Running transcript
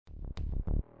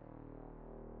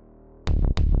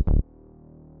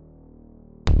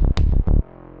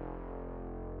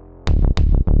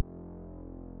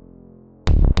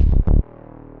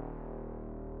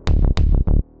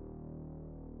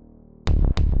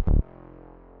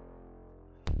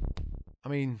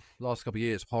mean, last couple of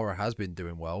years, horror has been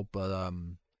doing well, but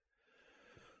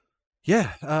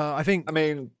I think I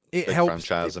mean, it big helps.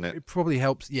 franchise, isn't it? It probably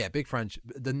helps. Yeah, big franchise.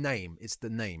 The name, it's the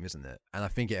name, isn't it? And I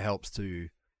think it helps to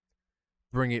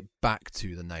bring it back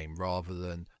to the name rather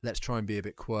than let's try and be a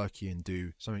bit quirky and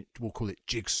do something. We'll call it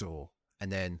Jigsaw,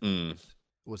 and then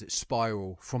was it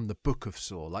Spiral from the Book of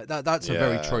Saw? Like that. That's a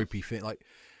very tropey thing. Like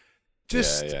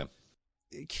just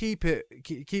keep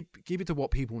it to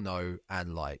what people know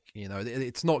and like. You know,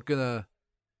 it's not gonna.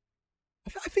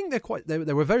 I think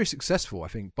they were very successful. I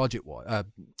think budget wise,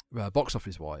 box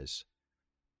office wise.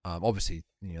 Obviously,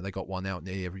 you know, they got one out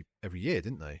nearly every year,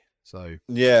 didn't they? So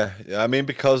yeah, I mean,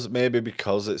 because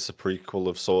it's a prequel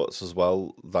of sorts as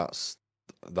well.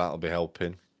 That'll be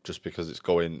helping. Just because it's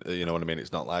going, you know what I mean.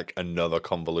 It's not like another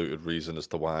convoluted reason as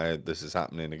to why this is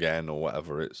happening again or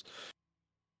whatever.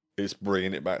 It's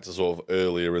bringing it back to sort of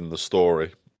earlier in the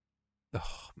story,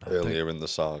 earlier in the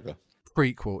saga.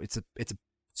 Prequel. It's a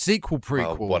sequel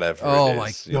prequel. Well, whatever. Oh it my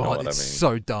is, god, you know what it's I mean?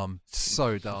 so dumb,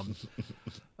 so dumb.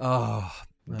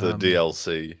 The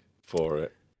DLC for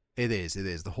it. It is.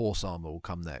 The horse armor will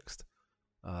come next.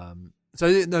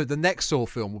 The next Saw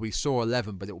film will be Saw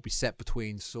 11, but it will be set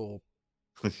between Saw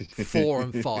 4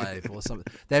 and 5 or something.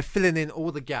 They're filling in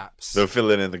all the gaps. They're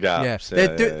filling in the gaps. Yeah,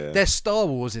 they're Star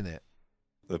Wars in it.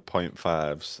 The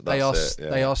 0.5s. They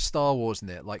are Star Wars in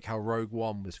it, like how Rogue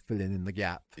One was filling in the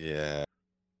gap. Yeah.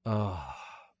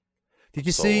 Did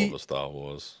you see the Star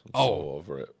Wars? I'm so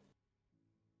over it.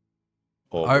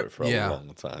 Over it for a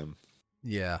long time.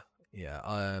 Yeah.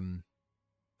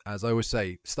 As I always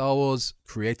say, Star Wars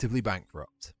creatively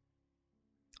bankrupt.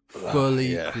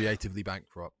 Fully creatively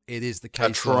bankrupt. It is the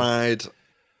case. I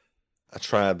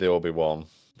tried the Obi-Wan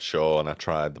show and I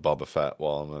tried the Boba Fett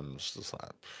one, and it's just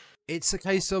like, it's a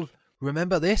case of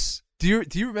remember this. Do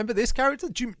you remember this character?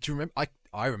 Do you remember?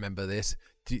 I remember this.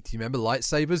 Do you remember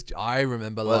lightsabers? I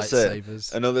remember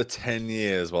lightsabers. Another 10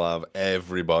 years we'll have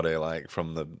everybody, like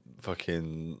from the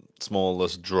fucking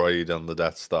smallest droid on the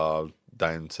Death Star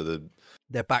down to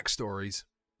their backstories.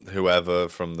 Whoever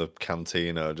from the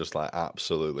cantina, just like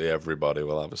absolutely everybody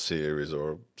will have a series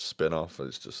or a spin-off.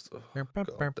 It's just God damn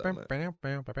it.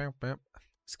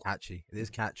 It's catchy. It is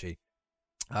catchy.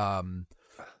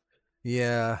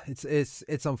 Yeah,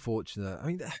 it's unfortunate. I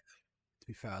mean, to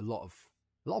be fair, a lot of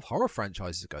horror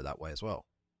franchises go that way as well.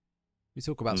 We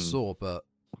talk about Saw, but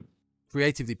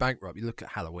creatively bankrupt. You look at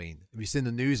Halloween. Have you seen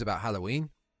the news about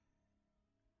Halloween?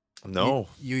 No.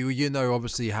 You know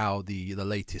obviously how the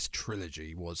latest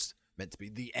trilogy was meant to be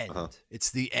the end.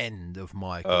 It's the end of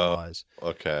Michael Myers.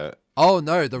 Okay. Oh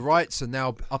no, the rights are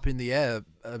now up in the air.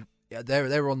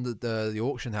 They're on the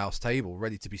auction house table,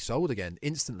 ready to be sold again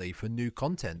instantly for new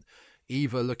content,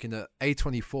 either looking at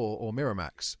A24 or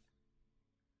Miramax.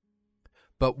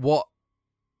 But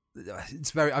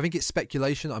I think it's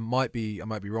speculation. I might be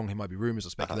wrong. It might be rumors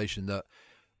or speculation that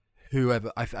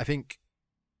whoever I think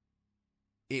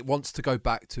it wants to go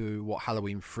back to what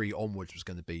Halloween 3 onwards was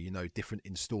going to be. You know, different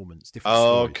installments, different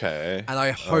stories. Okay. And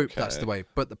I hope that's the way.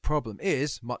 But the problem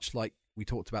is, much like we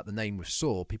talked about the name with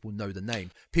Saw, people know the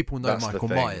name. People know Michael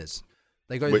Myers.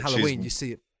 They go to Halloween, you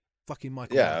see it, fucking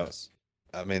Michael Myers.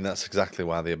 I mean, that's exactly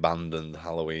why they abandoned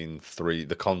Halloween 3,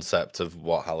 the concept of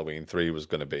what Halloween 3 was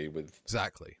going to be, with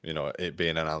you know, it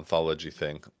being an anthology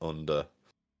thing under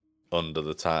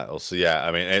the title. So yeah,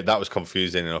 I mean, that was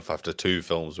confusing enough after 2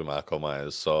 films with Michael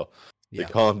Myers. So they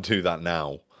can't do that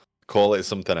now. Call it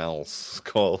something else.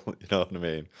 You know what I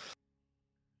mean?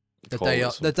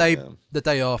 The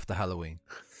day after Halloween.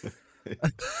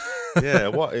 Yeah,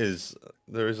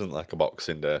 there isn't like a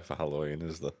Boxing Day for Halloween,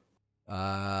 is there?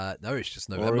 No, it's just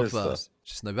November 1st. It's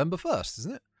just November 1st,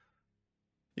 isn't it?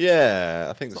 Yeah,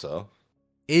 I think so.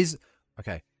 Is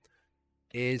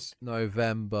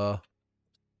November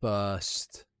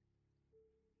 1st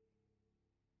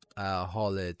a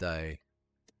holiday?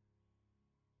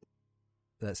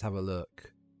 Let's have a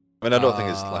look. I mean, I don't think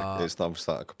it's not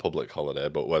like a public holiday,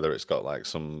 but whether it's got like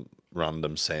some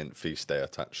random saint feast day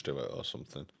attached to it or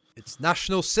something. It's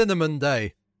National Cinnamon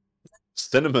Day.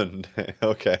 Cinnamon Day,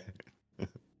 okay.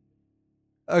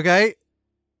 Okay,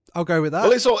 I'll go with that.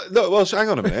 Well, hang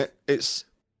on a minute. It's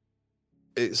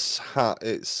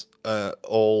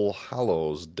All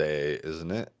Hallows Day,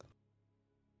 isn't it?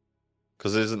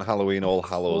 Because isn't Halloween All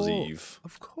Hallows Eve?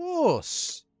 Of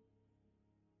course,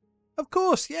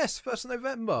 yes, 1st of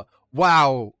November.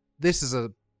 Wow, this is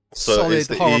a solid it's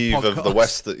the horror eve podcast. of the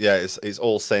West. Yeah, it's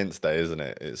All Saints Day, isn't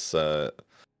it? It's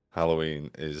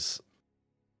Halloween is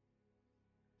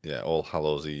All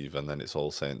Hallows Eve, and then it's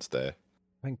All Saints Day.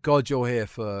 Thank God you're here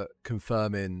for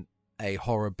confirming a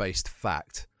horror-based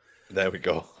fact. There we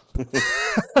go.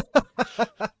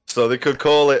 So they could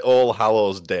call it All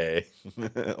Hallows Day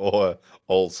or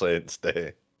All Saints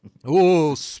Day.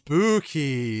 Oh,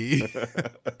 spooky.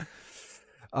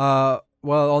 Well,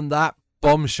 on that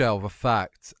bombshell of a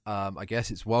fact, I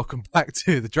guess it's welcome back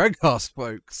to the Dreadcast,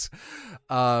 folks.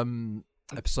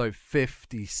 Episode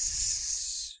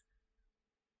 56.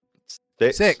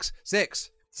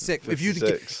 Six.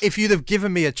 If you'd have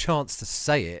given me a chance to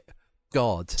say it,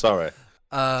 God. Sorry.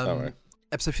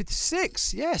 Episode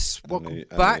 56. Yes. Welcome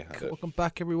back. Welcome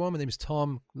back, everyone. My name is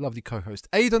Tom. Lovely co-host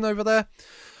Aidan over there.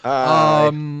 Hi.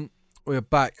 We're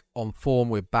back on form.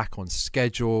 We're back on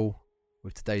schedule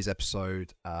with today's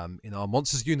episode in our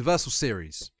Monsters Universal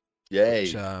series. Yay.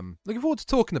 Which, looking forward to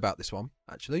talking about this one,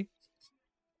 actually.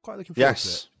 Quite looking forward to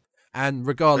it. And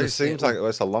regardless... It seems like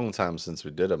it's a long time since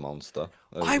we did a monster.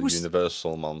 A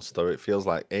Universal monster. It feels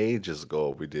like ages ago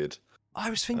we did. I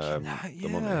was thinking that,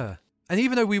 yeah. And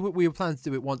even though we were planning to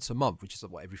do it once a month, which is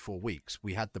every 4 weeks,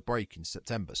 we had the break in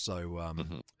September. So,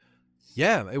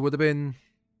 yeah, it would have been...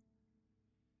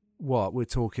 What? We're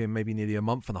talking maybe nearly a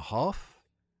month and a half?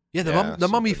 Yeah, the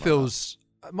Mummy feels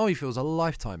a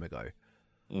lifetime ago.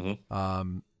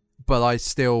 Mm-hmm. But I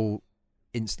still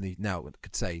instantly now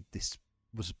could say this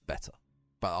was better.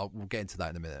 But we'll get into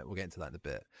that in a minute. We'll get into that in a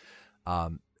bit.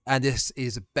 And this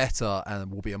is better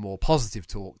and will be a more positive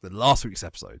talk than last week's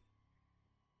episode.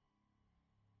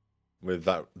 With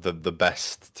that, the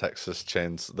best Texas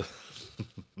Chainsaw,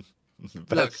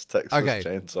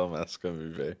 Chainsaw Massacre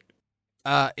movie.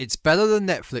 It's better than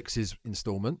Netflix's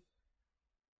installment,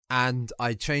 and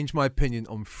I changed my opinion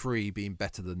on 3 being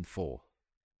better than 4.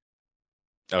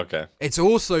 Okay. It's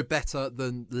also better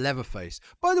than Leatherface.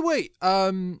 By the way,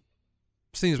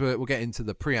 seeing as we'll get into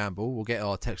the preamble, we'll get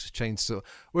our Texas Chainsaw.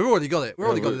 We've already got it. We've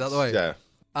already got it out of the way. Yeah.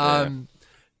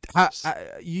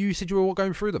 You said you were all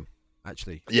going through them,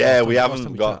 actually. Yeah, we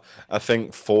haven't got. I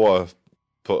think 4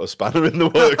 put a spanner in the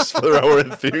works for our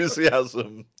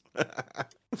enthusiasm.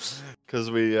 Because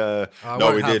we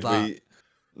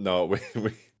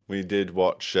did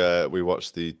watch we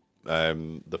watched the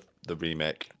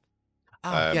remake.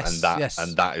 And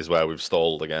that is where we've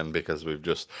stalled again because we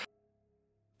just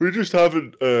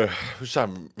haven't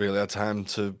really had time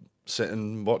to sit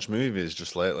and watch movies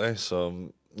just lately.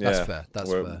 So yeah, that's fair.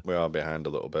 That's fair. We are behind a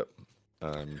little bit.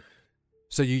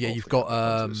 So you've got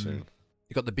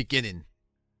the beginning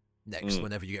next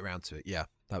whenever you get around to it. Yeah,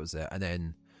 that was it, and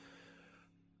then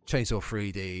Chainsaw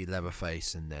 3D,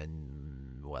 Leatherface, and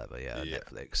then whatever. Yeah.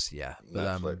 Netflix. Yeah,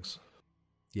 but, Netflix.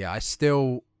 Yeah,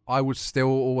 I would still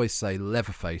always say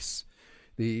Leatherface,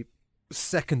 the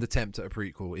second attempt at a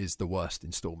prequel, is the worst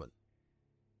installment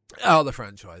out of the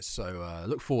franchise. So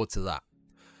look forward to that.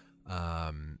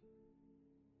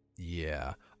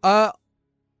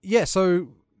 So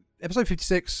episode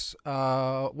 56.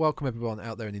 Welcome everyone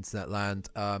out there in internet land.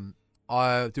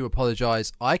 I do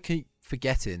apologize. I keep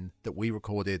forgetting that we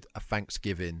recorded a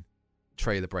Thanksgiving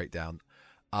trailer breakdown.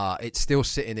 It's still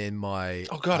sitting in my.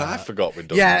 Oh God, I forgot we'd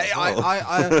done. Yeah, that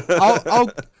as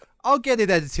well. I'll get it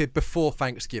edited before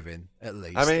Thanksgiving at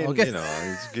least. I mean,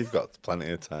 you've got plenty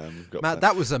of time. Matt,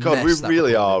 that was a God, mess. We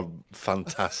really are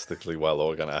fantastically well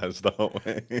organised, aren't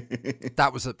we?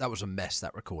 That was a mess,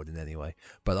 that recording anyway.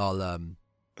 But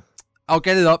I'll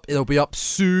get it up. It'll be up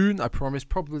soon. I promise.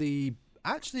 Probably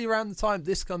actually around the time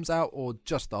this comes out or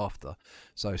just after.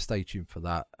 So stay tuned for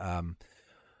that.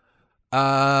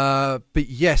 But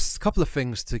yes, a couple of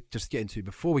things to just get into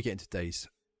before we get into today's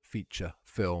feature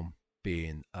film,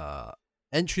 being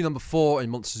entry number 4 in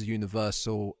Monsters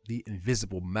Universal, The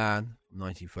Invisible Man,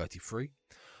 1933.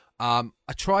 I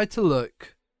tried to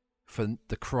look for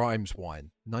the Crimes wine.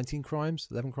 19 Crimes?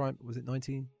 11 Crimes? Was it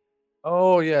 19?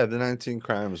 Oh yeah, the 19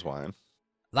 Crimes wine.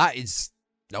 That is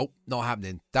nope, not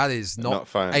happening. That is not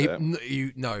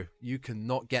you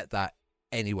cannot get that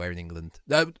anywhere in England.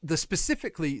 The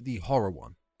specifically the horror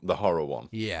one. The horror one.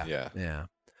 Yeah.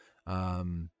 I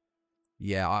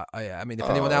mean, if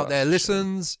anyone out there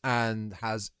listens and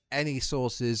has any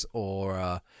sources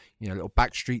or little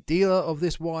backstreet dealer of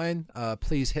this wine,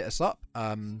 please hit us up.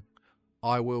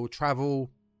 I will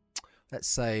travel, let's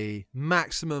say,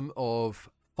 maximum of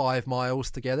 5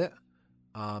 miles to get it,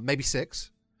 maybe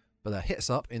 6. But hit us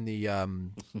up in the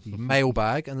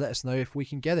mailbag and let us know if we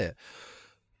can get it.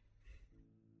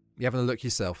 You having a look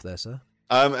yourself there, sir?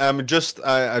 I'm just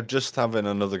having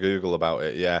another Google about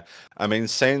it. Yeah, I mean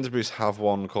Sainsbury's have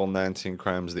one called 19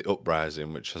 Crimes: The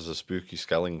Uprising, which has a spooky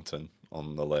skeleton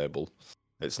on the label.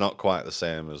 It's not quite the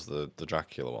same as the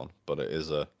Dracula one, but it is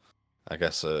a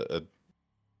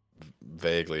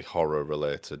vaguely horror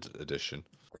related edition.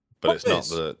 But it's not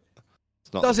the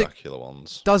Dracula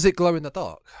ones. Does it glow in the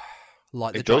dark?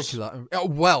 like the It does. Dracula. Oh,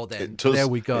 well, then there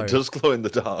we go. It does glow in the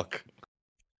dark.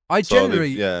 I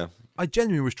genuinely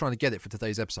was trying to get it for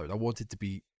today's episode. I wanted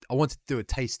to do a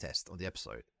taste test on the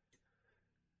episode.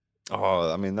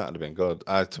 Oh, I mean, that'd have been good.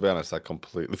 To be honest, I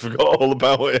completely forgot all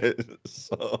about it.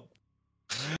 So,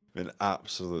 been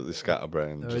absolutely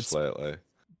scatterbrained just lately.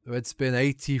 It's been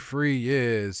 83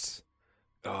 years.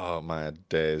 Oh, my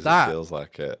days. It feels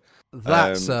like it.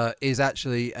 That is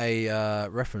actually a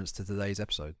reference to today's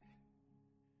episode.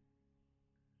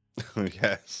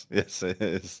 Yes, it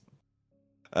is.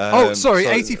 Sorry,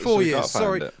 84 years.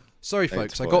 Sorry,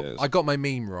 folks. I got my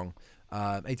meme wrong.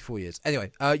 84 years.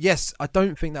 Anyway, yes, I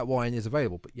don't think that wine is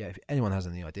available, but yeah, if anyone has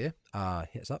any idea,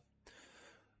 hit us up.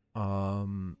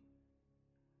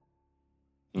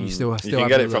 You can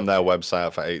get it from their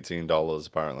website for $18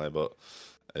 apparently, but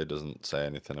it doesn't say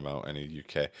anything about any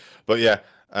UK. But yeah,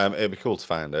 it'd be cool to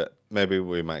find it. Maybe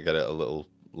we might get it a little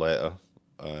later,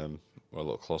 or a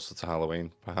little closer to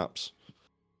Halloween, perhaps.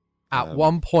 At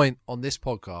one point on this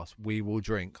podcast, we will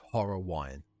drink horror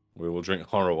wine. We will drink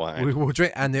horror wine. We will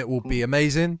drink, and it will be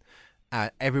amazing,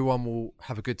 and everyone will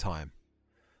have a good time.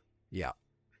 Yeah,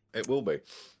 it will be.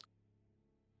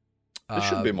 There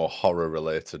should be more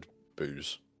horror-related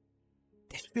booze.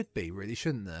 There should be, really,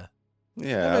 shouldn't there?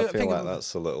 Yeah, I feel like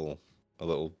that's a little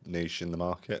niche in the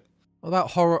market. What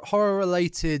about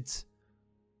horror-related,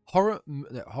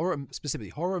 specifically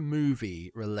horror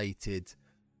movie-related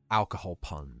alcohol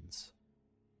puns?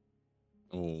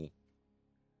 Oh.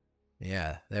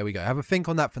 Yeah, there we go. Have a think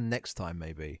on that for next time,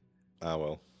 maybe. I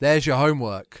will. There's your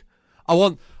homework. I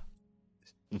want...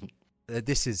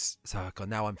 This is... Oh, God,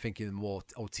 now I'm thinking more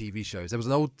old TV shows. There was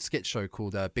an old sketch show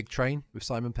called Big Train with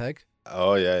Simon Pegg.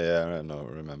 Oh, yeah. I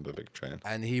remember Big Train.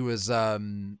 And he was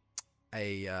it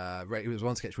was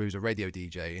one sketch where he was a radio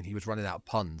DJ and he was running out of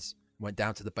puns. Went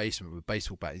down to the basement with a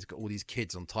baseball bat. He's got all these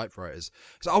kids on typewriters.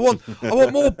 So I want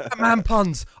more Batman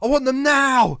puns. I want them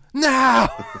now.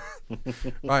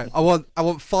 Right. I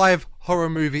want 5 horror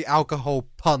movie alcohol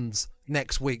puns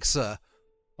next week, sir.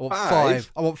 I want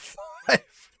 5. I want 5.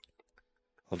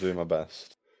 I'll do my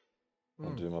best.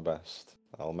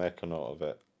 I'll make a note of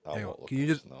it.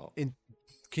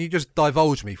 Can you just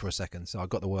divulge me for a second so I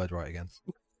got the word right again?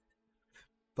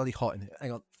 Bloody hot in here.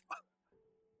 Hang on.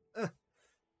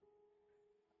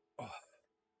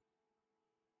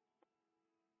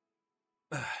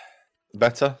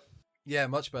 Better? Yeah,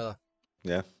 much better.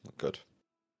 Yeah, good.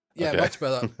 Yeah, okay. Much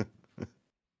better.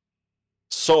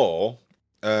 So,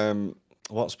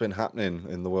 what's been happening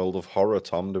in the world of horror,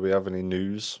 Tom? Do we have any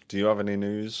news? Do you have any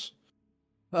news?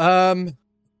 I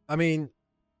mean,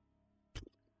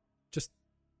 just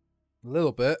a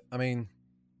little bit. I mean,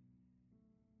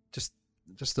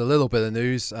 just a little bit of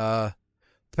news.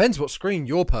 Depends what screen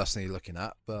you're personally looking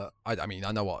at, but I mean,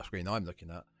 I know what screen I'm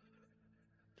looking at.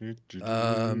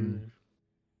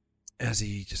 As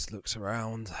he just looks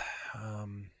around,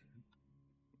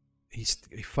 he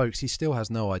still has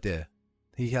no idea.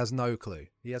 He has no clue.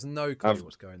 He has no clue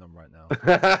what's going on right now.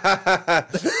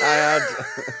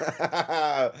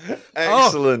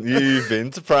 Excellent. You've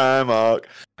been to Primark.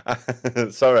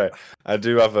 Sorry, I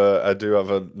do have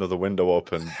another window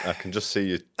open. I can just see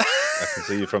you. I can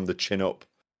see you from the chin up,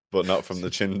 but not from the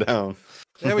chin down.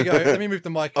 There we go. Let me move the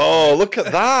mic. Oh, look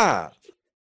at that!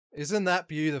 Isn't that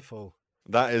beautiful?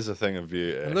 That is a thing of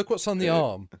beauty. And look what's on the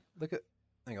arm. Look at.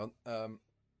 Hang on. I don't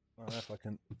know if I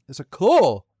can. There's a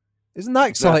claw. Isn't that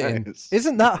exciting? Nice.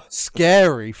 Isn't that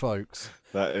scary, folks?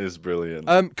 That is brilliant.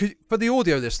 For the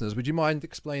audio listeners, would you mind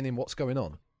explaining what's going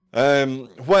on?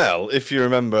 Well, if you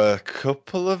remember a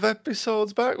couple of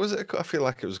episodes back, was it? I feel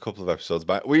like it was a couple of episodes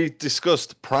back. We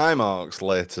discussed Primark's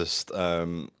latest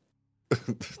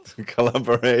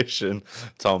collaboration.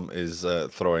 Tom is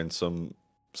throwing some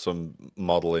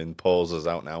modelling poses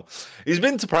out now. He's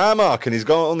been to Primark and he's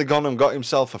only gone and got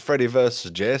himself a Freddy vs.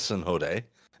 Jason hoodie.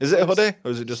 Is it a hoodie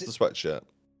or is it just a sweatshirt?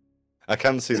 I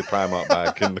can see the Primark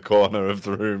bag in the corner of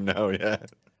the room now, yeah.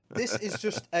 This is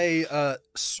just a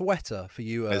sweater for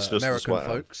you American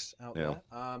folks out there.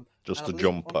 Just a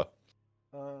jumper.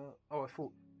 I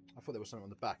thought there was something on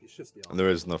the back. It's just the arm. There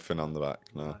is nothing on the back,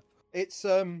 no. It's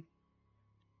it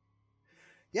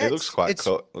looks quite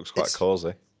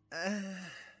cozy.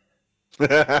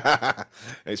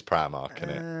 It's Primark, isn't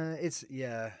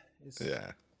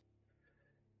it?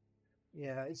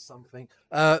 Yeah, it's something.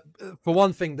 For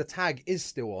one thing, the tag is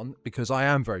still on because I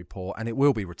am very poor and it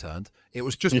will be returned. It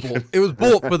was just bought. It was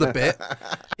bought for the bit.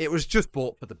 It was just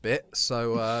bought for the bit.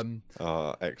 So.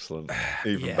 Oh, excellent!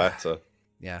 Even better.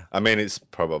 Yeah. I mean, it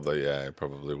probably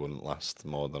wouldn't last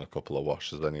more than a couple of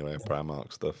washes anyway.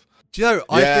 Primark stuff. Do you know?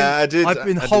 I've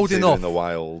been holding off in the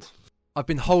wild.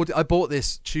 I bought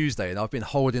this Tuesday, and I've been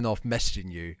holding off messaging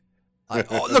you.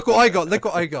 Look what I got! Look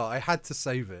what I got! I had to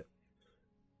save it.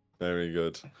 Very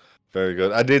good, very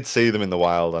good. I did see them in the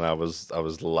wild, and I was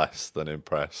less than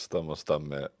impressed. I must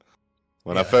admit.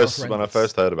 When I first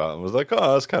heard about them, I was like,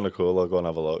 "Oh, that's kind of cool. I'll go and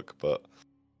have a look." But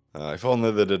if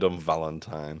only they'd have done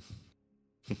Valentine.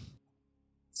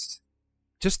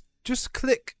 Just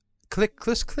click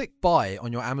buy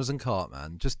on your Amazon cart,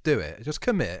 man. Just do it. Just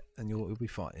commit, and you'll be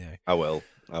fine. You know. I will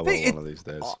one of these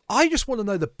days. I just want to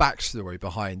know the backstory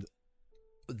behind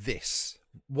this.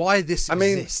 Why this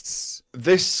exists?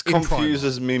 This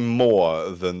confuses me more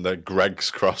than the Greg's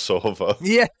crossover.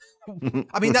 Yeah,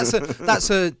 I mean that's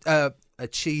a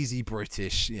cheesy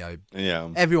British, you know. Yeah.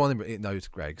 Everyone knows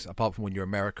Greg's, apart from when you're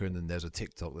American and there's a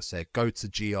TikTok that said go to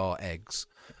GR Eggs.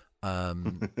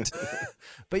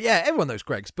 But yeah, everyone knows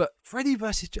Greg's. But Freddy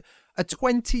versus a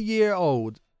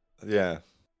 20-year-old,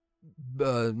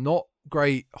 not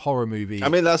great horror movie. I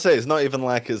mean, that's it. It's not even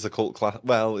like it's a cult class.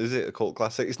 Well, is it a cult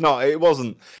classic? It's not. It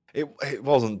wasn't. It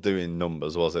wasn't doing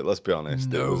numbers, was it? Let's be honest.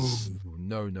 No.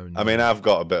 I mean, I've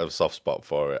got a bit of a soft spot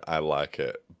for it. I like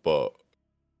it, but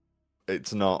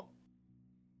it's not.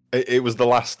 It was the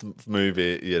last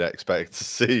movie you'd expect to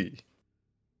see.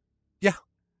 Yeah.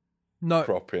 No.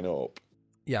 Cropping up.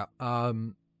 Yeah.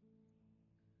 And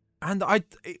I'm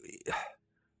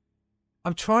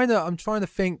trying to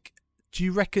think. Do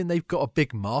you reckon they've got a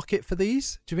big market for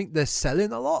these? Do you think they're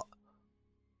selling a lot?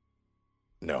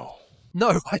 No,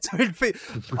 I don't think.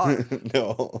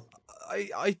 No,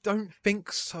 I don't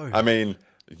think so. I mean,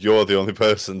 you're the only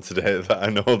person today that I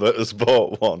know that has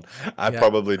bought one. I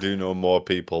probably do know more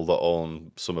people that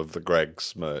own some of the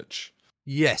Greg's merch.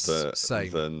 Yes,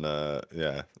 same.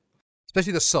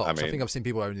 Especially the socks. I think I've seen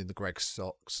people owning the Greg's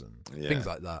socks and things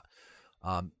like that.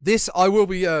 This, I will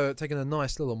be taking a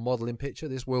nice little modelling picture.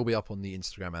 This will be up on the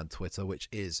Instagram and Twitter, which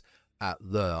is at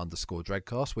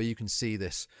 @the_Dreadcast, where you can see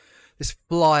this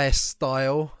fly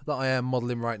style that I am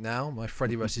modelling right now, my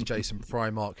Freddy vs. Jason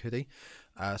Primark hoodie.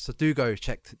 So do go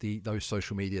check those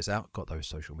social medias out. Got those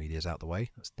social medias out the way.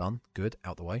 That's done. Good.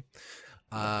 Out the way.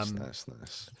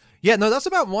 Nice. Yeah, no, that's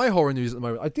about my horror news at the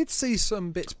moment. I did see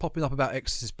some bits popping up about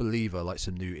Exorcist Believer, like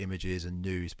some new images and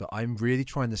news, but I'm really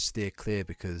trying to steer clear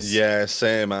because... Yeah,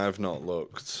 same. I've not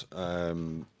looked.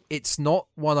 It's not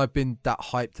one I've been that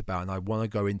hyped about, and I want to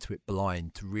go into it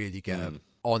blind to really get an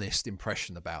honest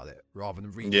impression about it, rather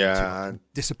than reading into it and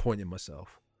disappointing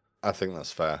myself. I think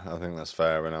that's fair.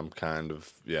 And I'm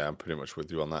I'm pretty much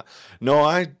with you on that. No,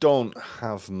 I don't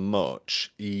have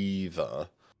much either,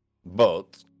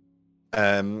 but...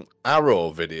 Arrow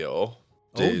Video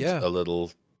did a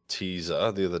little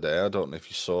teaser the other day. I don't know if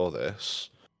you saw this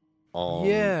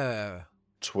on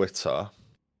Twitter.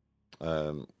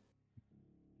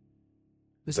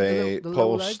 They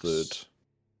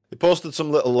posted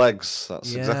some little legs.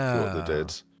 That's exactly what they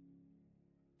did.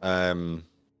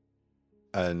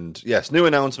 And yes, new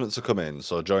announcements are coming.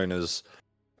 So join us.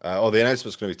 The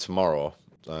announcement's going to be tomorrow,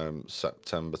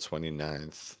 September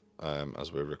 29th.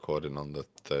 As we're recording on the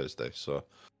Thursday, so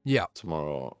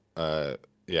tomorrow, 3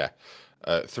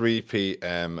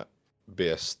 p.m.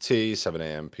 BST, 7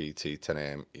 a.m. PT, 10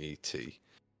 a.m. ET,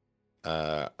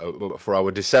 for our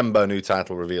December new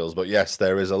title reveals. But yes,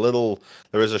 there is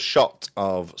a shot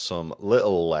of some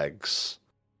little legs.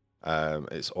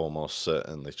 It's almost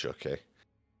certainly Chucky.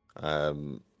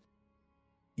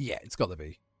 It's got to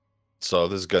be. So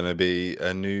there's going to be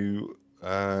a new.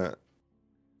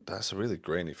 That's a really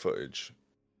grainy footage.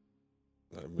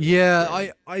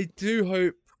 I do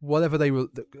hope whatever they will.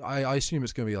 I assume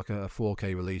it's going to be like a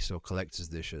 4K release or collector's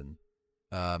edition.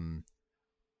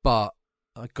 But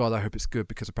God, I hope it's good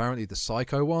because apparently the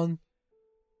Psycho one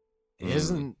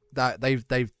isn't that they've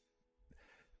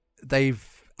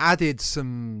added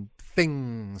some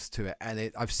things to it,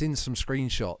 and I've seen some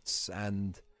screenshots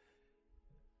and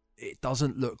it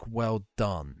doesn't look well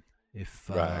done.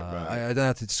 Right. I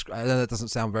don't know I know that doesn't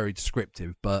sound very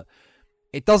descriptive, but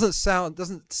it doesn't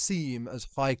seem as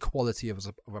high quality of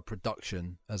a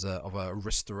production of a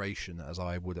restoration as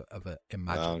I would have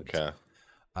imagined. Okay.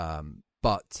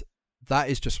 But that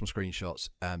is just some screenshots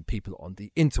and people on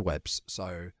the interwebs.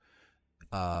 So,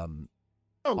 I'm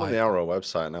on the Arrow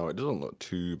website now. It doesn't look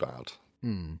too bad.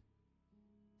 I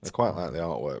quite like the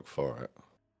artwork for it.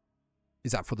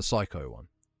 Is that for the Psycho one?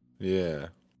 Yeah.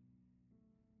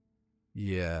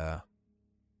 Yeah.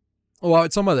 Well,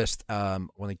 it's on my list. I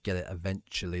want to get it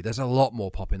eventually. There's a lot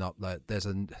more popping up. Like there's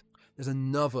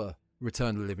another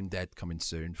Return of the Living Dead coming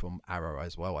soon from Arrow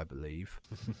as well, I believe.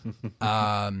 We've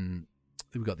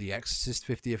got The Exorcist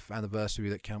 50th anniversary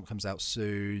that comes out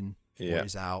soon. Yeah.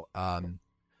 Is out.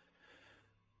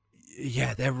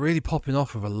 Yeah, they're really popping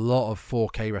off with a lot of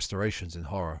 4K restorations in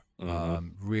horror.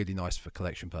 Really nice for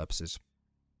collection purposes.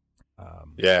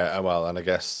 Yeah, well, and I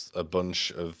guess a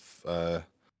bunch of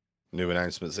new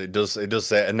announcements. It does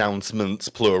say announcements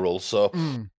plural. So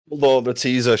although the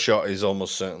teaser shot is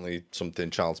almost certainly something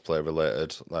Child's Play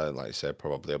related, like you said,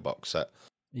 probably a box set.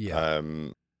 Yeah.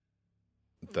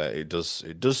 That it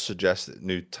does suggest that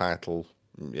new title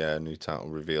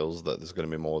reveals that there's going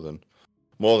to be more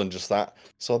than just that.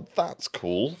 So that's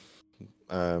cool.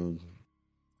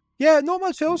 Yeah, not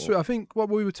much else. I think what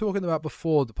we were talking about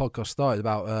before the podcast started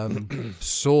about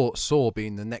Saw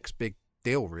being the next big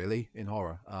deal, really, in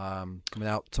horror, coming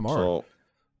out tomorrow.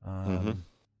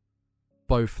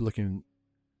 Both looking.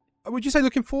 Would you say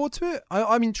looking forward to it?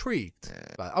 I'm intrigued.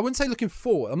 But I wouldn't say looking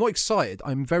forward. I'm not excited.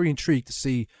 I'm very intrigued to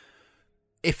see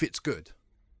if it's good.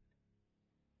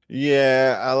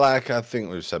 Yeah, I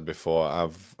think we've said before.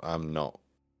 I'm not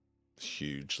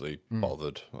hughtly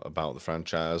bothered about the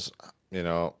franchise. You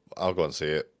know, I'll go and see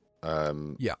it.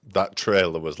 Yeah, that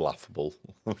trailer was laughable.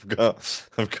 I've got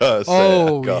to say.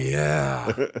 Oh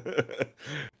yeah,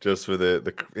 just with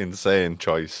the insane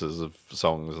choices of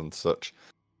songs and such.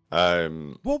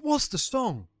 What was the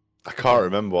song? I can't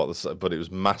remember but it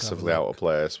was massively out of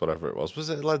place. Whatever it was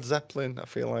it Led Zeppelin? I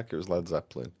feel like it was Led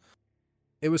Zeppelin.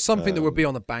 It was something that would be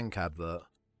on a bank advert.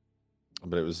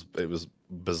 But it was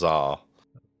bizarre.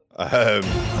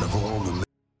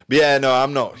 Yeah, no,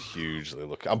 I'm not hugely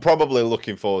looking. I'm probably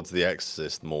looking forward to The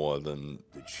Exorcist more than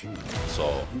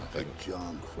Saw.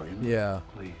 Yeah,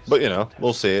 but you know,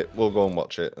 we'll see it. We'll go and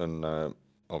watch it, and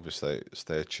obviously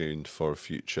stay tuned for a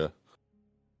future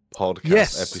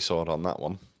podcast episode on that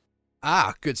one.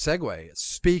 Good segue.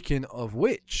 Speaking of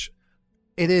which,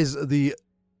 it is the.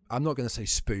 I'm not going to say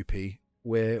spoopy.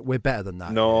 We're better than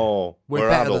that. No, we're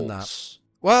better than that.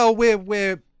 Well,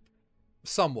 we're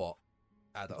somewhat.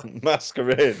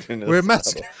 Masquerade. We're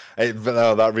masquerade.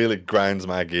 No, that really grinds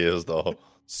my gears, though.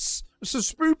 It's a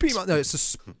spoopy month. No,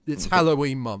 it's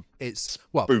Halloween month. It's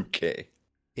spooky.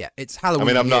 Yeah, it's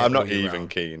Halloween. I mean, I'm not even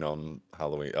keen on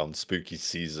Halloween, on spooky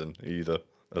season either,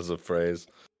 as a phrase.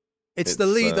 It's the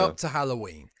lead up to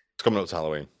Halloween. It's coming up to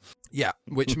Halloween. Yeah,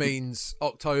 which means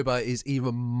October is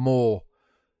even more.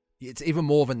 It's even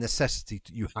more of a necessity.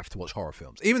 You have to watch horror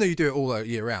films, even though you do it all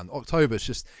year round. October's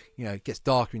just, it gets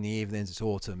darker in the evenings. It's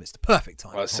autumn. It's the perfect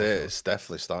time. I'd say it's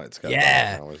definitely starting to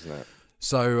get dark now, isn't it?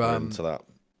 So we're into that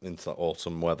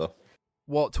autumn weather.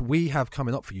 What we have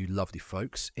coming up for you, lovely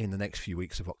folks, in the next few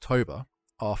weeks of October,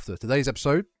 after today's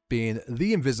episode being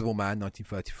The Invisible Man,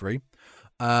 1933.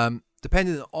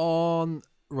 Depending on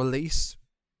release,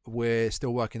 we're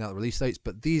still working out the release dates,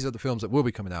 but these are the films that will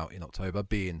be coming out in October,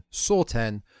 being Saw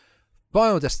 10,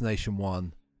 Final Destination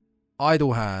 1,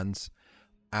 Idle Hands,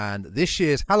 and this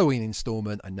year's Halloween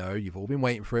installment. I know you've all been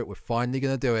waiting for it. We're finally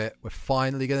going to do it.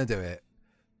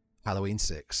 Halloween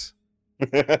 6.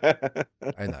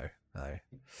 I know.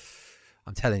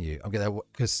 I'm telling you,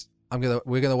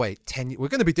 we're gonna wait 10. We're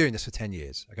gonna be doing this for 10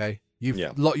 years. Okay,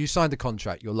 you signed a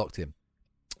contract. You're locked in.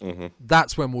 Mm-hmm.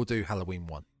 That's when we'll do Halloween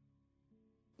 1.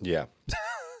 Yeah.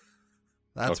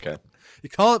 That's okay. You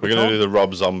can't. We're gonna do the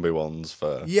Rob Zombie ones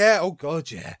first. Yeah. Oh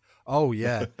God. Yeah. Oh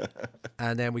yeah.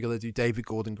 And then we're gonna do David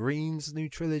Gordon Green's new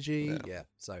trilogy. Yeah.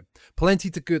 So plenty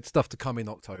of good stuff to come in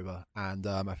October, and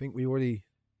I think we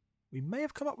may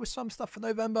have come up with some stuff for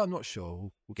November. I'm not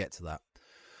sure. We'll get to that.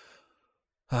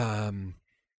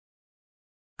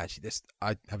 Actually,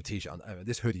 I have a t-shirt on.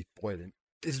 This hoodie's boiling.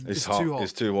 It's hot. Too hot.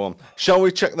 It's too warm. Shall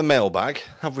we check the mailbag?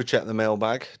 Have we checked the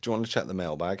mailbag? Do you want to check the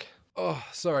mailbag? Oh,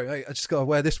 sorry, mate. I just got to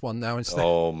wear this one now instead.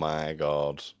 Oh my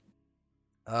God.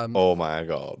 Oh my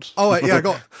God. Oh, wait, yeah, I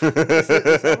got.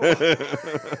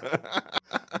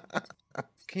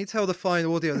 Can you tell the fine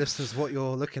audio listeners what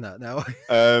you're looking at now?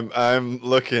 I'm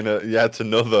looking at yet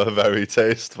another very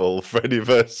tasteful Freddy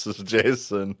vs.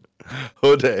 Jason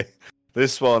hoodie.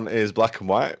 This one is black and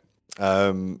white.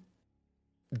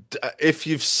 If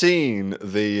you've seen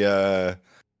the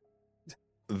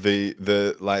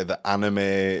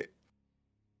anime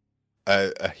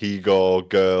Higo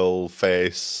girl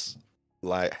face,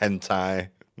 like hentai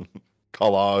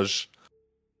collage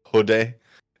hoodie,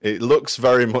 it looks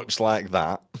very much like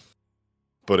that,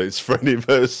 but it's Freddy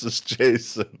versus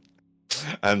Jason,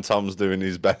 and Tom's doing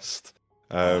his best.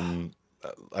 I'm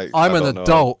an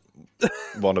adult.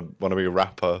 Want to be a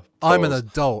rapper? I'm an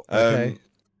adult. Okay.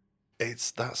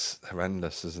 That's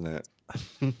horrendous, isn't it?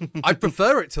 I'd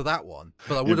prefer it to that one,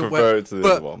 but I wouldn't wear it to the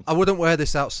other one. I wouldn't wear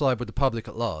this outside with the public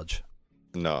at large.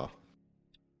 No.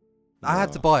 I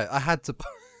had to buy it.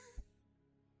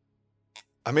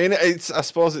 I mean, I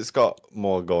suppose it's got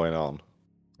more going on.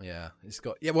 Yeah, it's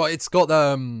got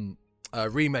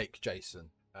remake Jason.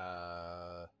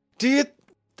 Do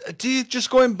you just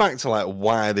going back to like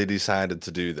why they decided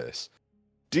to do this?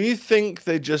 Do you think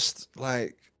they just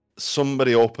like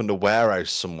somebody opened a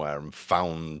warehouse somewhere and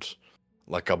found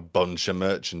like a bunch of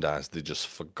merchandise they just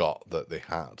forgot that they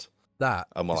had? That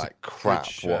and we're like, crap,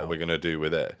 what are we gonna do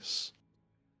with this?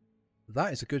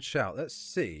 That is a good shout. Let's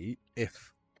see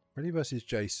if Freddy vs.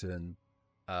 Jason.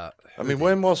 I mean,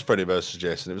 when was Freddy vs.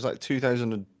 Jason? It was like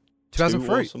 2003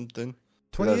 or something.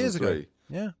 20 years ago.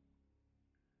 Yeah.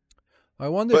 I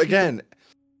wonder. But again,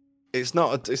 it's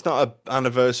not an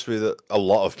anniversary that a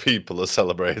lot of people are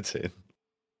celebrating.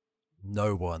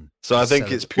 No one. So I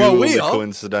think it's purely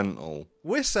coincidental.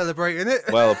 We're celebrating it.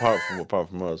 Well, apart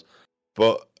from us,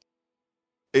 but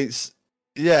it's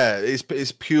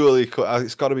purely.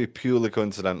 It's got to be purely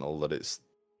coincidental that it's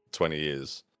 20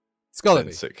 years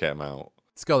since it came out.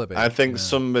 It's got to be. I think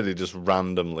somebody just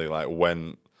randomly like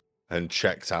went and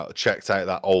checked out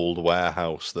that old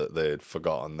warehouse that they'd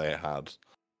forgotten they had.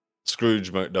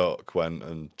 Scrooge McDuck went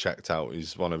and checked out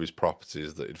one of his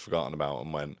properties that he'd forgotten about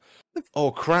and went,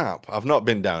 "Oh crap! I've not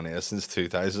been down here since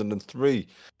 2003.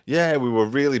 Yeah, we were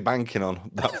really banking on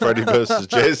that Freddy vs.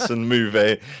 Jason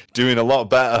movie doing a lot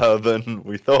better than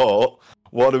we thought.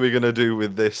 What are we going to do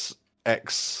with this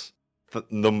X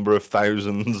number of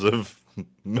thousands of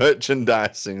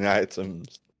merchandising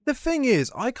items?" The thing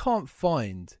is, I can't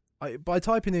find... by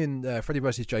typing in Freddy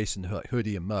vs. Jason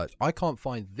hoodie and merch, I can't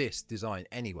find this design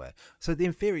anywhere. So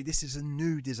in theory, this is a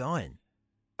new design.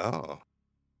 Oh,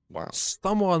 wow.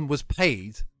 Someone was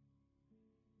paid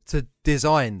to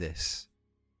design this.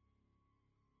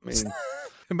 I mean,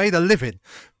 made a living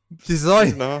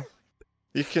designing. No,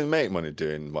 you can make money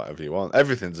doing whatever you want.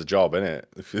 Everything's a job, isn't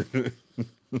it?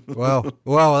 well,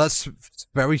 that's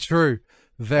very true.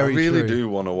 Very true. I really do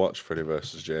want to watch Freddy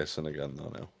vs. Jason again, though.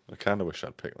 Now I kind of wish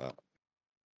I'd picked that.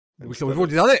 We've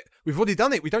already done it. We've already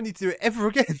done it. We don't need to do it ever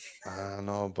again. I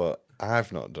know, but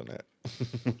I've not done it.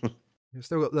 You've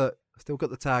still got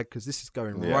the tag because this is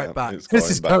going right back. This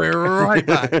is going right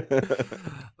back.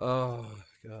 Oh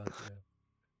god. Yeah.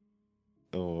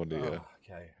 Oh dear. Oh,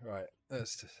 okay, right.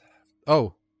 Let's just.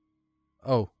 Oh.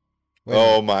 Oh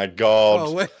my god.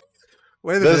 Oh,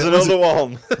 wait There's another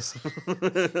one.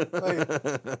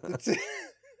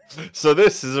 So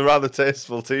this is a rather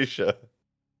tasteful T-shirt.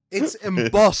 It's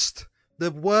embossed.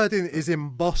 The wording is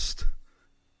embossed.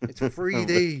 It's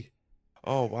 3D.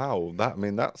 Oh wow!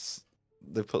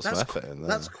 They put some effort in there.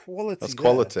 That's quality. That's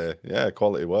quality. Yeah,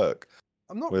 quality work.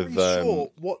 I'm not really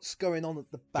sure what's going on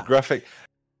at the back. The graphic.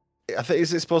 I think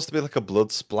is it supposed to be like a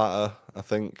blood splatter? I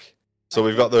think. So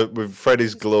we've got with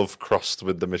Freddy's glove crossed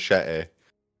with the machete,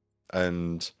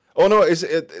 and oh no, is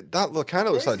it that kind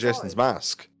of looks like Jason's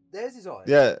mask? There's his eye.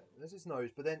 Yeah. There's his nose,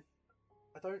 but then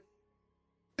I don't.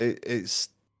 It's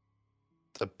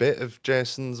a bit of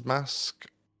Jason's mask.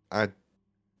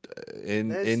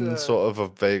 In sort of a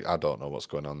vague. I don't know what's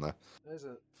going on there. There's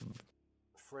a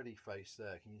Freddy face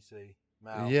there. Can you see?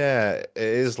 Mouth. Yeah, it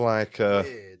is like a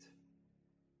weird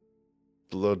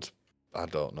blood. I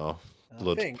don't know.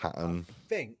 Blood pattern. I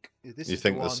think this you is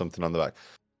think there's something on the back?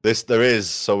 There is.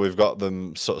 So we've got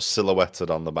them sort of silhouetted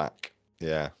on the back.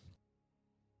 Yeah,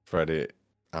 Freddy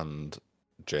and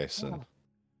Jason.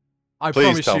 Oh.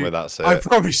 Please tell me that's it. I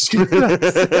promise you.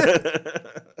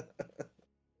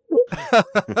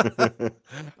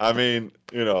 I mean,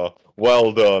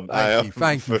 well done.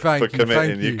 Thank you for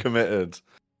committing. You committed.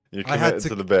 You committed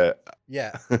to the bit.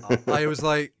 Yeah, I was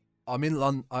like, I'm in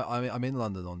London. I'm in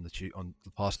London on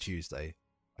the past Tuesday.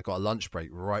 I got a lunch break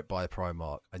right by a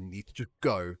Primark. I need to just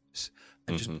go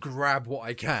and just grab what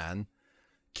I can,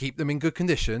 keep them in good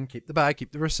condition, keep the bag,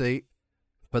 keep the receipt,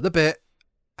 for the bit,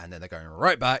 and then they're going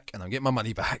right back, and I'm getting my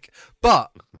money back.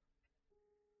 But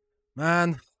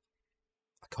man,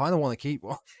 I kind of want to keep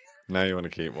one. Now you want to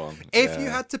keep one. If you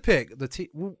had to pick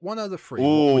one of the three,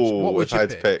 ooh, what would if you I had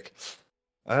to pick?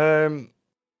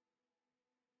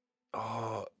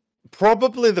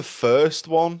 Probably the first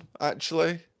one,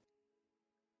 actually.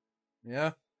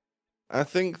 Yeah. I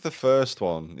think the first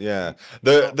one, yeah.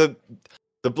 The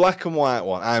black and white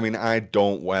one. I mean, I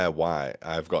don't wear white.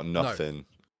 I've got nothing.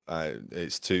 No.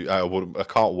 It's too. I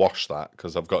can't wash that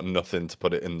because I've got nothing to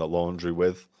put it in the laundry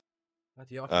with. I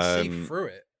can see through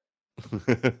it.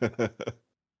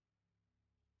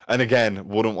 And again,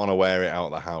 wouldn't want to wear it out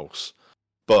of the house.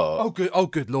 But oh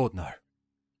good Lord, no.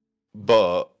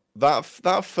 But that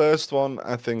first one,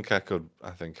 I think I could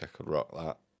rock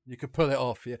that. You could pull it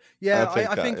off, yeah. Yeah,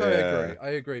 I think I agree. I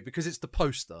agree because it's the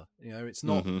poster. It's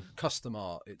not custom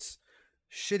art. It's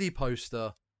shitty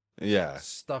poster. Yeah.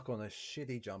 Stuck on a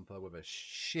shitty jumper with a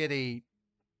shitty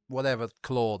whatever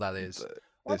claw that is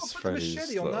Why not put the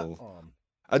machete on that arm?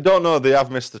 I don't know. They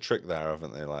have missed the trick there,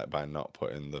 haven't they? Like by not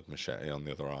putting the machete on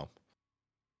the other arm.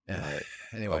 Yeah.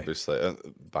 Anyway, obviously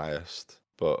biased,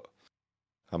 but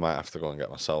I might have to go and get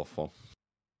myself one.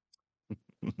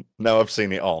 Now I've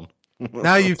seen it on.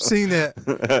 Now you've seen it.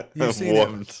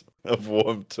 I've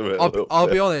warmed to it. I'll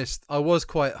be honest. I was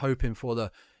quite hoping for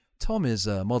the. Tom is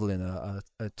modeling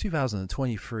a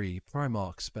 2023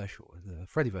 Primark special, the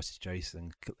Freddy vs.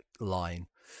 Jason line.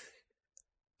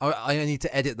 I need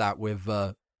to edit that with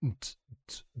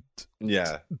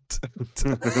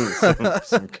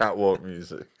some catwalk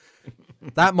music.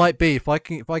 That might be if I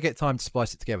get time to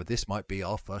splice it together. This might be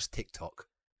our first TikTok.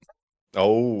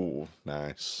 Oh,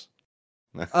 nice.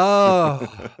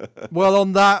 Well,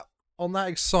 on that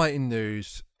exciting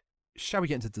news, shall we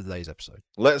get into today's episode?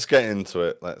 Let's get into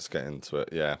it.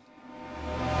 Yeah.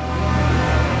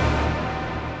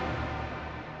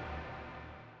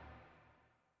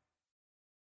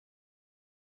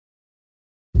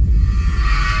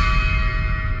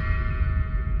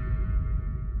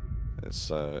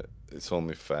 It's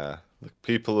only fair.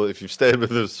 People, if you've stayed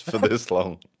with us for this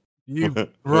long, you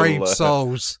brave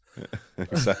souls.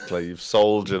 Exactly. You've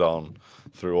soldiered on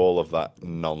through all of that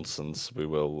nonsense. We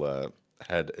will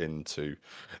head into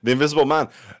The Invisible Man.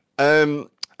 And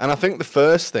I think the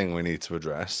first thing we need to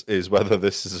address is whether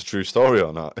this is a true story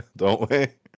or not, don't we?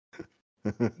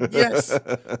 Yes.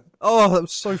 Oh, that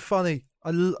was so funny.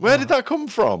 Where did that come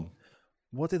from?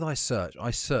 What did I search?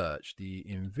 I searched The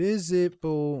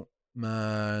Invisible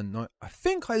Man. I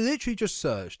think I literally just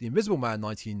searched The Invisible Man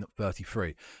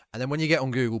 1933. And then when you get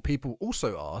on Google, people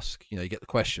also ask, you get the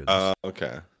questions.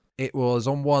 Okay. It was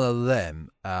on one of them.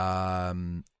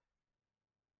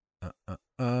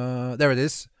 There it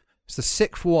is. It's the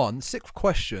sixth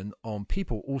question on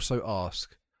people also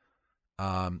ask,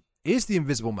 is The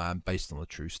Invisible Man based on a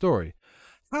true story?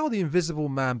 How The Invisible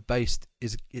Man based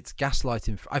is it's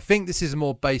gaslighting. I think this is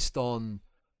more based on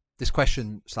this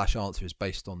question / answer is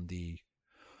based on the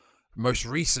most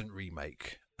recent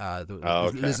remake,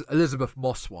 the Elizabeth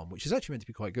Moss one, which is actually meant to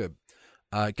be quite good.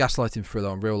 Gaslighting thriller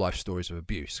on real life stories of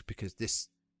abuse, because it's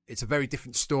a very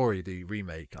different story, the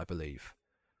remake, I believe.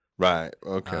 Right.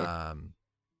 Okay.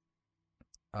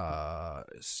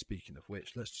 Speaking of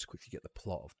which, let's just quickly get the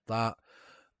plot of that.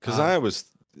 Because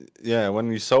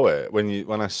when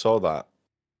I saw that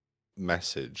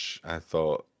message, I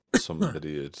thought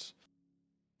somebody had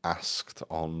asked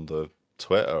on the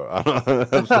Twitter. I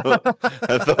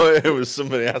thought it was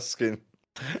somebody asking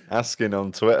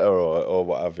on Twitter or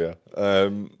what have you.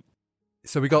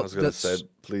 So we got. I was going to say,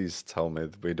 please tell me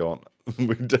we don't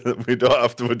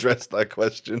have to address that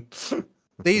question.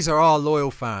 These are our loyal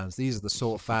fans. These are the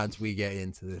sort of fans we get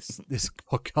into this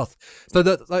podcast. So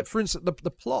for instance,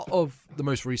 the plot of the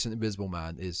most recent Invisible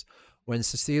Man is when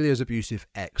Cecilia's abusive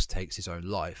ex takes his own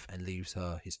life and leaves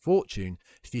her his fortune,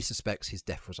 she suspects his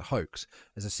death was a hoax.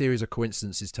 As a series of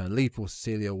coincidences turn lethal,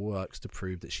 Cecilia works to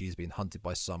prove that she's been hunted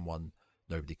by someone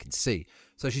nobody can see.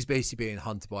 So she's basically being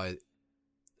hunted by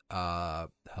her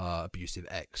abusive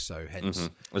ex. So hence,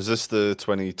 is this the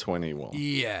 2021?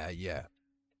 Yeah.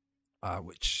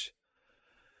 Which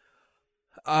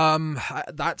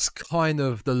that's kind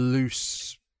of the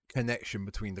loose connection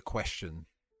between the question,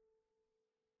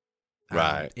 and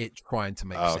right? It trying to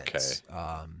make sense.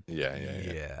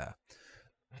 Yeah.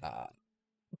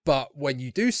 But when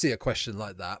you do see a question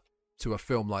like that to a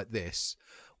film like this,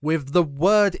 with the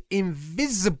word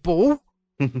invisible,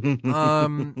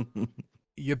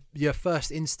 your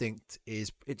first instinct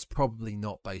is it's probably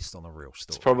not based on a real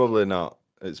story.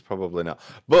 It's probably not.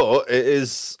 But it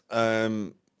is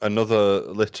another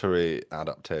literary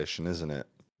adaptation, isn't it?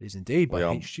 It is indeed by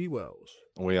H.G. Wells.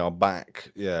 We are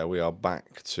back. We are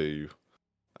back to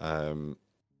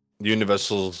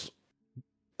Universal's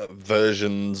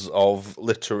versions of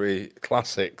literary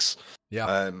classics.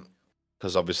 Yeah.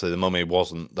 Because obviously The Mummy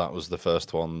wasn't. That was the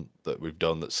first one that we've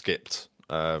done that skipped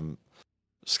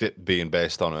being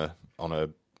based on a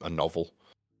novel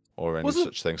or any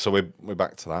such thing. So we're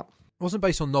back to that. It wasn't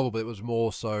based on novel, but it was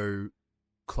more so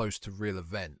close to real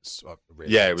events. It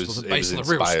was based on a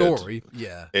real story.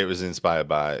 Yeah, it was inspired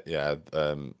by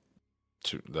the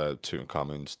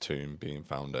Tutankhamun's tomb being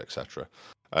found, etc.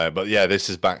 But yeah, this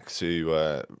is back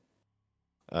to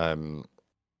a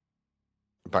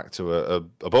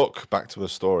book, back to a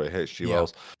story. H.G.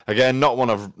 Wells again, not one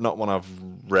I've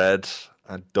read.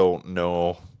 I don't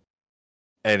know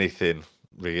anything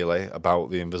really about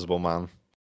The Invisible Man.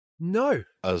 No,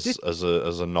 as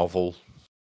a novel.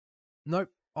 No,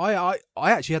 I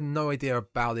actually had no idea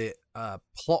about it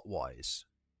plot wise.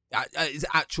 It's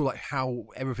actual like how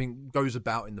everything goes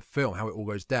about in the film, how it all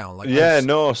goes down. Like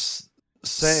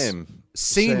Same.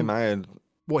 seen I had...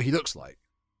 what he looks like.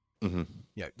 Mm-hmm.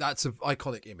 You know, that's an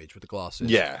iconic image with the glasses.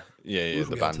 Yeah. The get to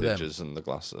them. bandages and the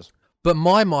glasses. But in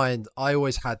my mind, I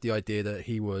always had the idea that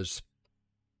he was,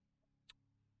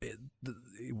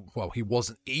 well, he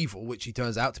wasn't evil, which he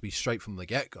turns out to be straight from the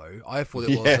get-go. I thought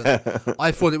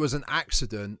it was an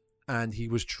accident, and he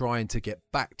was trying to get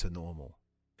back to normal.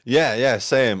 Yeah,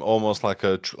 same. Almost like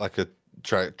a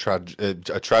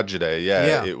tragedy.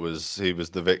 Yeah, he was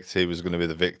the victim. He was going to be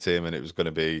the victim, and it was going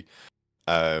to be,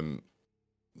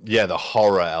 the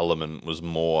horror element was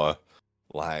more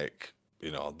like,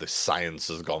 the science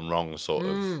has gone wrong sort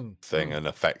of thing and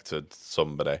affected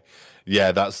somebody.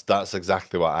 Yeah, that's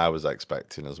exactly what I was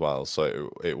expecting as well. So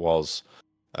it was,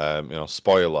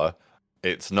 spoiler,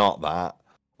 it's not that.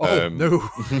 Oh no!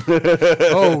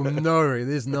 Oh no, it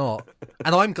is not.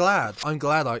 And I'm glad.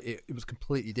 It was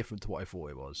completely different to what I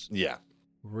thought it was. Yeah,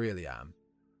 really am.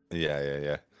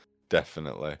 Yeah,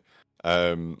 definitely.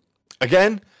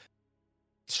 Again,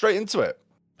 straight into it.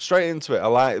 I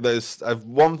like. There's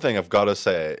one thing I've got to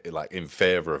say, like in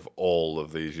favor of all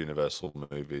of these Universal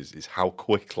movies, is how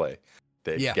quickly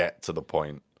they get to the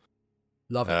point.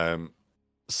 Love it.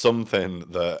 Something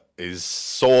that is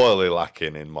sorely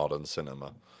lacking in modern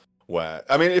cinema. Where,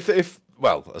 I mean, if I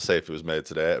say if it was made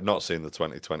today, I've not seen the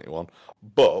 2021,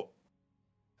 but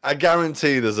I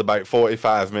guarantee there's about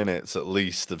 45 minutes at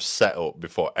least of setup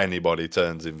before anybody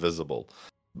turns invisible.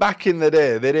 Back in the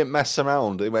day, they didn't mess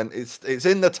around. They went, it's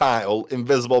in the title,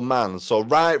 Invisible Man. So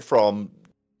right from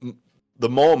the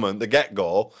moment, the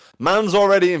get-go, man's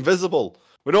already invisible.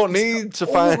 We don't need to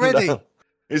find out.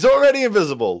 He's already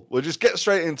invisible. We'll just get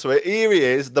straight into it. Here he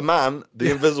is, the man, the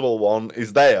invisible one,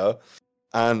 is there.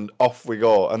 And off we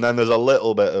go. And then there's a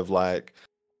little bit of like,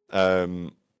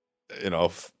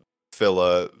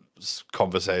 filler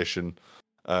conversation.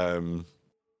 The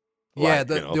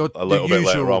a little bit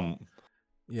later on.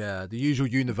 Yeah, the usual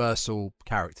Universal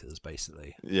characters,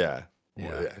 basically. Yeah.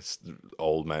 It's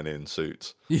old men in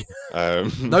suits.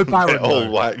 No Baron.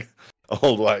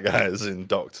 Old white guys in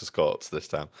doctor's coats this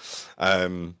time.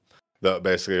 That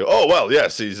basically,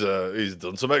 yes, he's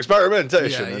done some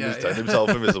experimentation and he's turned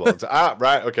himself invisible.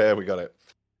 Right, okay, we got it.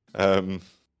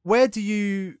 Where do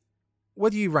you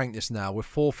rank this now? We're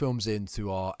 4 films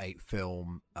into our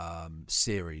 8-film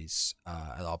series,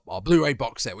 and our Blu-ray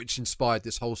box set, which inspired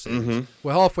this whole series. Mm-hmm.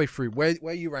 We're halfway through. Where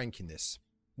are you ranking this?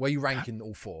 Where are you ranking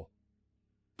all 4?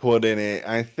 Putting it,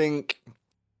 I think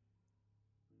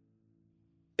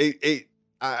I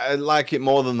like it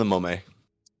more than The Mummy.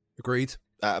 Agreed.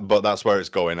 But that's where it's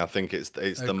going. I think it's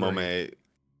The Mummy,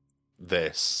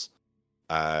 this,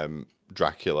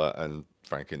 Dracula, and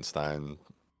Frankenstein.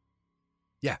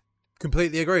 Yeah,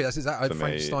 completely agree. That's exactly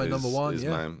Frankenstein number 1.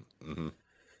 Mm-hmm.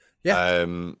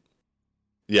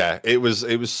 Yeah, it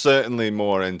was certainly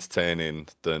more entertaining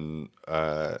than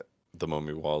The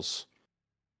Mummy was.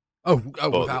 Oh,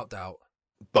 without doubt.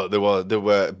 But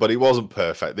but it wasn't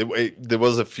perfect. There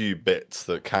was a few bits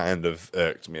that kind of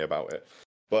irked me about it.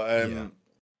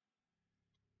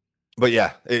 But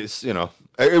yeah, it's,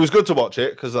 it was good to watch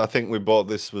it because I think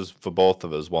this was for both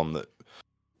of us one that,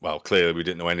 well, clearly we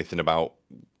didn't know anything about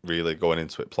really going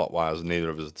into it plot wise. Neither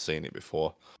of us had seen it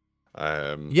before.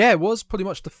 It was pretty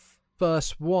much the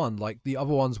first one. Like the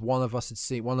other ones, one of us had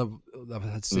seen one.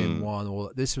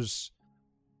 Or this was,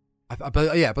 I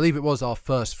believe it was our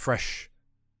first fresh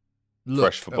look.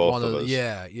 Fresh for both of us.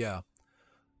 Yeah.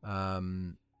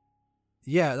 And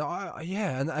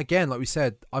again, like we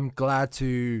said, I'm glad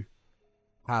to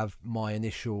have my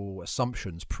initial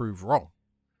assumptions prove wrong,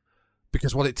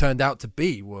 because what it turned out to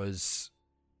be was,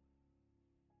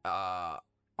 I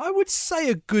would say,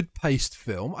 a good paced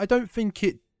film. I don't think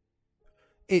it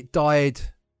died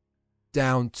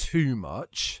down too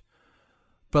much,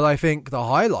 but I think the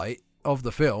highlight of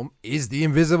the film is the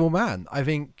Invisible Man. I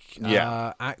think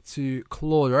Act 2,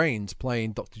 Claude Rains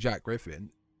playing Dr. Jack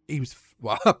Griffin. He was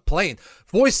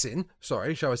voicing, shall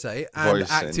I say, and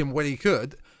acting when he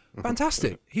could.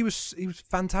 Fantastic. He was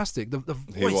fantastic. The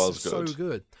voice was so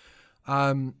good.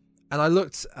 And I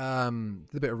looked did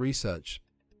a bit of research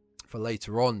for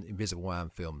later on Invisible Man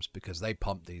films, because they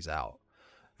pumped these out.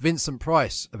 Vincent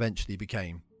Price eventually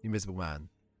became Invisible Man.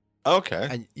 Okay.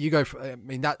 And you go for, I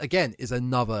mean, that again is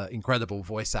another incredible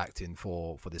voice acting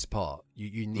for this part.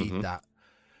 You need that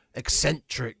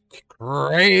eccentric,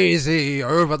 crazy,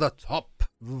 over the top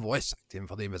voice acting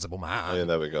for the Invisible Man. Oh, yeah,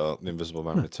 there we go. The Invisible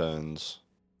Man Returns.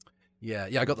 Yeah.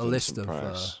 I got the list of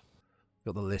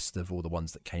all the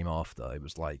ones that came after. It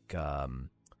was like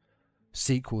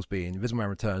sequels being Invisible Man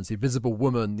Returns, The Invisible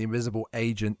Woman, The Invisible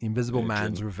Agent, The Invisible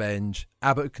Man's Revenge,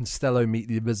 Abbott and Costello Meet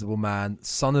the Invisible Man,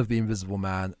 Son of the Invisible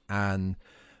Man, and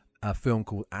a film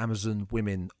called Amazon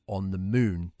Women on the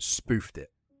Moon spoofed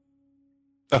it.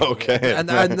 Okay. And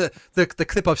the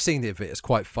clip I've seen of it is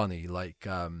quite funny. Like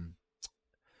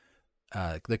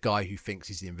the guy who thinks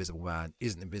he's the Invisible Man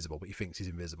isn't invisible, but he thinks he's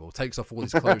invisible. Takes off all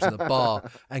his clothes in the bar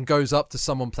and goes up to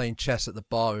someone playing chess at the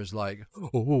bar. Is like,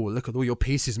 "Oh, look at all your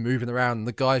pieces moving around." And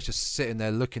the guy's just sitting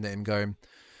there looking at him, going,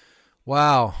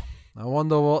 "Wow, I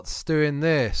wonder what's doing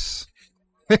this."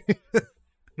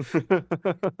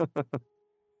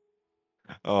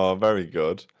 Oh, very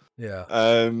good.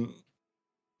 Yeah.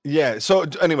 Yeah. So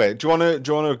anyway, do you want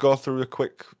to go through a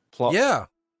quick plot?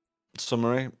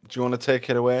 Summary. Do you want to take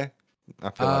it away? I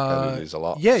feel like I do these a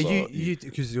lot. Yeah, so you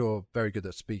because you're very good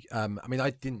at speak. I mean,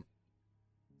 I didn't.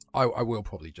 I will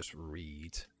probably just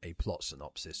read a plot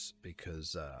synopsis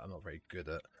because I'm not very good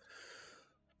at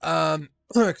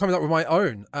coming up with my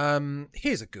own.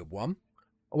 Here's a good one.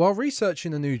 While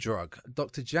researching a new drug,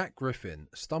 Dr. Jack Griffin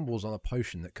stumbles on a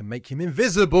potion that can make him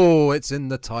invisible. It's in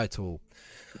the title.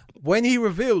 When he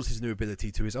reveals his new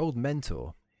ability to his old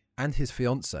mentor and his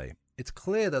fiancée, it's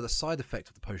clear that the side effect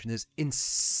of the potion is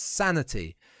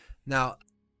insanity. Now,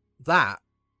 that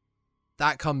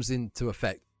comes into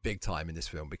effect big time in this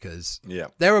film because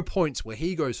there are points where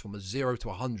he goes from a 0 to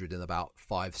 100 in about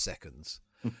 5 seconds.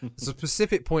 There's a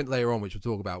specific point later on, which we'll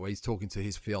talk about, where he's talking to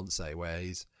his fiancée, where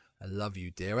he's, "I love you,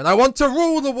 dear, and I want to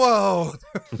rule the world."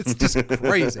 It's just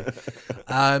crazy.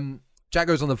 Jack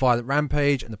goes on a violent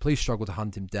rampage, and the police struggle to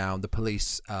hunt him down. The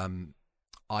police,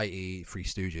 i.e. Three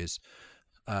Stooges,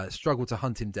 struggle to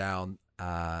hunt him down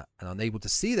and unable to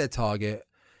see their target.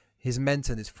 His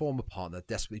mentor and his former partner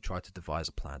desperately try to devise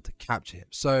a plan to capture him.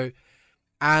 So,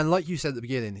 and like you said at the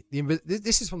beginning,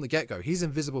 this is from the get-go. He's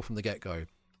invisible from the get-go.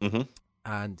 Mm-hmm.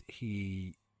 And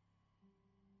the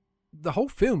whole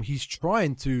film, he's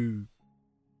trying to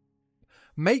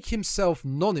make himself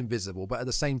non-invisible, but at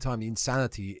the same time, the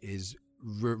insanity is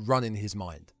running his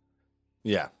mind.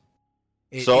 Yeah.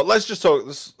 Let's just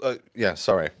talk.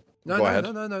 Sorry. No, Go ahead.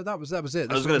 No. That was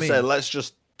it. I was going to say, let's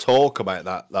just talk about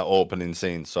that opening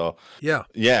scene. So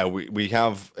we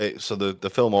have it. So the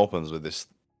film opens with this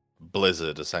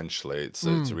blizzard. Essentially, it's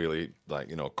really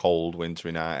like cold,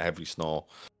 wintry night, heavy snow,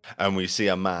 and we see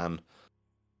a man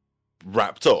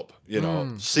wrapped up.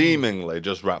 Seemingly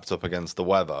just wrapped up against the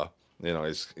weather.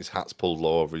 His hat's pulled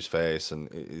low over his face, and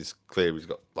it's clear he's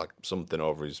got like something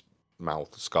over his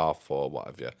mouth, scarf or what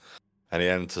have you. And he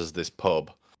enters this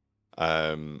pub,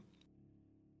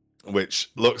 which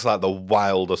looks like the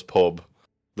wildest pub.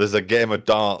 There's a game of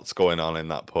darts going on in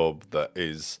that pub that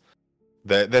is...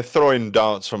 They're throwing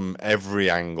darts from every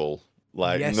angle.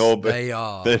 Like, yes, nobody, they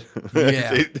are.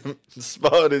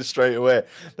 Spotted it straight away.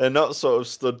 They're not sort of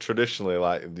stood traditionally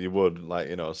like you would,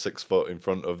 6 foot in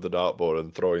front of the dartboard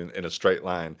and throwing in a straight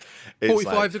line. It's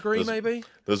 45 degree, maybe?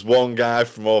 There's one guy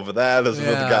from over there. There's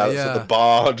another guy that's at the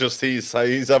bar. Just he's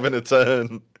having a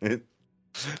turn. It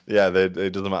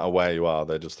doesn't matter where you are.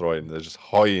 They're just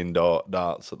hoying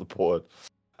darts at the board.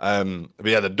 But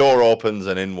yeah, the door opens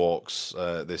and in walks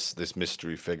this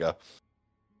mystery figure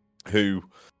who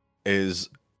is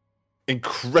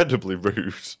incredibly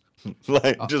rude.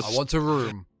 I want a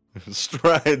room.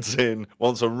 Strides in,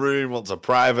 wants a room, wants a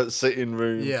private sitting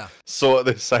room. Yeah. Sort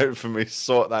this out for me.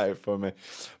 Sort that out for me.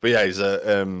 But yeah, he's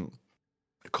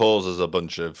causes a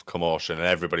bunch of commotion, and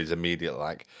everybody's immediately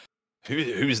like,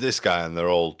 "Who's this guy?" And they're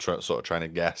all sort of trying to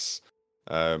guess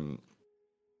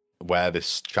where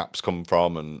this chap's come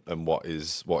from and what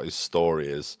his story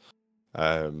is.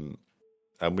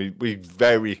 And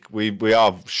we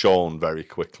are shown very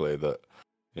quickly that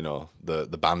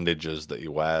the bandages that he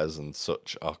wears and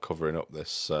such are covering up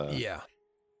this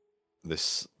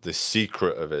this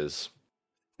secret of his.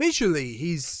 Visually,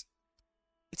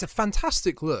 it's a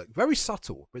fantastic look, very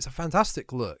subtle, but it's a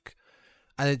fantastic look,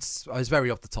 and it's very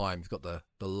of the time. He's got the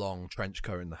long trench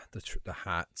coat and the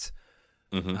hat.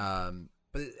 Mm-hmm.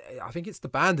 But I think it's the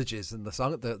bandages and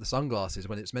the sunglasses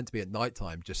when it's meant to be at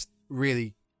nighttime just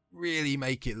really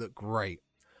make it look great.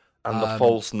 And the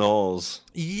false nose.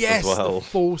 Yes, as well. The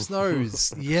false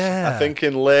nose. Yeah. I think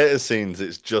in later scenes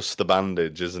it's just the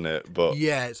bandage, isn't it? But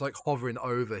yeah, it's like hovering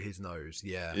over his nose.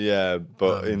 Yeah. Yeah,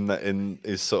 but in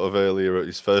his sort of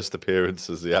his first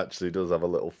appearances, he actually does have a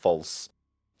little false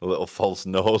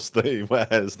nose that he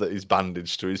wears that he's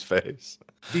bandaged to his face.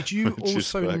 Did you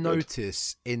also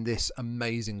notice in this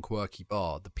amazing quirky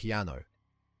bar the piano?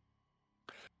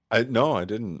 No, I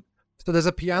didn't. So there's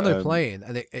a piano playing,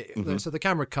 and so the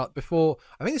camera cut before.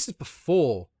 I think this is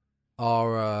before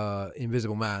our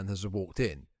Invisible Man has walked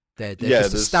in. They're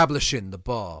just establishing the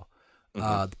bar.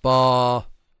 The bar,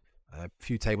 a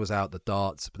few tables out, the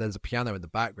darts, but there's a piano in the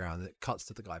background, and it cuts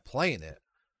to the guy playing it,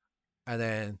 and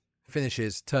then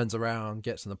finishes, turns around,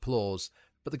 gets an applause.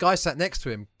 But the guy sat next to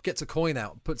him gets a coin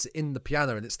out, and puts it in the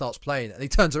piano, and it starts playing. And he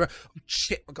turns around, oh,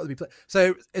 shit, I've got to be playing.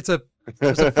 So it's a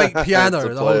fake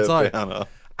piano the whole time. Piano.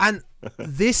 And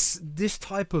this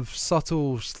type of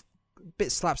subtle,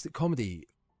 bit slapstick comedy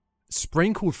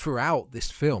sprinkled throughout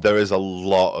this film. There is a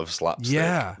lot of slapstick.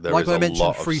 Yeah, like I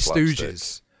mentioned, Three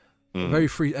Stooges, very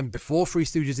free, and before Three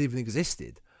Stooges even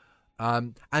existed.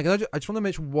 And I just want to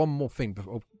mention one more thing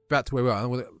before back to where we are.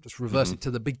 I'm going to just reverse it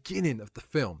to the beginning of the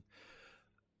film.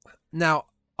 Now,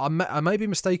 I may be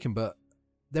mistaken, but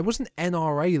there was an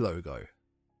NRA logo.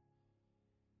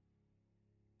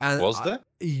 And was there?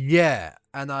 Yeah,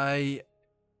 and I'm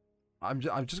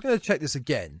just going to check this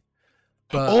again.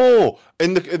 But,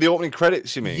 in the opening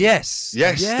credits, you mean? Yes.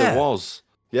 There was.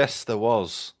 Yes, there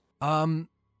was.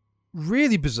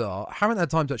 Really bizarre. I haven't had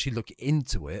time to actually look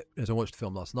into it as I watched the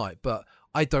film last night, but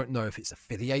I don't know if it's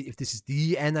affiliated, if this is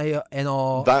the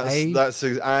NRA. That's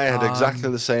I had exactly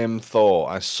the same thought.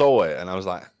 I saw it and I was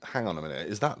like, hang on a minute,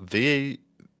 is that the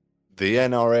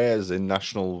NRA as in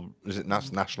National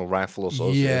Rifle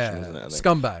Association, isn't it?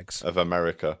 Scumbags of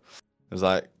America. I was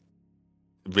like,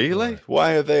 really? Right.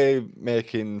 Why are they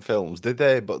making films? Did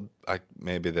they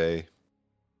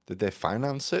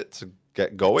finance it to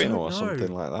get going or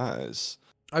something like that?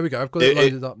 There we go. I've got it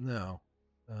loaded up now.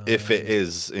 If it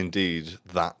is indeed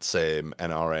that same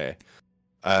NRA.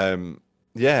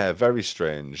 Yeah, very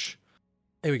strange.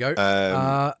 Here we go.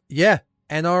 NRA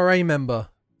member,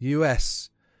 US.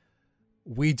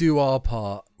 We do our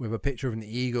part with a picture of an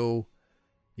eagle.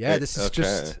 Yeah, this is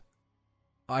just...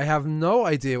 I have no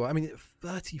idea.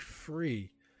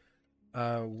 33.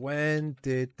 When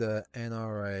did the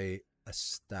NRA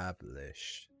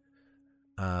establish?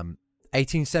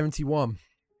 1871.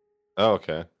 Oh,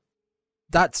 okay.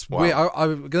 That's weird.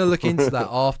 I'm going to look into that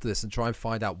after this and try and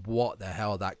find out what the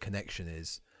hell that connection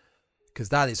is. Because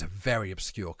that is a very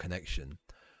obscure connection.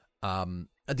 And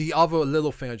the other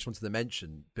little thing I just wanted to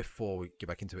mention before we get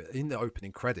back into it, in the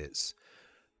opening credits,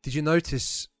 did you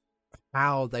notice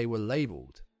how they were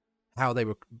labeled? How they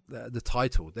were, the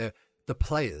title, the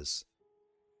players.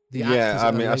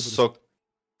 I saw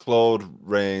Claude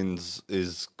Rains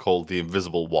is called the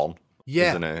Invisible One.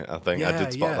 Yeah. Isn't it? I think I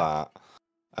did spot that.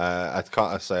 I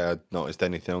can't say I noticed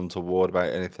anything untoward about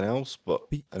anything else, but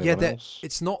else?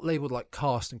 It's not labeled like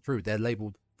cast and crew. They're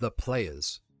labeled the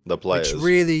players. The players. Which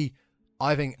really,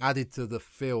 I think, added to the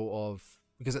feel of,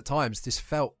 because at times this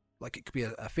felt like it could be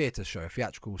a theatre show, a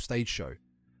theatrical stage show.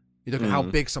 You look at how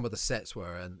big some of the sets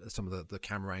were and some of the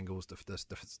camera angles, the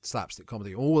slapstick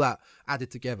comedy, all that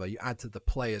added together. You add to the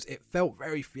players. It felt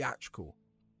very theatrical.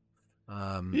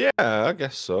 Yeah, I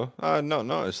guess so. I'd not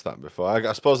noticed that before.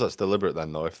 I suppose that's deliberate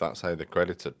then, though, if that's how they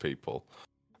credited people.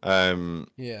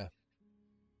 Yeah.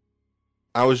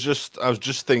 I was just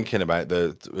thinking about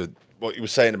what you were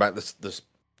saying about the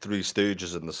Three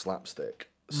Stooges and the slapstick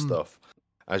stuff.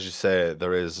 As you say,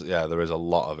 there is a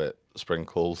lot of it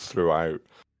sprinkled throughout.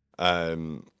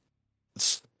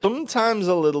 Sometimes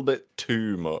a little bit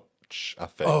too much, I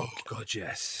think. Oh God,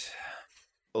 yes.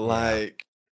 Like,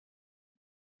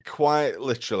 quite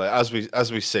literally, as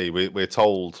we see, we're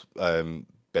told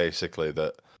basically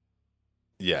that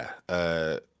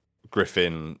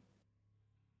Griffin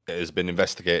has been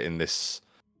investigating this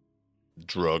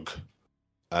drug,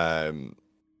 the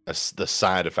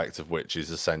side effect of which is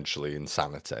essentially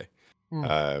insanity,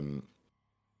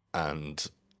 and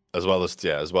as well as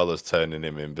turning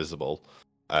him invisible,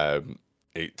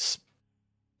 it's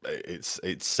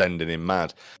sending him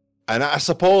mad. And I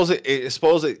suppose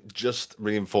it just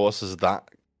reinforces that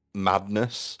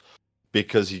madness,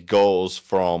 because he goes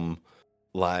from,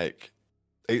 like,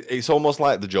 it's almost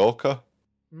like the Joker.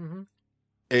 Mm-hmm.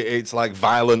 It's like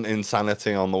violent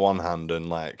insanity on the one hand, and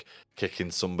like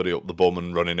kicking somebody up the bum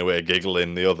and running away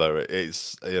giggling the other.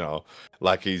 It's,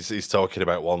 like he's talking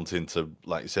about wanting to,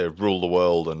 like you say, rule the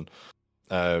world and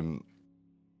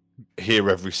hear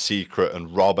every secret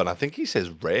and rob, and I think he says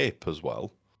rape as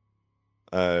well.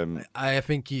 I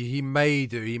think he may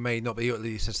do. He may not be.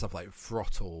 He says stuff like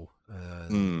throttle.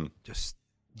 Just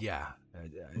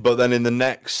But then in the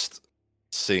next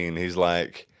scene, he's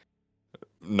like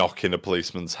knocking a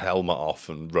policeman's helmet off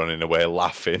and running away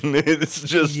laughing. It's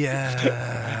just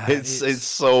it's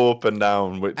so up and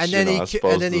down, which I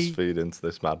suppose does feed into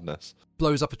this madness.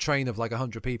 Blows up a train of like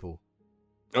 100 people.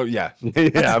 Oh yeah,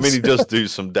 yeah. I mean, he does do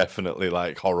some definitely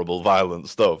like horrible, violent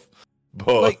stuff.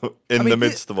 But in the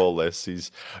midst of all this,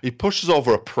 he pushes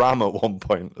over a pram at one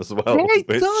point as well. Yeah,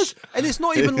 he does. And it's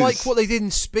not even like what they did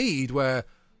in Speed, where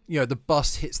the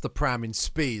bus hits the pram in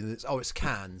Speed, and it's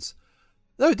cans.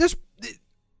 No, this.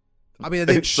 I mean,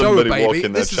 they didn't show a baby.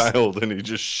 Walking their child, and he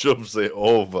just shoves it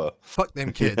over. Fuck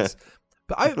them kids. Yeah.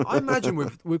 But I imagine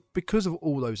with because of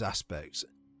all those aspects,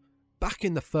 back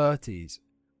in the 30s,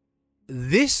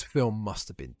 this film must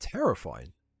have been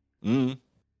terrifying. Mm.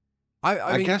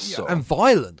 I mean, guess so. And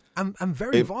violent, and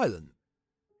very violent.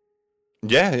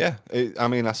 Yeah. I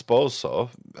mean, I suppose so.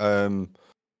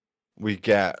 We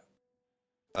get,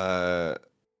 like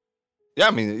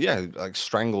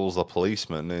strangles the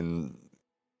policeman in,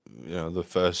 the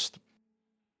first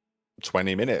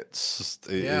 20 minutes.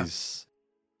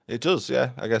 It does,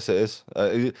 yeah. I guess it is.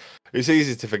 It's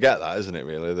easy to forget that, isn't it?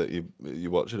 Really, that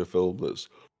you're watching a film that's,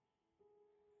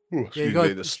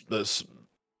 that's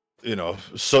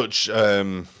such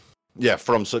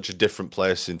from such a different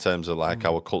place in terms of like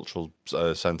our cultural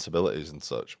sensibilities and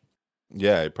such.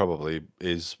 Yeah, it probably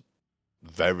is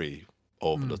very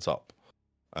over the top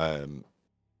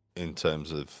in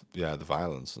terms of the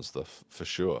violence and stuff, for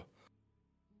sure.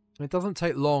 It doesn't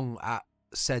take long at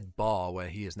said bar where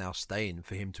he is now staying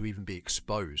for him to even be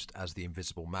exposed as the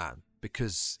Invisible Man,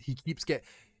 because he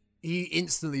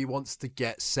instantly wants to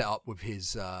get set up with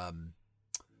his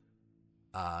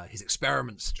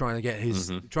experiments, trying to get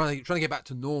trying to get back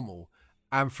to normal.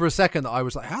 And for a second I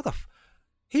was like, how the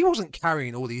he wasn't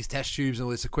carrying all these test tubes and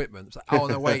all this equipment. It's like, oh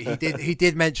no, wait, he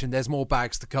did mention there's more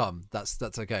bags to come. That's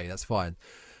okay, that's fine.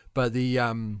 But the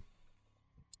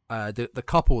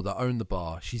couple that own the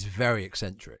bar, she's very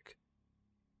eccentric.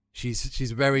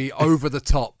 She's very over the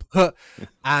top,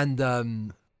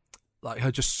 and like her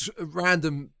just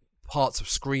random parts of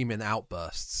screaming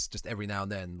outbursts just every now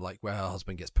and then, like where her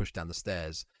husband gets pushed down the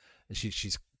stairs and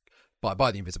she's by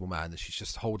the Invisible Man, and she's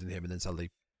just holding him, and then suddenly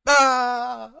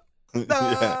yeah,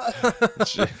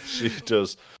 she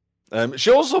does.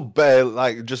 She also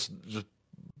just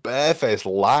barefaced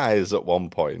lies at one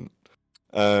point.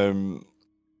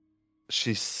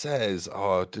 She says,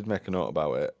 I did make a note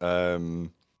about it.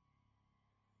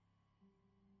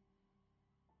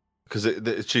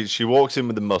 Because she walks in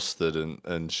with the mustard,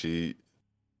 and she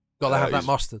gotta have that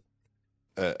mustard.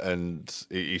 And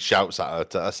he shouts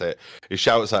at her he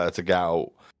shouts at her to get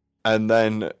out, and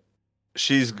then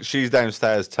she's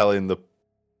downstairs telling the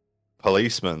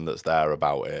policeman that's there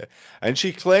about it, and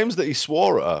she claims that he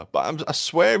swore at her, but I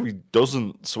swear he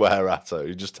doesn't swear at her.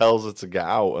 He just tells her to get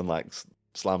out and like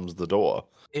slams the door.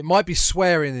 It might be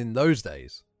swearing in those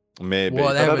days, maybe,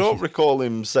 but I don't recall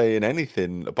him saying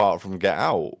anything apart from get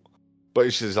out.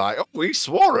 But she's like, oh, he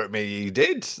swore at me. He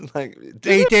did. Like,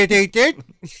 he did.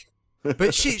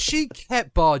 But she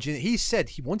kept barging. He said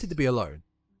he wanted to be alone.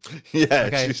 Yeah,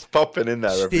 okay? She's popping in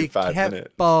there every 5 minutes. She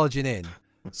kept barging in.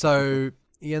 So,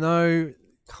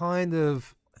 kind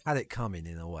of had it coming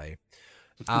in a way.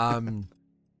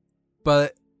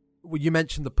 But you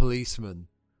mentioned the policeman.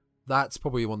 That's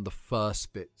probably one of the first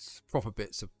proper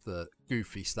bits of the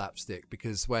goofy slapstick,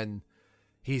 because when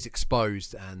he's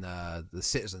exposed and the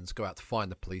citizens go out to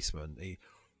find the policeman,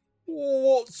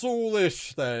 what's all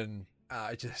this then?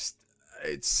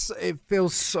 It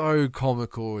feels so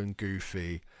comical and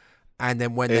goofy. And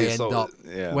then when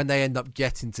they end up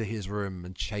getting to his room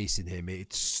and chasing him,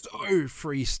 it's so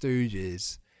Three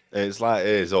Stooges.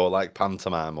 Or like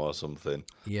pantomime or something.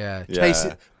 Yeah.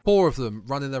 Chasing 4 of them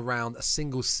running around a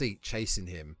single seat chasing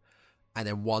him. And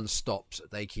then one stops,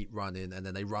 they keep running, and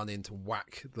then they run in to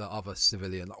whack the other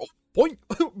civilian. Like, point!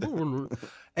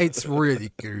 It's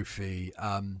really goofy.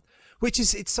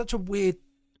 It's such a weird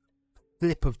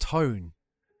flip of tone,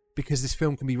 because this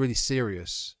film can be really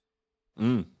serious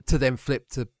to then flip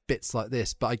to bits like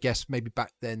this. But I guess maybe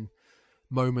back then,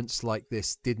 moments like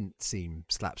this didn't seem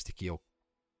slapsticky or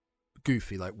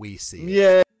goofy like we see it.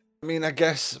 Yeah. I mean, I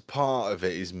guess part of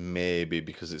it is maybe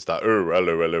because it's that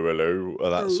hello, or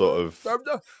that sort of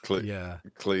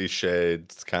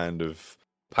cliched kind of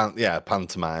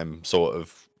pantomime sort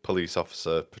of police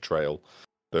officer portrayal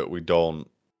that we don't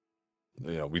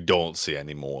see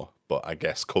anymore. But I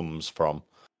guess comes from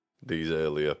these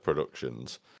earlier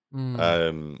productions.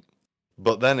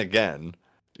 But then again,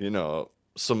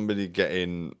 somebody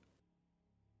getting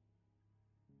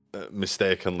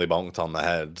mistakenly bonked on the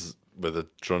head with a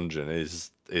truncheon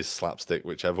is slapstick,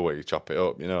 whichever way you chop it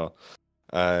up,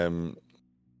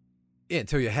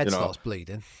 until your head starts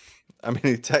bleeding. I mean,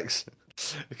 he texts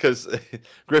because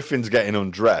Griffin's getting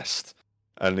undressed,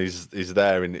 and he's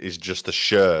there in his just a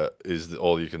shirt is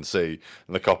all you can see,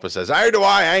 and the copper says, "How do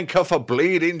I handcuff a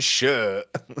bleeding shirt?"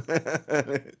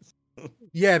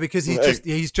 Yeah, because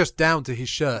he's just down to his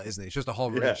shirt, isn't he? It's just a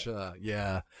hovering shirt.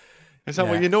 Yeah. It's like,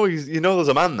 well, there's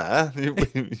a man there.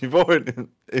 You've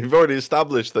already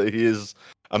established that he is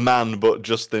a man, but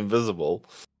just invisible.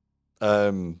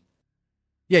 Yeah,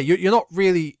 you're not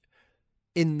really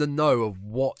in the know of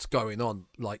what's going on.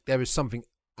 Like, there is something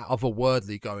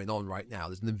otherworldly going on right now.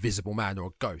 There's an invisible man or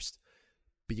a ghost,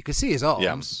 but you can see his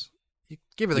arms. You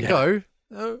give it a go.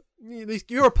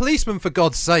 You're a policeman, for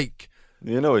God's sake.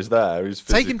 He's there. He's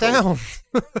physical. Take him down.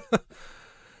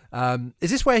 Is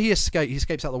this where he escapes? He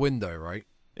escapes out the window, right?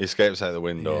 He escapes out the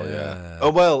window. Yeah.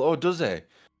 Oh, does he?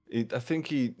 I think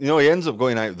he ends up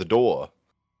going out the door.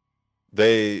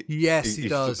 He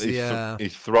does. He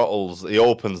throttles. He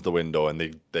opens the window, and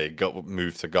they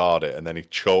move to guard it, and then he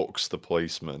chokes the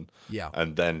policeman. Yeah,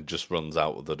 and then just runs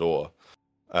out of the door.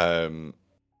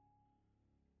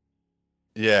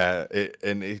 It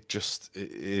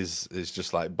is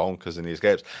just like bonkers, and he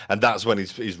escapes, and that's when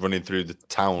he's running through the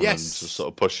town and just sort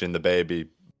of pushing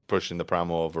the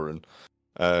pram over, and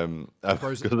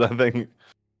because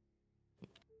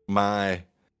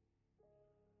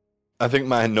I think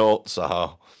my notes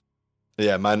are,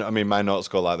 my notes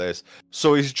go like this.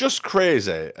 So he's just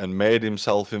crazy and made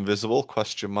himself invisible? ?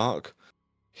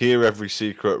 Hear every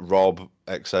secret, rob,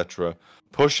 etc.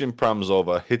 Pushing prams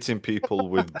over, hitting people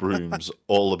with brooms,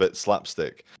 all a bit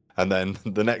slapstick. And then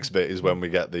the next bit is when we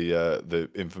get the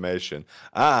information.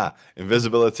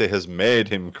 Invisibility has made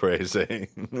him crazy.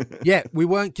 Yeah, we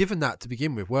weren't given that to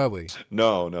begin with, were we?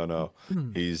 No.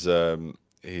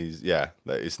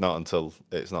 It's not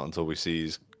until we see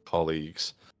his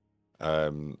colleagues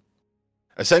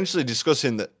essentially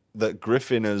discussing that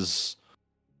Griffin has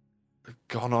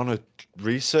gone on a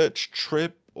research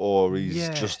trip, or he's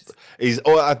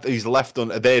left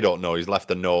they don't know, he's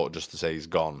left a note just to say he's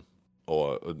gone,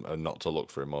 or not to look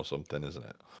for him or something, isn't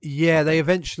it? Yeah, they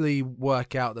eventually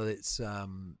work out that it's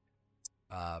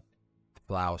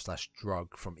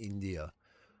flower/drug from India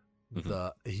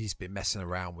that he's been messing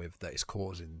around with, that is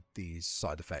causing these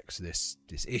side effects, this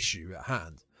issue at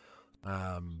hand.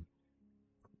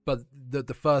 But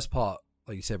the first part,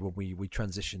 like you said, when we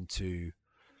transitioned to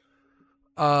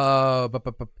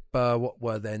what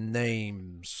were their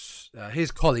names?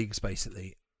 His colleagues,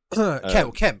 basically.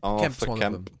 Kemp. Kemp's one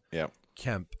of them. Yeah.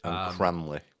 Kemp. And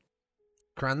Cranley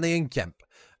and Kemp.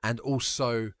 And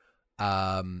also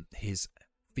his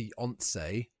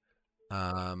fiancée,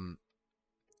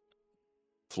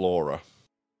 Flora.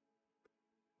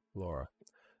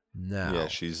 Now. Yeah,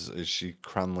 is she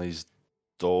Cranley's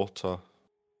daughter?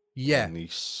 Yeah. Or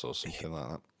niece or something like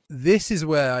that. This is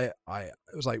where I it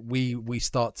was like we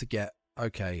start to get,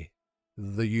 okay,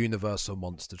 the universal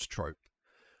monsters trope.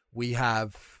 We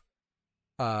have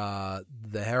the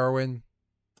heroine.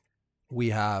 We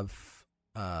have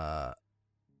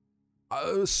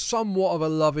somewhat of a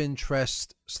love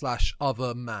interest /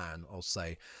 other man, I'll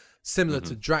say, similar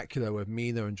to Dracula with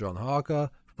Mina and John Harker,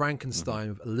 Frankenstein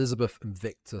with Elizabeth and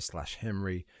Victor /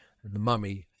 Henry, and the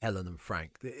Mummy, Helen and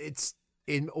Frank. It's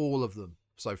in all of them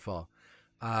so far.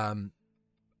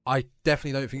 I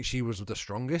definitely don't think she was the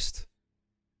strongest.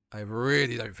 I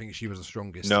really don't think she was the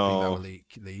strongest female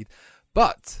lead.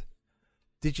 But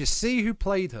did you see who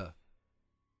played her?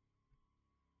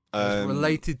 It was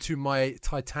related to my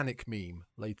Titanic meme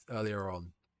earlier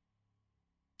on.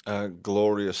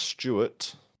 Gloria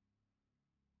Stewart.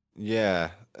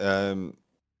 Yeah.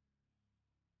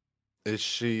 Is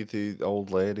she the old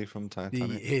lady from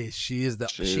Titanic? She is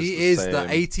the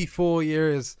 84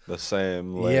 years. The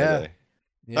same lady. Yeah.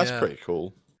 That's pretty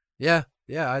cool. Yeah.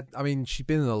 I mean, she's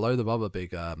been in a load of other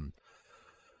big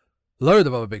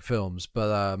films,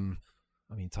 but I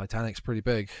mean, Titanic's pretty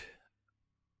big.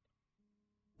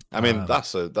 I mean,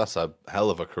 that's a hell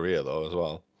of a career though, as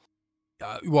well.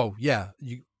 Well, yeah.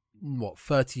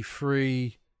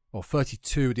 33 or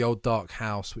 32, The Old Dark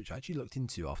House, which I actually looked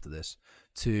into after this,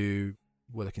 to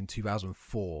in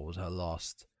 2004 was her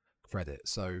last credit.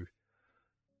 So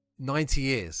 90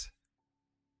 years.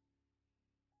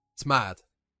 It's mad.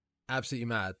 Absolutely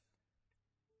mad.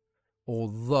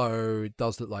 Although it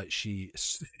does look like she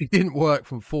didn't work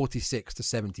from 46 to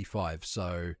 75,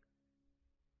 so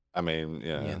I mean,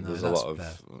 there's a lot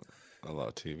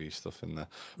of TV stuff in there.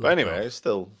 But anyway, it's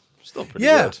still pretty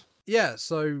good. Yeah,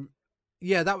 so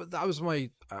that was my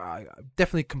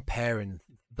definitely comparing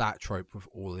that trope with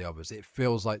all the others. It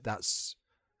feels like that's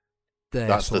the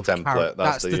template.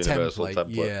 That's the universal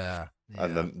template. Yeah.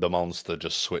 And then the monster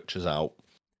just switches out.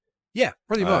 Yeah,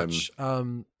 pretty much.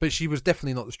 But she was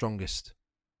definitely not the strongest.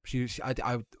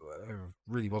 I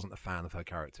really wasn't a fan of her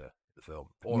character in the film.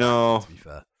 To be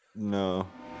fair. No.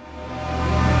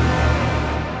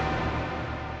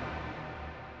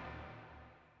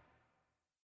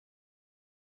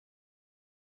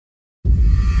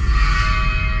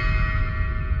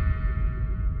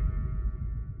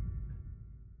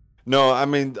 No, I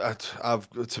mean, I've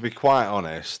to be quite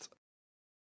honest,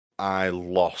 I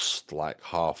lost like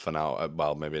half an hour.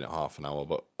 Well, maybe not half an hour,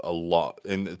 but a lot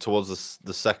in towards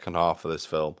the second half of this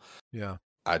film. Yeah.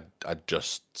 I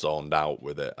just zoned out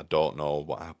with it. I don't know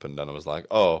what happened, and I was like,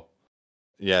 oh,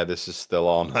 yeah, this is still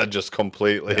on. I just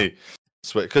completely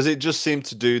switched because it just seemed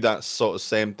to do that sort of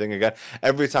same thing again.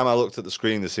 Every time I looked at the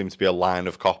screen, there seemed to be a line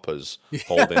of coppers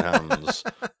holding hands,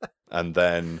 and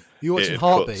then you watching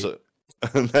Heartbeat,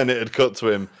 and then it had cut to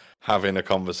him having a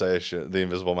conversation, the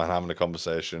Invisible Man having a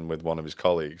conversation with one of his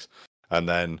colleagues, and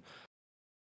then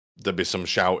there'd be some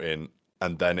shouting,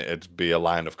 and then it'd be a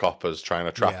line of coppers trying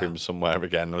to trap him somewhere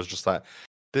again. I was just like,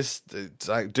 this,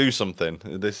 like, do something.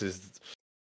 This is...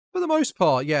 For the most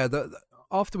part, yeah.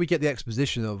 After we get the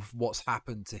exposition of what's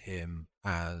happened to him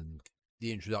and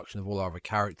the introduction of all our other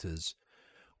characters,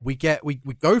 we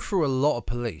go through a lot of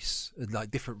police, like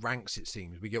different ranks. It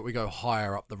seems we go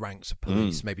higher up the ranks of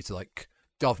police, maybe to like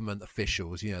government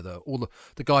officials. You know, all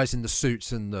the guys in the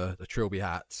suits and the trilby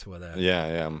hats were there.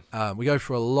 Yeah. We go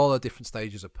through a lot of different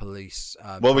stages of police.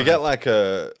 Well, we get like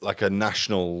a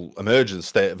national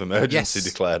state of emergency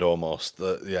declared almost.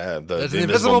 The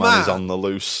Invisible Man is on the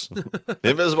loose. The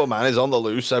Invisible Man is on the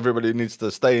loose. Everybody needs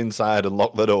to stay inside and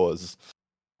lock the doors.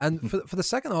 And for the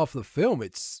second half of the film,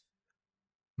 it's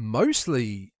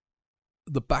mostly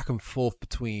the back and forth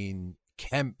between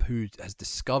Kemp, who has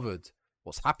discovered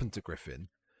what's happened to Griffin,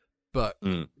 but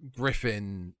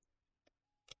Griffin,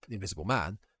 the Invisible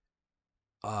Man,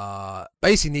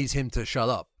 basically needs him to shut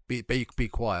up, be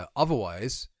quiet.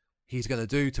 Otherwise, he's going to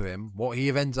do to him what he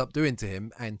ends up doing to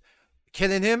him and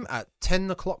killing him at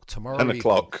 10 o'clock tomorrow. 10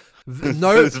 o'clock.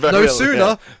 No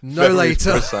sooner, no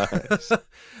later.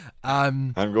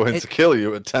 I'm going to kill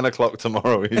you at 10 o'clock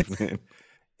tomorrow evening.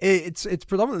 It's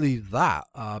predominantly that,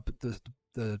 but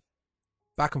the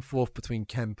back and forth between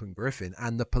Kemp and Griffin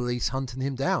and the police hunting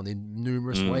him down in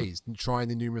numerous ways,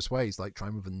 like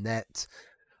trying with a net.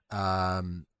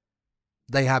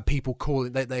 They have people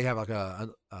calling. They have like a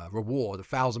reward,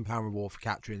 £1,000 reward for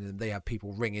capturing them. They have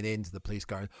people ringing in to the police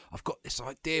going, "I've got this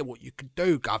idea what you could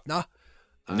do, governor."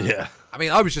 I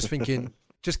mean, I was just thinking,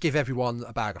 just give everyone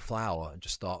a bag of flour and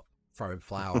just start throwing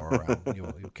flour around.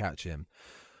 You'll catch him.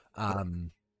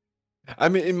 I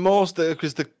mean, in most,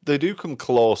 because they do come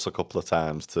close a couple of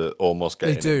times to almost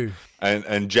getting They do.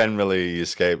 And generally he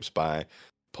escapes by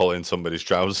pulling somebody's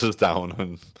trousers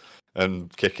down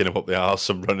and kicking him up the arse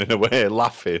and running away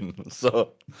laughing.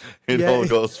 So it all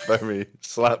goes very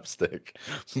slapstick.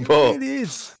 It really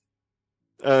is.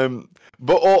 But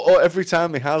every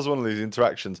time he has one of these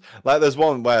interactions, like there's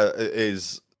one where it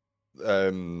is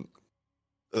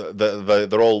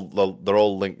they're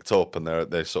all linked up and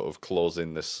they're sort of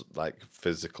closing this like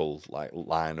physical like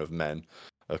line of men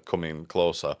are coming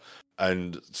closer,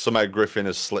 and somehow Griffin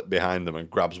has slipped behind them and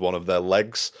grabs one of their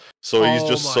legs, so he's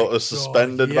just sort of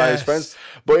suspended by his friends.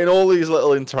 But in all these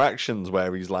little interactions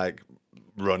where he's like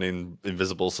running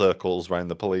invisible circles around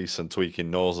the police and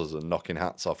tweaking noses and knocking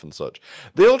hats off and such,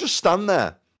 they all just stand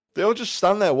there. They all just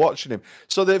stand there watching him.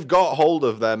 So they've got hold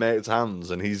of their mate's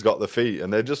hands and he's got the feet,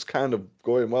 and they're just kind of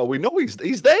going, well, we know he's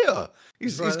there.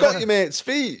 He's got your mate's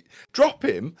feet. Drop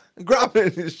him and grab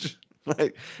him. It's just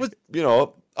like,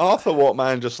 Arthur won't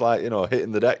mind just like,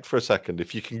 hitting the deck for a second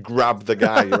if you can grab the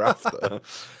guy you're after.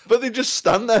 But they just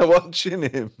stand there watching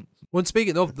him. Well,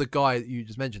 speaking of the guy that you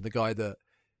just mentioned, the guy that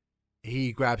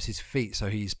he grabs his feet, so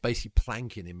he's basically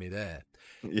planking in midair.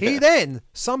 Yeah. He then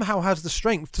somehow has the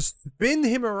strength to spin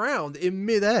him around in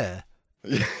midair.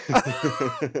 Yeah.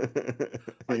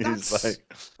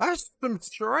 That's some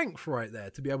strength right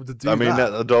there to be able to do that. I mean,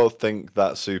 I don't think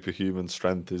that superhuman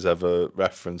strength is ever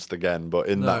referenced again, but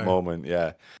in that moment,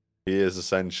 yeah, he is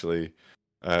essentially,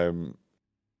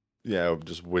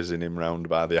 just whizzing him round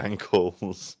by the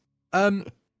ankles.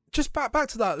 Just back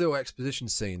to that little exposition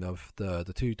scene of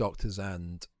the two doctors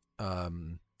and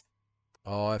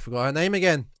I forgot her name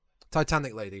again.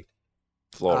 Titanic lady.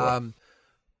 Flora.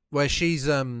 Where she's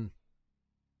finding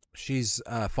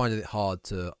it hard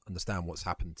to understand what's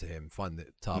happened to him, finding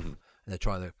it tough, and they're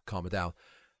trying to calm her down.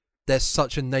 There's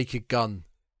such a Naked Gun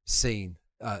scene,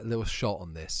 little shot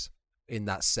on this in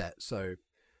that set. So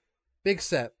big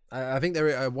set. I think they're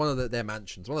at one of their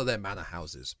mansions, one of their manor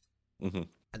houses. And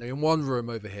they're in one room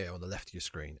over here on the left of your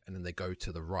screen, and then they go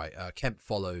to the right. Kemp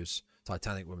follows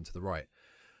Titanic woman to the right.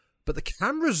 But the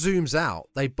camera zooms out.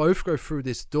 They both go through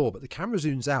this door, but the camera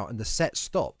zooms out and the set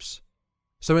stops.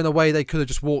 So in a way, they could have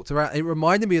just walked around. It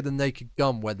reminded me of the Naked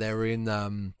Gun where they're in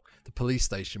the police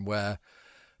station where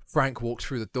Frank walks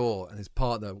through the door and his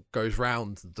partner goes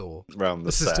round the door. Round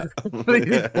the set. Is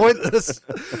completely pointless.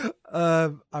 I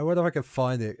wonder if I can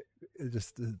find it.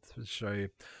 just to show you.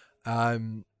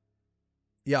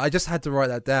 Yeah, I just had to write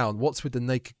that down. What's with the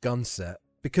Naked Gun set?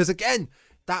 Because again,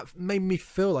 that made me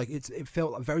feel like it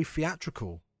felt like very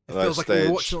theatrical. It feels like we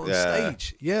were watching it on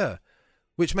stage. Yeah.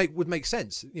 Which would make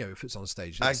sense, if it's on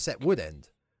stage, the set would end.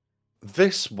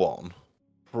 This one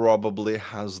probably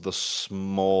has the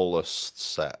smallest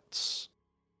sets.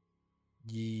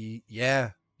 Yeah.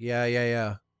 You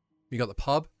got the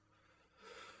pub,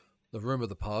 the room of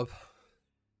the pub.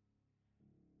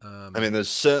 I mean, there's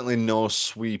certainly no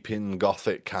sweeping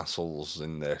Gothic castles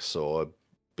in this, or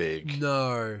big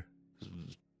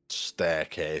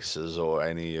staircases, or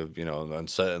any of and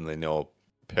certainly no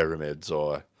pyramids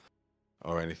or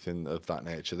anything of that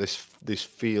nature. This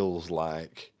feels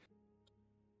like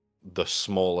the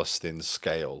smallest in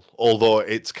scale, although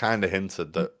it's kind of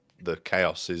hinted that the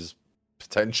chaos is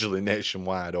potentially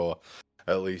nationwide, or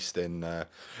at least in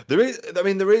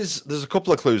there's a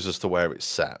couple of clues as to where it's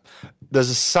set.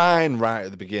 There's a sign right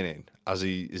at the beginning as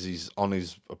he's on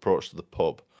his approach to the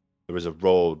pub. There is a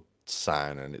road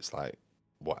sign, and it's like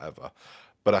whatever,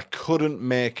 but I couldn't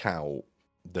make out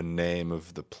the name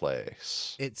of the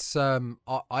place. It's Ipin,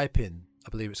 I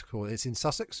believe it's called. It's in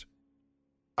Sussex.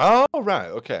 Oh right,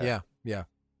 okay. Yeah.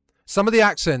 Some of the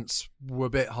accents were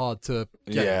a bit hard to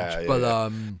gauge,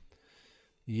 but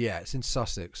it's in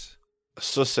Sussex.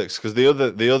 Because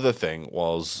the other thing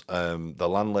was the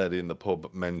landlady in the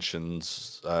pub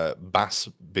mentions Bass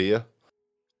beer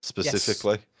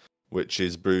specifically, which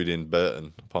is brewed in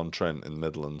Burton upon Trent in the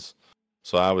Midlands.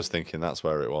 So I was thinking that's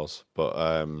where it was, but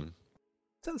is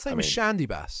that the same as Shandy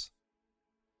Bass?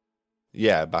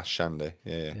 Yeah, Bass Shandy.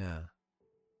 Yeah.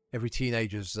 Every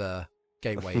teenager's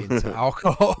gateway into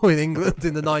alcohol in England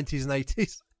in the 90s and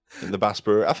 80s. In the Bass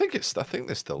Brewery, I think they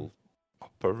still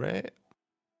operate.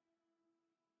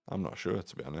 I'm not sure,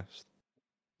 to be honest.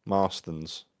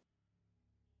 Marston's.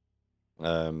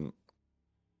 Yeah.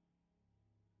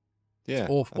 It's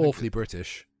awfully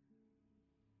British.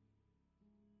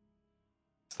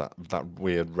 It's that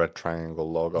weird red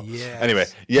triangle logo. Yeah. Anyway,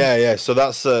 yeah. So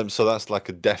that's like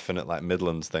a definite like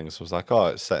Midlands thing. So it's like,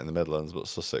 it's set in the Midlands, but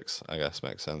Sussex, I guess,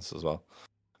 makes sense as well.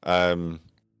 Yeah,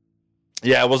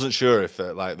 I wasn't sure if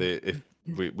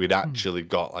we'd actually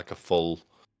got like a full.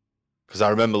 Because I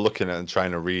remember looking at it and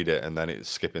trying to read it, and then it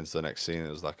skip into the next scene.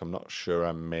 It was like, I'm not sure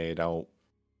I made out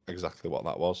exactly what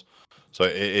that was. So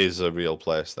it is a real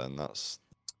place then. That's.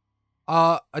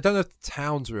 I don't know if the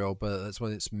town's real, but that's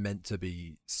when it's meant to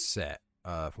be set.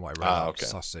 From what I read, okay.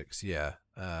 Sussex. Yeah.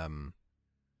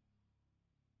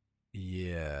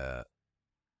 Yeah.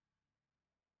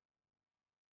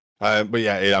 But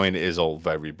yeah, I mean, it is all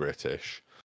very British.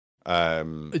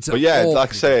 But yeah, like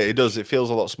I say, it does. It feels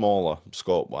a lot smaller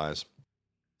scope wise.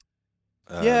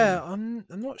 Yeah, I'm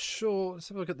not sure. Let's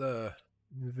have a look at the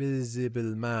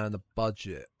Invisible Man, the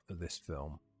budget for this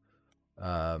film.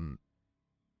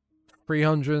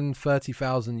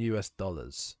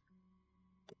 $330,000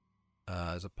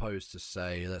 as opposed to,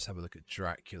 say, let's have a look at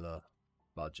Dracula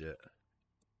budget.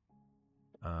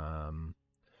 Around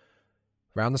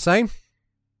the same,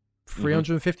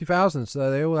 350,000.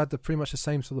 So they all had pretty much the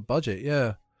same sort of budget.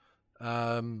 Yeah.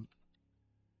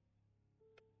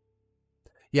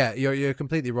 Yeah, you're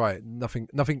completely right. Nothing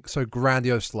so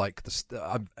grandiose like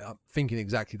I'm thinking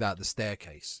exactly that. The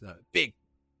staircase, big,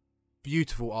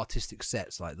 beautiful artistic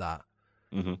sets like that.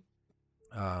 Mm-hmm.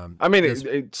 I mean,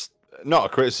 it's not a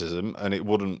criticism, and it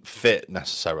wouldn't fit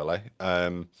necessarily.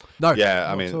 No.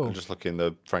 Yeah, I mean, I'm just looking.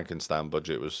 The Frankenstein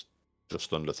budget was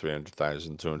just under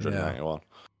 300,000, 291.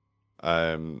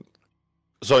 Yeah.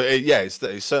 So it's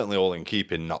certainly all in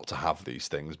keeping not to have these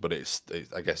things, but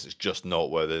I guess it's just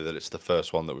noteworthy that it's the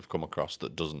first one that we've come across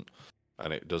that doesn't,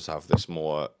 and it does have this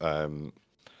more, well,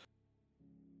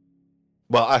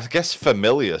 I guess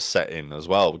familiar setting as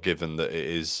well, given that it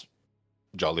is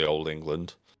jolly old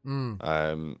England.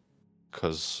 Because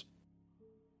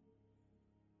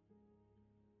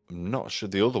I'm not sure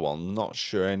the other one, not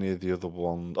sure any of the other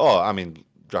ones. Oh, I mean,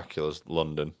 Dracula's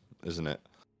London, isn't it?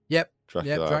 Yep.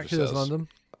 Dracula's London.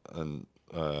 And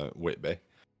Whitby.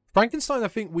 Frankenstein, I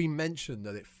think we mentioned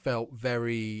that it felt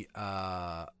very,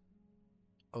 I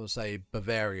would say,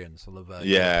 Bavarian, sort of.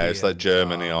 European, it's like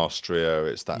Germany, Austria,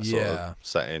 it's that sort of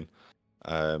setting.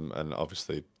 And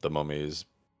obviously the Mummy is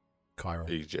Cairo,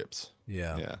 Egypt.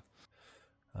 Yeah.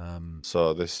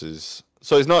 So it's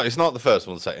not the first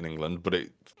one set in England, but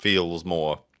it feels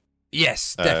more.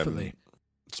 Yes, definitely.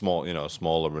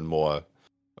 Smaller and more,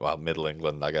 well, Middle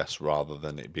England, I guess, rather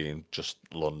than it being just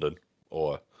London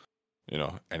or,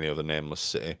 any other nameless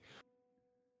city.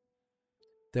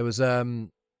 There was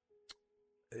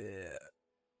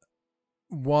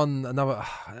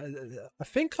I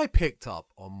think I picked up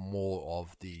on more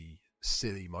of the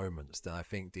silly moments than I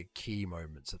think the key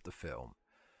moments of the film,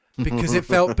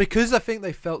 because I think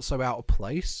they felt so out of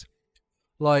place.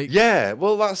 Like, yeah,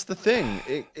 well, that's the thing.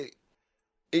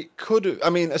 It could, I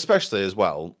mean, especially as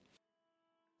well,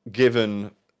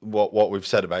 given what we've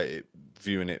said about it,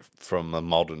 viewing it from a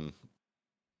modern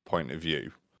point of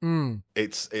view,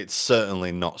 it's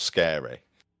certainly not scary.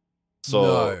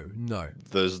 So no.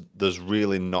 There's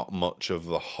really not much of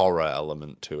the horror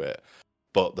element to it,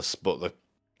 but the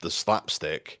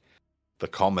slapstick, the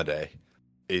comedy,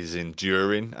 is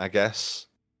enduring, I guess.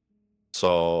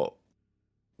 So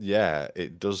yeah,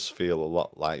 it does feel a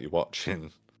lot like you're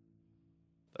watching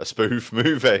a spoof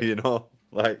movie, you know,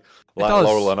 like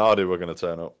Laurel and Hardy were going to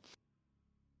turn up.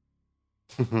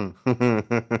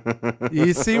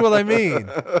 You see what I mean?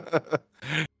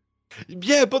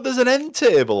 Yeah, but there's an end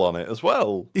table on it as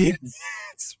well.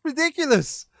 It's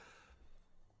ridiculous.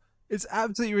 It's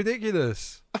absolutely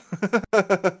ridiculous.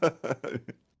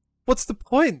 What's the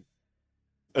point?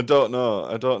 I don't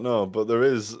know, but there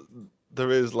is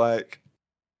like,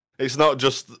 it's not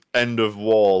just end of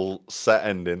wall set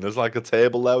ending. There's like a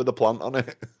table there with a plant on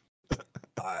it.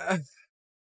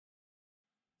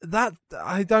 That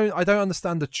I don't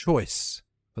understand the choice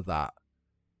for that.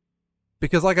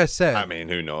 Because, like I said, I mean,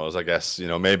 who knows? I guess, you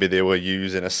know, maybe they were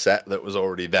using a set that was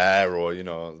already there, or, you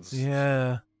know.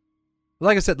 Yeah.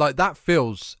 Like I said, like, that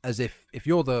feels as if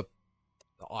you're the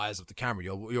eyes of the camera,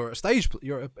 you're a stage,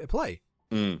 you're a play.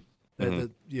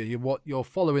 You're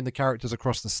following the characters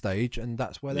across the stage, and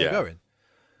that's where they're going.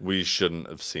 We shouldn't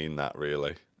have seen that,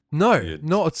 really. No,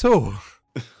 not at all.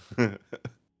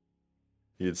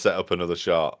 You'd set up another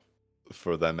shot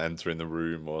for them entering the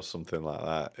room or something like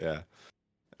that. Yeah.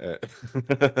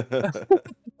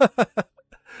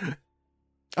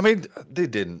 I mean, they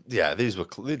didn't. Yeah, they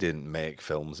didn't make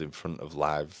films in front of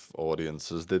live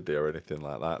audiences, did they, or anything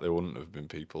like that? There wouldn't have been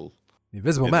people. The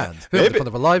Invisible Man, filmed in front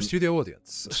of a live studio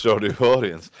audience.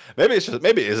 Maybe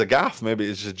it is a gaff. Maybe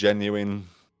it's just genuine.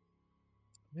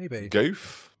 Maybe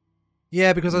goof.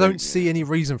 Yeah, because I don't see any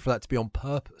reason for that to be on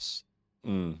purpose.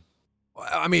 I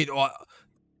mean,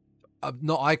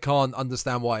 I can't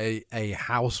understand why a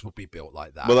house would be built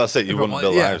like that. Well, that's it. You wouldn't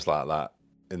build a house like that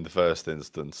in the first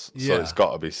instance. So it's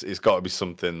got to be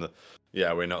something that,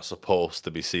 we're not supposed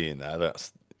to be seeing there.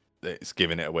 It's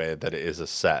giving it away that it is a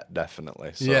set,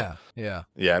 definitely. So, yeah.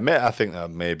 I think that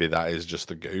maybe that is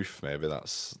just a goof. Maybe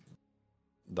that's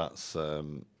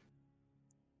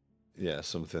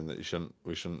something that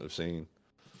we shouldn't have seen.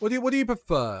 What do you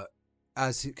prefer?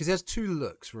 Because he has two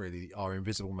looks, really, our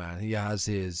Invisible Man. He has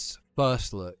his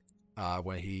first look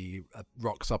where he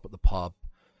rocks up at the pub,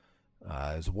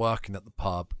 is working at the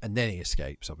pub, and then he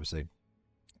escapes, obviously.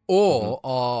 Or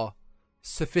our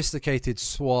sophisticated,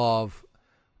 suave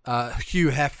Hugh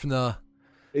Hefner.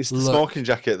 It's the smoking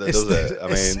jacket that does it. I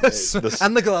mean,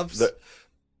 and the gloves.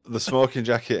 The smoking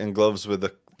jacket and gloves with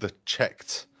the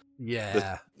checked,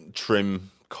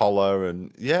 trim collar,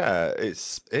 and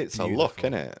it's a look,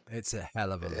 isn't it? It's a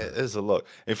hell of a look. It is a look.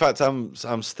 In fact, I'm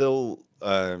still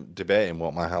debating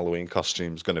what my Halloween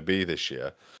costume's going to be this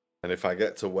year, and if I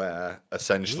get to wear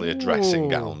essentially a dressing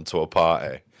gown to a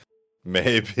party,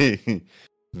 maybe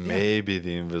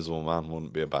the Invisible Man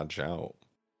wouldn't be a bad shout.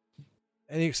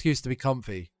 Any excuse to be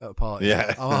comfy at a party.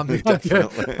 Yeah,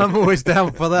 definitely. I'm always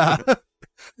down for that.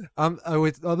 I'm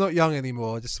not young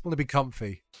anymore. I just want to be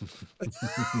comfy.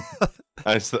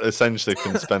 I essentially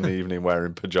can spend the evening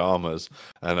wearing pajamas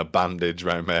and a bandage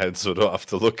around my head, so I don't have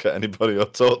to look at anybody or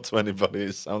talk to anybody.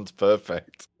 It sounds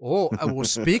perfect. Well,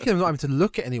 speaking of not having to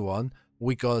look at anyone,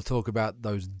 we got to talk about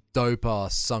those dope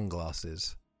ass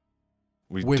sunglasses.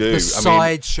 With the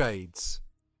side shades.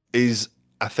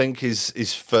 I think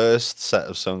his first set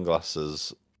of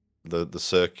sunglasses, the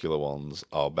circular ones,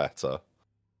 are better.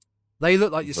 They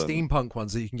look like your steampunk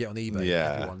ones that you can get on eBay.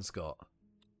 Yeah, everyone's got.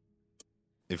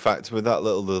 In fact, with the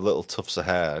little tufts of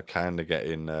hair, kind of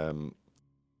getting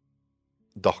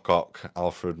Doc Ock,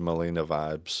 Alfred Molina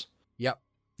vibes.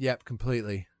 Yep,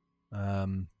 completely.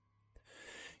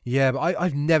 Yeah, but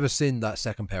I've never seen that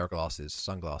second pair of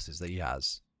sunglasses that he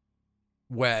has,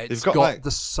 where it's got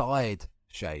the side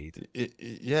shade.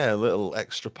 Little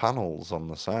extra panels on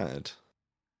the side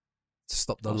to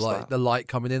stop the light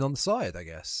coming in on the side, I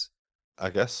guess. I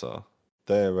guess so.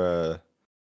 They're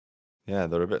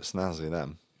they're a bit snazzy,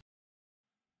 them.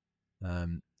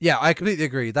 I completely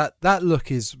agree. That look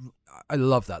is, I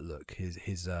love that look.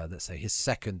 His let's say his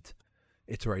second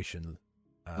iteration,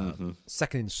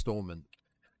 second installment.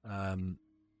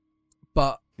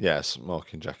 But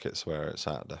smoking jacket's where it's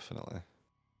at, definitely.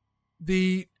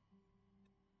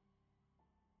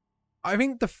 I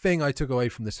think the thing I took away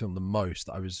from this film the most,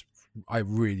 I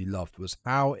really loved, was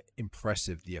how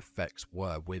impressive the effects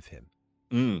were with him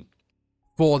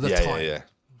for the time. Yeah.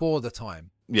 For the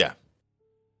time. Yeah.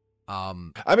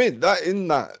 I mean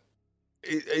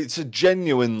it's a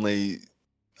genuinely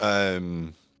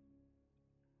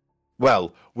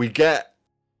well, we get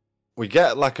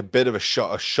like a bit of a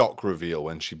shock reveal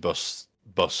when she busts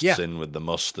in with the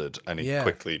mustard, and he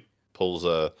quickly pulls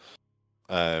a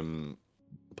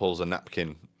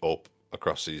napkin up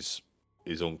across his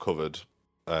uncovered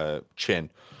chin.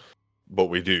 But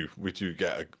we do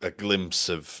get a glimpse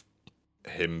of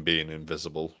him being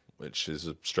invisible, which is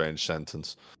a strange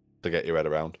sentence to get your head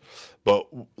around. But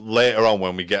later on,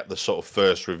 when we get the sort of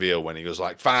first reveal, when he goes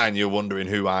like, "Fine, you're wondering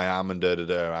who I am, and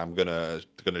I'm gonna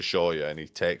show you," and he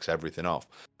takes everything off.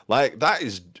 Like, that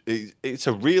is, it's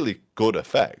a really good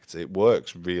effect. It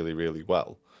works really, really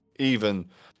well.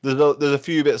 Even there's a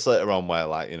few bits later on where,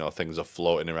 like, things are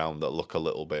floating around that look a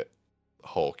little bit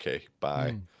hokey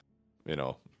by,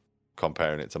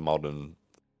 comparing it to modern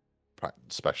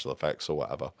special effects or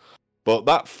whatever. But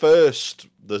that first,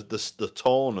 the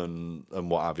tone and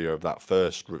what have you of that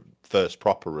first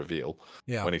proper reveal,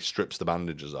 when he strips the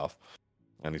bandages off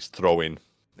and he's throwing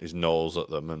his nose at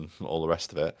them and all the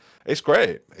rest of it, it's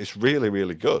great. It's really,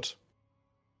 really good.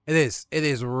 It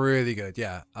is really good,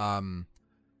 yeah.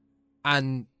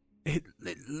 And it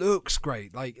looks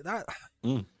great. Like that.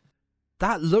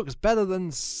 That looks better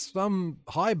than some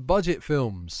high budget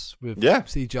films with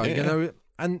CGI.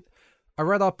 And I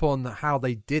read up on how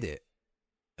they did it.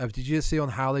 Did you see on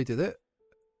how they did it?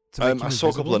 I saw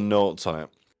a couple of notes on it.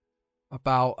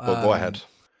 About. Go ahead.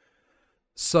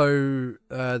 So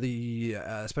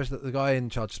the guy in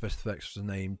charge of special effects was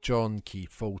named John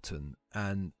Keith Fulton,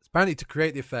 and apparently to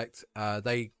create the effect,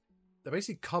 they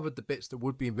basically covered the bits that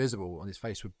would be invisible on his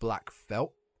face with black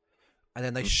felt, and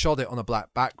then they shot it on a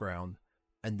black background,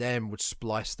 and then would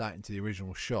splice that into the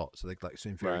original shot. So they cut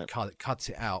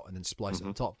it out and then splice it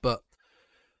on top. But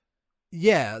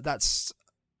yeah, that's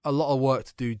a lot of work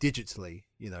to do digitally,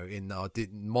 in our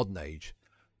modern age.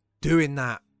 Doing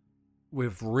that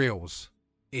with reels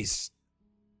is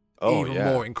even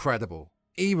more incredible.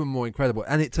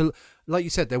 And like you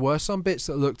said, there were some bits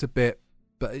that looked a bit,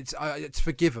 but it's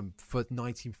forgiven for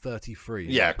 1933.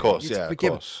 Yeah, of course. Of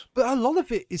course. But a lot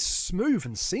of it is smooth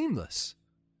and seamless.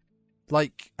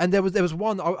 Like, and there was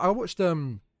one I watched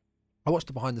the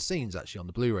behind the scenes actually on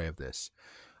the Blu-ray of this,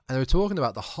 and they were talking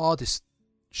about the hardest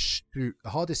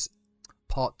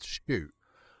part to shoot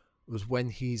was when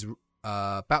he's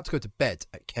about to go to bed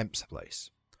at Kemp's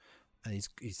place, and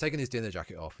he's taken his dinner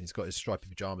jacket off, and he's got his stripy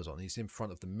pajamas on, and he's in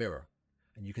front of the mirror,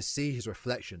 and you can see his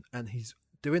reflection, and he's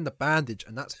doing the bandage,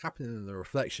 and that's happening in the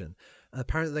reflection. And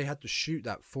apparently they had to shoot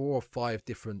that 4 or 5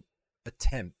 different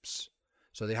attempts.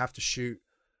 So they have to shoot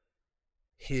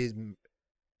his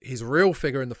real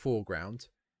figure in the foreground,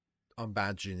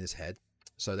 unbandaging his head,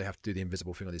 so they have to do the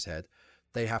invisible thing on his head.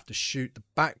 They have to shoot the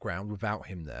background without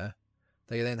him there.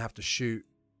 They then have to shoot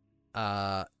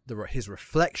his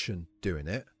reflection doing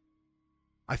it.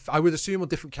 I would assume on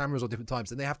different cameras or different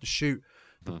times. And they have to shoot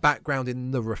the background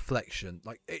in the reflection.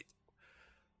 Like it,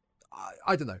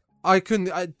 I don't know.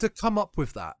 To come up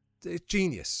with that. It's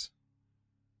genius.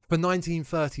 For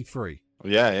 1933.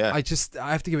 Yeah. I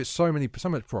have to give it so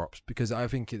much props because I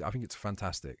think it's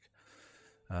fantastic.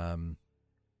 I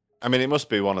mean, it must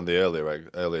be one of the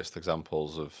earliest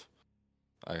examples of,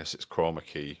 I guess it's chroma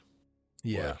key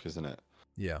work, isn't it?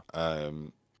 Yeah.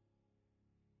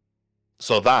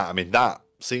 So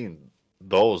seeing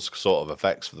those sort of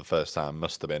effects for the first time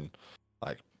must have been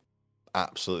like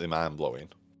absolutely mind blowing.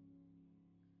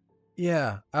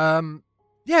 Yeah.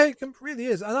 It really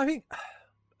is, and I think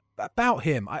about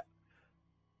him,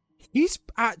 he's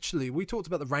actually. We talked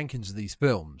about the rankings of these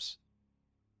films.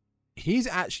 He's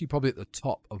actually probably at the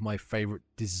top of my favorite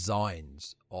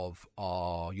designs of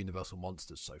our Universal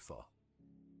monsters so far.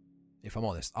 If I'm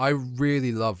honest, I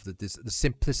really love the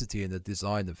simplicity in the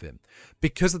design of him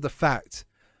because of the fact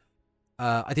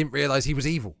I didn't realize he was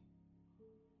evil.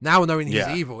 Now knowing he's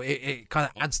evil, it kind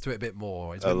of adds to it a bit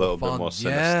more. It's a little bit more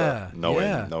sinister,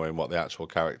 knowing what the actual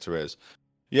character is.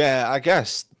 Yeah, I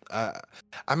guess.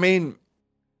 I mean,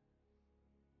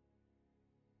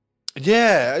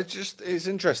 yeah, it's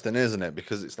interesting, isn't it?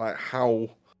 Because it's like how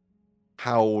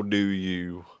do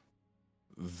you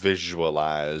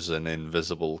visualize an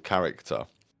invisible character?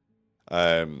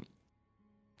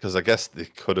 Because I guess they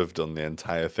could have done the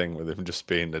entire thing with him just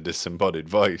being a disembodied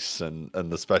voice and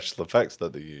the special effects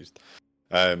that they used.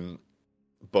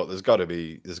 But there's got to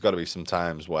be some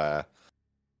times where,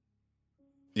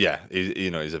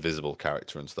 he's a visible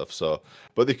character and stuff. So,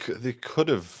 but they could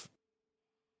have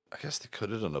I guess they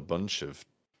could have done a bunch of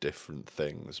different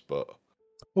things, but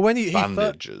when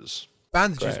bandages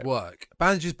great. Work.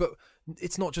 Bandages, but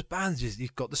it's not just bandages.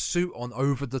 He's got the suit on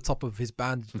over the top of his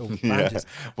bandages. Yeah.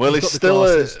 Well, he's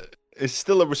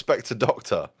still a respected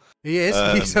doctor. He is.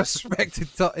 He's a respected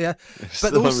doctor. Yeah, but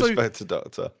still also, a respected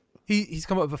doctor. He's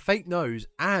come up with a fake nose,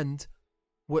 and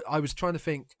what I was trying to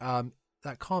think,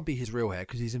 that can't be his real hair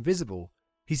because he's invisible.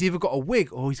 He's either got a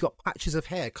wig or he's got patches of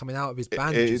hair coming out of his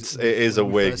bandages. It is a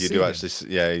wig. You do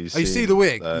actually, you see the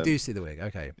wig. You do see the wig.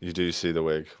 Okay. You do see the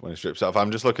wig when he strips off.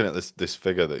 I'm just looking at this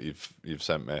figure that you've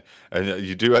sent me, and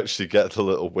you do actually get the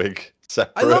little wig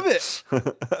separate. I love it.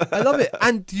 I love it.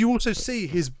 And you also see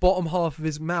his bottom half of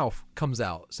his mouth comes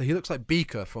out, so he looks like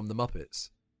Beaker from the Muppets.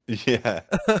 Yeah.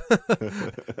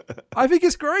 I think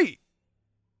it's great.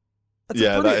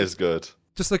 That is good.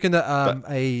 Just looking at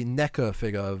a NECA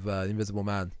figure of the Invisible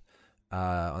Man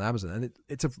on Amazon, and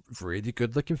it's a really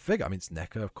good looking figure. I mean, it's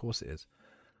NECA, of course it is.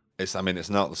 It's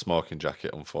not the smoking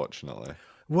jacket, unfortunately.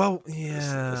 Well,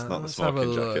 yeah, it's not the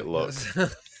smoking jacket look.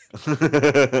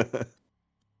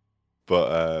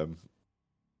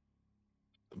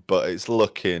 But it's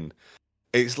looking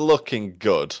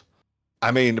good.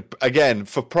 I mean, again,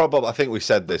 I think we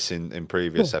said this in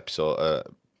previous episodes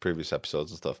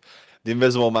and stuff. The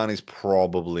Invisible Man is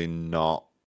probably not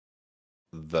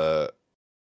the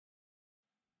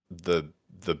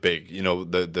big,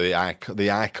 the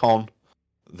icon.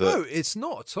 No, it's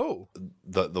not at all.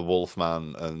 The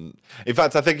Wolfman, and in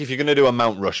fact, I think if you're going to do a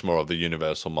Mount Rushmore of the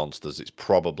Universal monsters, it's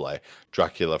probably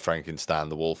Dracula, Frankenstein,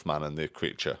 the Wolfman, and the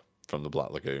creature from the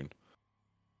Black Lagoon.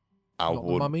 I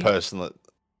would personally,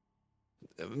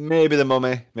 maybe the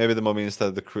mummy instead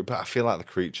of the creature, but I feel like the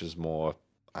creature's more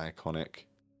iconic.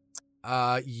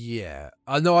 Yeah.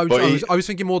 No, I was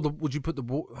thinking more. Would you put the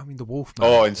Wolfman?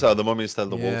 Oh, instead of the mummy, instead of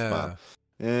the Wolfman.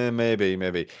 Yeah, maybe.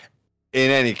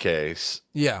 In any case,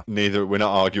 yeah. We're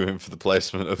not arguing for the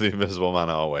placement of the Invisible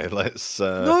Man, are we? Let's.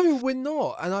 No, we're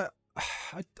not. And I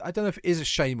don't know if it is a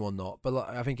shame or not, but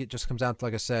I think it just comes down to,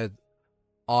 like I said,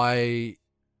 I'm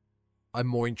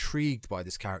more intrigued by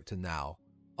this character now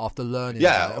after learning.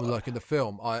 Yeah. Like in the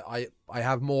film, I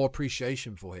have more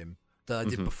appreciation for him than I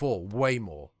did before. Way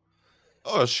more.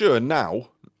 Oh, sure, now,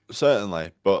 certainly.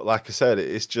 But like I said,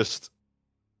 it's just,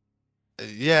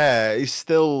 he's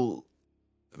still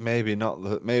maybe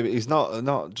he's not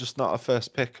a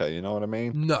first picker, you know what I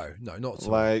mean? No, not at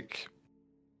all. Like,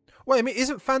 well, I mean,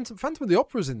 isn't Phantom of the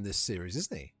Opera's in this series,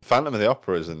 isn't he? Phantom of the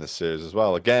Opera is in this series as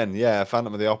well. Again, yeah,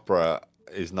 Phantom of the Opera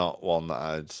is not one that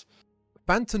I'd...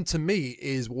 Phantom to me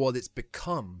is what it's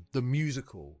become, the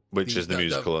musical. Which is the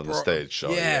musical and the stage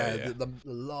show. Yeah. The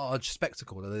large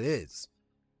spectacle that it is.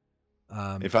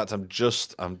 In fact, I'm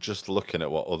just looking at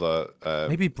what other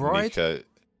maybe Bride. The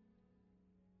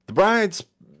Bride's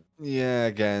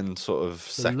again sort of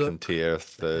third tier,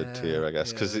 I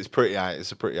guess, because it's a pretty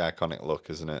iconic look,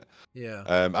 isn't it?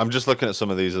 Yeah. I'm just looking at some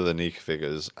of these other Nika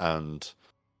figures, and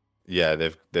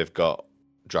they've got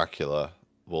Dracula,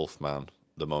 Wolfman,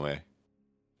 the Mummy,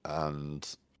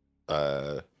 and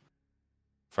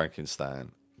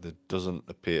Frankenstein. There doesn't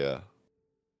appear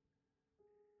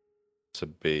to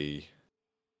be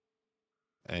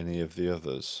any of the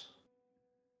others.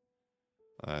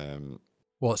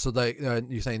 What? So they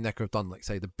you're saying NECA have done, like,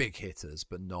 say, the big hitters,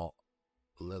 but not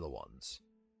the little ones?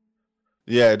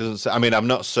 Yeah, it doesn't say. I mean, I'm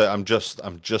not certain. I'm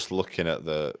just looking at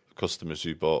the customers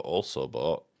who also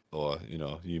bought, or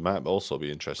you might also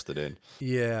be interested in.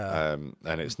 Yeah.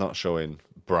 And it's not showing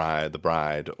the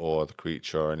bride, or the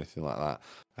creature, or anything like that.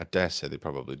 I dare say they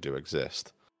probably do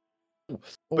exist.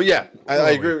 But yeah,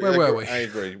 I agree. Where were we? I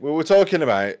agree. We were talking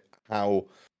about how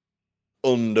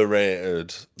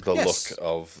underrated the look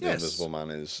of the Invisible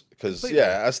Man is, because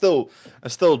I still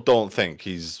don't think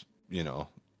he's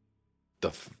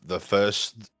the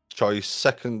first choice,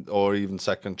 second or even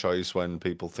second choice when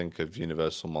people think of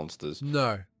Universal monsters.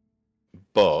 No,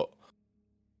 but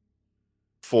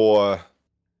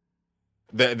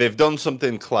they've done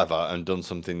something clever and done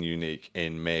something unique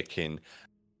in making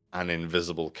an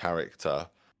invisible character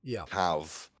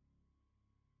have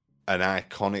an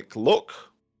iconic look.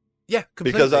 Yeah,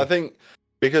 completely.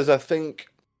 Because I think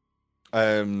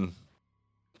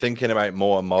thinking about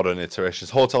more modern iterations,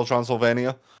 Hotel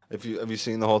Transylvania. Have you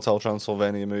seen the Hotel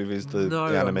Transylvania movies? The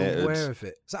animated, I'm aware of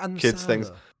it. Is that Adam kids Sandler?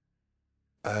 Things.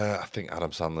 I think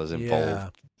Adam Sandler's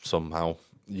involved somehow.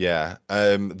 Yeah.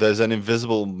 There's an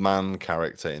Invisible Man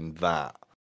character in that,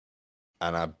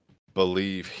 and I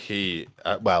believe he.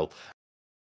 I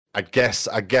guess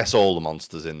all the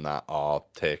monsters in that are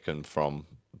taken from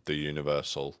the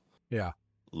Universal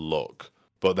look,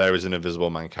 but there is an Invisible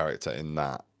Man character in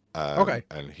that. Okay.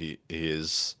 And he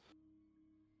is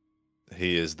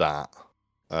he is that.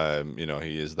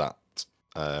 He is that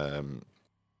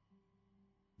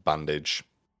bandage.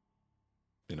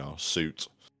 Suit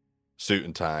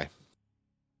and tie.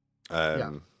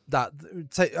 That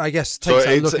I guess takes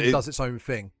that look and does its own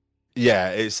thing. Yeah,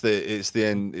 it's the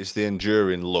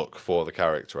enduring look for the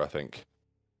character, I think.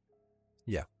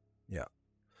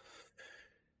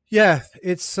 Yeah,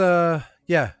 it's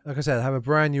like I said, I have a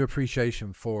brand new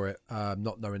appreciation for it,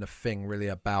 not knowing a thing really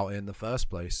about it in the first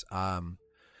place. And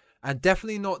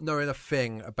definitely not knowing a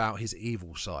thing about his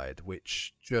evil side,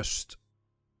 which just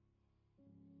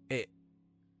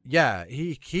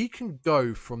he can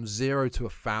go from 0 to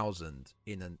 1,000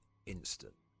 in an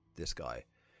instant. This guy,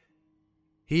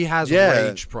 he has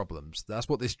rage problems. That's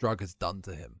what this drug has done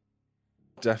to him.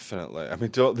 Definitely. I mean,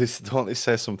 don't they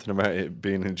say something about it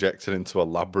being injected into a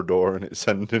Labrador and it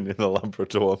sending in a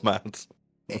Labrador mad?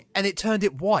 And it turned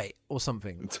it white or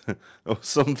something. Or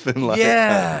something like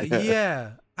that.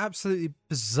 Yeah. Absolutely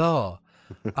bizarre.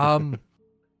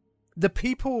 The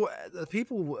people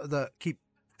that keep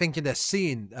thinking they're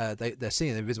seeing they're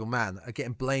seeing an invisible man are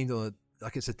getting blamed on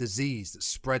like it's a disease that's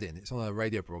spreading. It's on a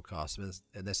radio broadcast, and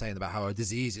they're saying about how a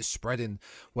disease is spreading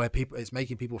where it's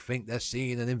making people think they're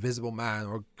seeing an invisible man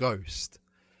or a ghost.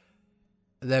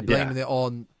 They're blaming it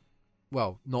on,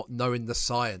 well, not knowing the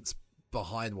science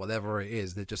behind whatever it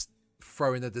is. They're just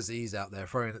throwing a disease out there,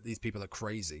 throwing that these people are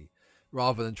crazy,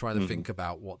 rather than trying to think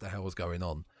about what the hell is going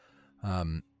on.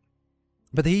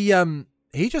 But he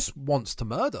just wants to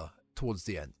murder towards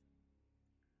the end.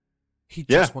 He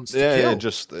just wants to kill.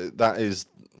 Just that is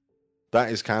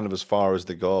kind of as far as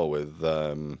they go with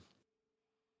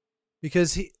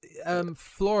because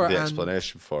Flora the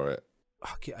explanation for it.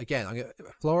 Okay, again,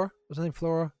 Flora was her name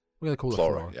Flora. We're gonna call her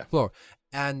Flora. Yeah. Flora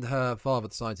and her father,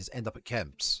 the scientist, end up at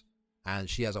Kemp's, and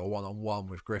she has a one-on-one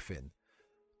with Griffin.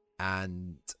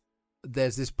 And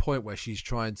there's this point where she's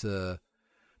trying to,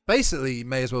 basically,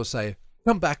 may as well say,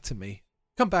 "Come back to me,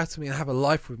 and have a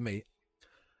life with me."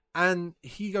 And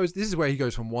he goes. This is where he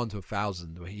goes from 1 to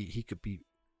 1,000. Where he could be.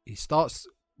 He starts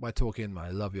by talking, "I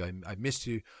love you. I missed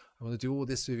you. I want to do all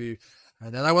this with you,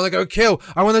 and then I want to go kill.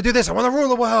 I want to do this. I want to rule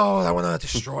the world. I want to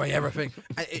destroy everything."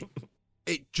 And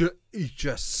it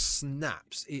just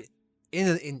snaps in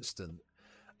an instant.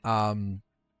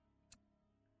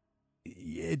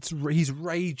 He's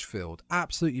rage filled,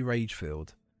 absolutely rage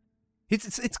filled.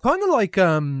 It's kind of like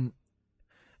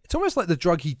it's almost like the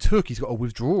drug he took. He's got a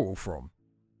withdrawal from.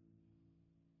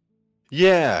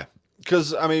 Yeah,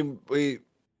 because I mean we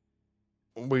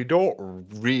don't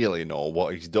really know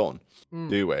what he's done,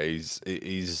 do we?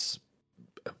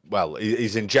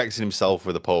 He's injecting himself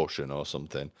with a potion or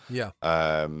something. Yeah.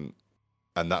 And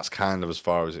that's kind of as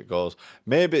far as it goes.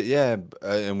 Maybe, and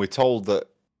we're told that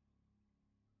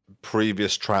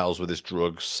previous trials with this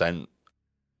drug sent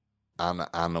an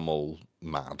animal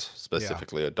mad,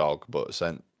 specifically a dog, but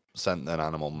sent an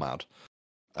animal mad.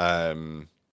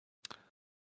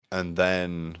 And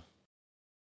then,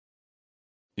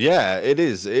 it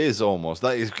is almost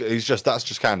that's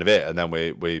just kind of it. And then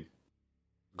we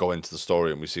go into the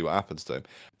story and we see what happens to him.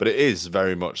 But it is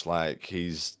very much like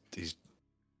he's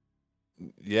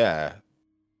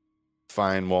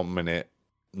fine 1 minute,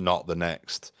 not the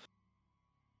next.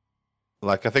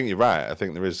 Like, I think you're right. I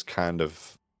think there is kind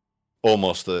of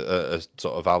almost a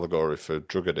sort of allegory for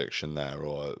drug addiction there,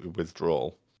 or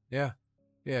withdrawal. Yeah,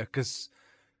 because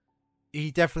he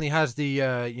definitely has the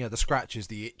the scratches,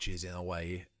 the itches in a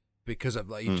way, because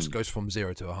of he just goes from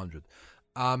 0 to 100.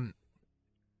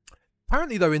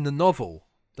 Apparently, though, in the novel,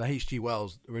 the H.G.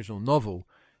 Wells original novel,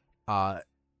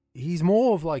 he's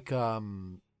more of like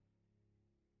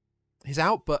his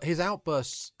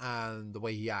outbursts and the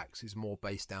way he acts is more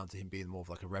based down to him being more of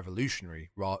like a revolutionary.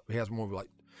 He has more of like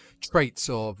traits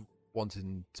of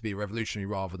wanting to be a revolutionary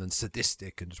rather than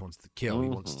sadistic and just wants to kill. He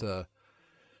wants to.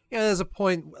 There's a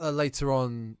point later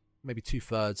on, maybe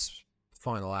 2/3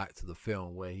 final act of the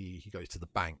film, where he goes to the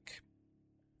bank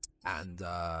and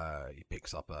he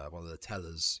picks up one of the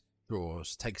teller's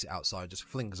drawers, takes it outside, just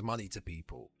flings money to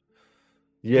people.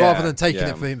 Rather than taking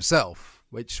it for himself,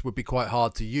 which would be quite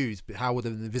hard to use. But how would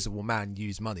an invisible man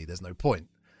use money? There's no point.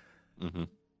 Mm-hmm.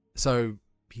 So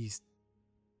he's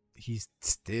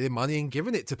stealing money and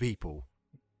giving it to people.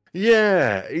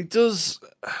 Yeah, he does.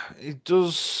 He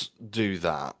does do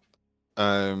that.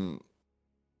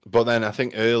 But then I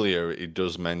think earlier he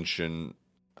does mention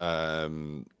that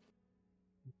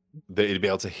he'd be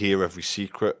able to hear every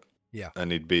secret. Yeah,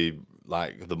 and he'd be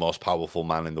like the most powerful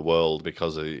man in the world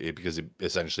because he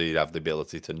essentially he'd have the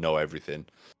ability to know everything.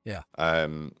 Yeah.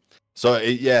 So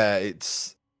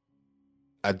it's.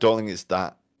 I don't think it's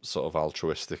that sort of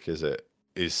altruistic, is it?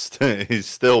 he's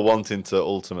still wanting to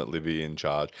ultimately be in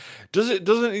charge.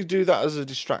 Doesn't he do that as a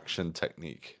distraction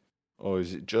technique, or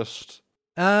is it just?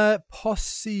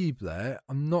 Possibly.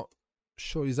 I'm not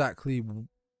sure exactly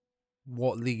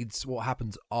what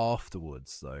happens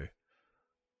afterwards, though.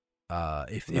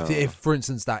 If for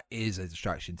instance that is a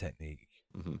distraction technique.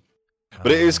 Mm-hmm.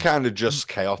 But it is kind of just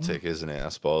chaotic, isn't it? I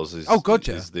suppose. Is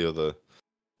the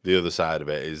other side of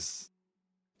it is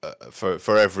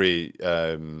for every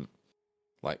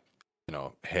like, you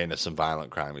know, heinous and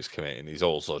violent crime he's committing, he's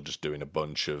also just doing a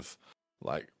bunch of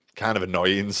like kind of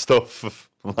annoying stuff,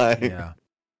 like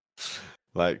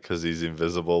like because he's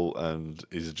invisible and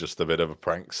he's just a bit of a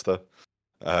prankster.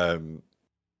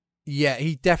 Yeah,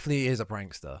 he definitely is a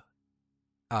prankster.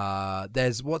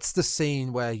 What's the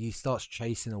scene where he starts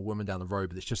chasing a woman down the road,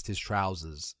 but it's just his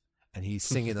trousers, and he's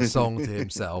singing a song to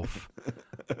himself.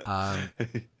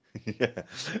 Yeah,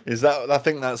 is that? I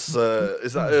think that's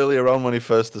is that earlier on when he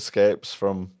first escapes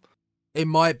from? It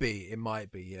might be.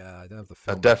 Yeah, I don't have the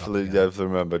film. I definitely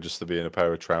remember just to be in a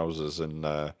pair of trousers, and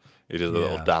he does a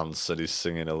little dance, and he's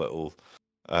singing a little.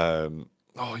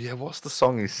 Oh yeah, what's the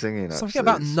song he's singing? Something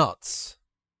about nuts.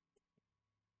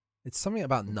 It's something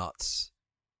about nuts.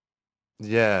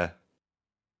 Yeah.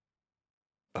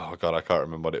 Oh god, I can't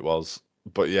remember what it was,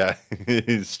 but yeah,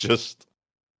 he's just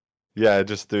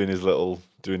doing his little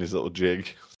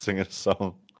jig, singing a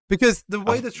song. Because the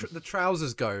way the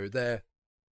trousers go, they're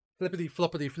flippity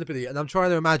floppity, and I'm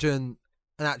trying to imagine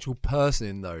an actual person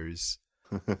in those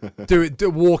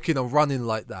walking or running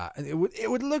like that, and it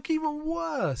would look even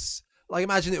worse. Like,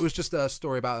 imagine it was just a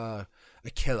story about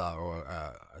a killer or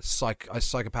a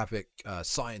psychopathic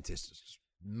scientist,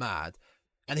 mad,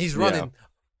 and he's running,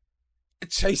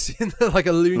 chasing like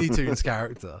a Looney Tunes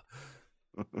character.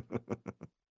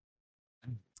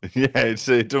 Yeah,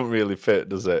 it don't really fit,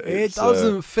 does it? It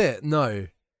doesn't fit. No,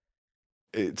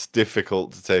 it's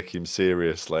difficult to take him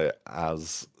seriously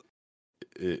as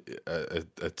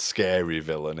a scary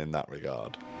villain in that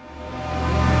regard.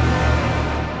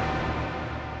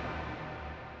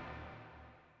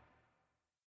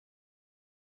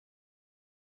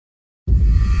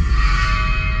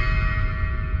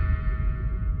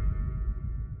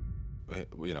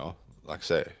 You know, like I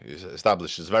say, he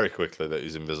establishes very quickly that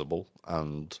he's invisible,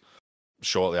 and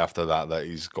shortly after that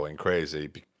he's going crazy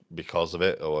because of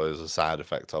it, or as a side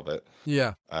effect of it.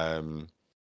 Yeah. And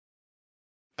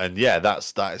yeah,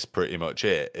 that is pretty much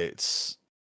it. It's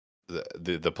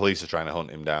the police are trying to hunt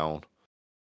him down.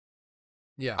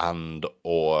 Yeah. And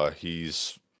or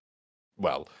he's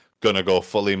gonna go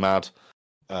fully mad,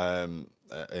 and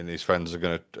his friends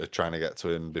are trying to get to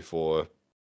him before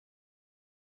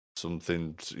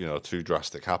something, you know, too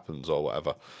drastic happens or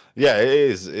whatever. Yeah,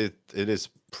 it is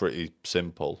pretty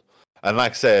simple. And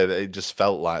like I said, it just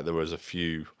felt like there was a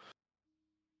few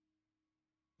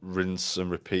rinse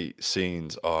and repeat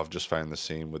scenes. Oh, I've just found the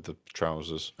scene with the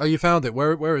trousers. Oh, you found it?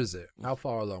 Where is it? How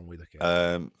far along are we looking?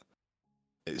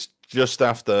 It's just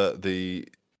after the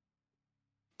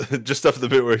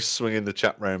bit where he's swinging the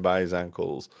chap round by his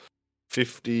ankles.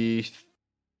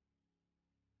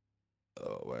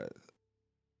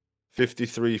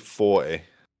 53:40.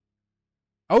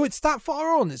 Oh, it's that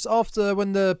far on. It's after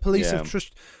when the police have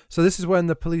so this is when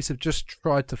the police have just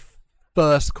tried to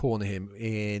first corner him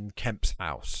in Kemp's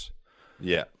house.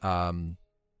 Yeah.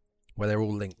 Where they're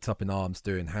all linked up in arms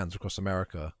doing Hands Across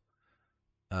America.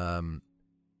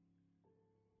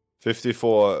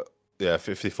 54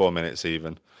 minutes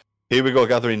even. Here we go,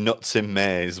 gathering nuts in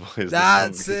May.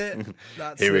 That's it.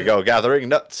 Here we go, gathering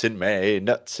nuts in May,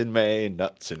 nuts in May,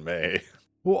 nuts in May.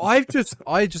 Well, I just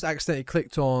accidentally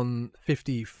clicked on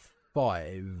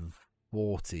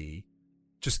 55:40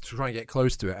 just to try and get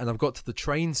close to it, and I've got to the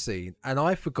train scene, and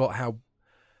I forgot how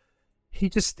he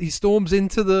storms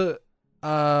into the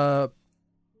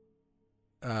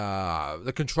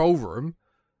control room,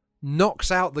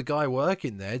 knocks out the guy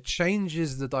working there,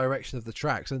 changes the direction of the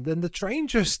tracks, and then the train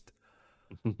just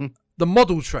the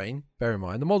model train, bear in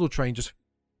mind, the model train just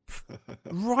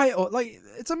right on, like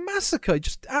it's a massacre,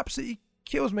 just absolutely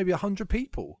kills maybe 100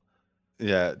 people.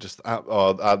 Yeah, just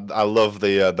I love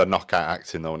the knockout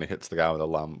acting though when he hits the guy with a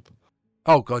lamp.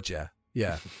 Oh god, yeah.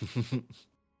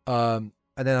 And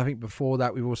then I think before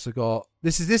that we've also got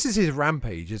this is his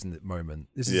rampage, isn't it? Moment.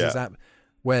 This is his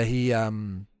where he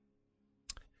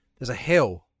there's a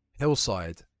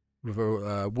hillside with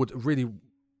a really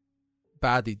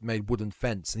badly made wooden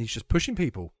fence, and he's just pushing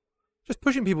people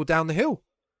down the hill.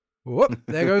 Whoop!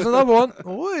 There goes another one.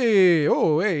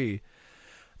 Oi.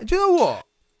 And do you know what?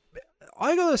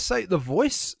 I gotta say, the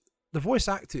voice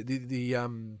actor, the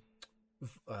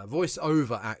voice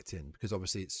over acting, because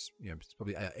obviously it's it's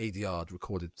probably ADR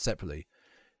recorded separately.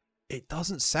 It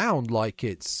doesn't sound like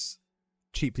it's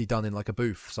cheaply done in like a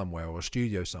booth somewhere or a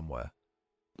studio somewhere.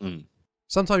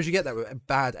 Sometimes you get that with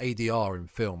bad ADR in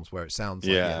films where it sounds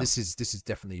like this is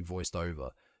definitely voiced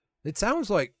over. It sounds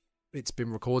like it's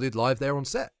been recorded live there on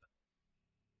set.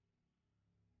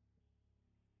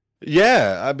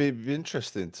 Yeah, I'd be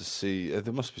interesting to see.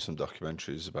 There must be some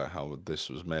documentaries about how this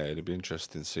was made. It'd be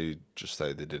interesting to see just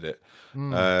how they did it.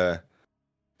 I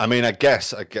mean, I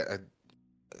guess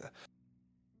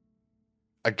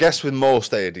with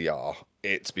most ADR,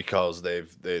 it's because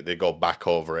they go back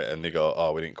over it and they go,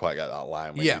 oh, we didn't quite get that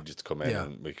line. We need just come in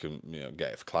and we can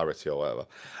get it for clarity or whatever.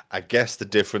 I guess the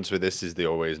difference with this is they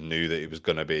always knew that it was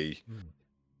going to be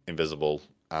invisible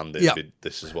and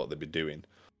this is what they'd be doing.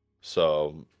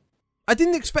 So I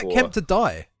didn't expect Kemp to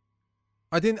die.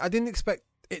 I didn't expect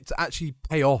it to actually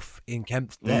pay off in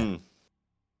Kemp's death.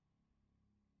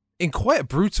 In quite a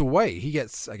brutal way. He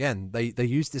gets, again, they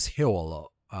use this hill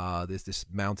a lot. There's this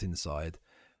mountainside.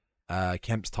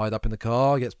 Kemp's tied up in the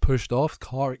car, gets pushed off,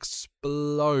 car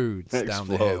explodes down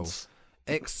the hill.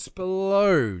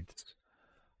 Explodes.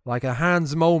 Like a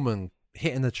Hans Moleman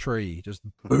hitting a tree. Just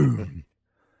boom.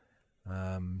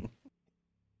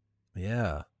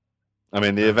 Yeah. I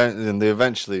mean, they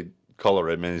eventually collar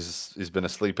him, and he's been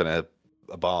asleep in a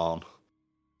barn.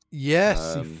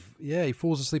 Yes, he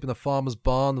falls asleep in a farmer's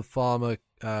barn. The farmer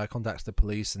contacts the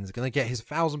police and is going to get his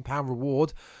 £1,000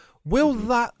 reward. Will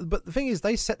that? But the thing is,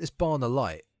 they set this barn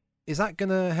alight. Is that going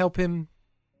to help him?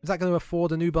 Is that going to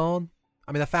afford a new barn?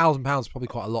 I mean, £1,000 is probably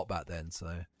quite a lot back then.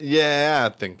 So yeah,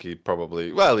 I think he'd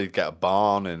get a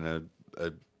barn and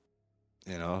a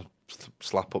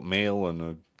slap up meal and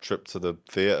a trip to the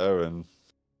theatre and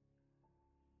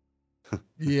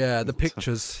the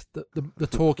pictures, the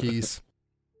talkies.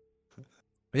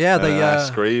 Yeah, they ice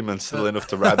cream and still enough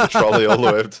to ride the trolley all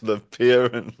the way up to the pier,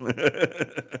 and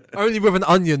only with an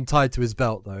onion tied to his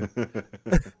belt though.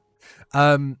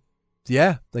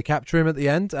 They capture him at the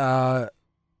end.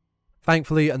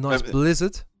 Thankfully, a nice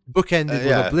blizzard, bookended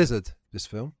with a blizzard. This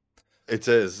film. It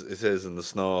is, and the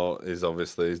snow is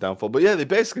obviously his downfall. But yeah, they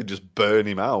basically just burn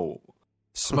him out,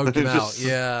 smoke him out.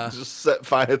 Yeah, just set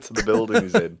fire to the building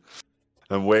he's in,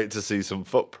 and wait to see some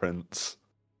footprints.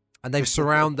 And they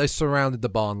surrounded the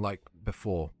barn like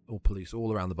before, all police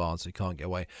all around the barn, so he can't get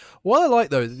away. What I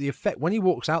like though is the effect when he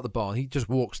walks out the barn, he just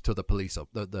walks to the police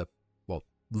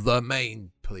the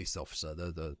main police officer,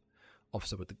 the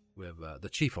officer with the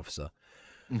chief officer,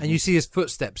 and you see his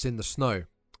footsteps in the snow.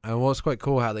 And what's quite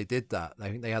cool how they did that. I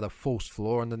think they had a false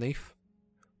floor underneath,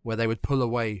 where they would pull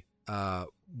away little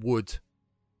wood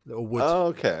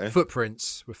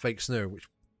footprints with fake snow,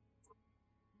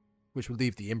 which would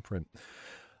leave the imprint.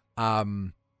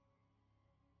 And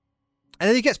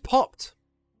then he gets popped.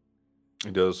 He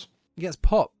does. He gets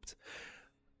popped.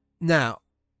 Now,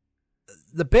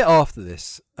 the bit after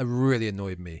this really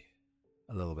annoyed me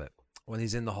a little bit when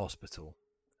he's in the hospital.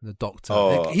 And the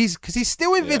doctor, he's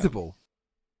still invisible,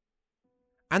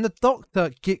 and the doctor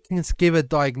can give a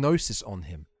diagnosis on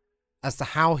him as to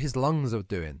how his lungs are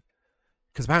doing,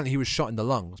 because apparently he was shot in the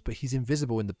lungs, but he's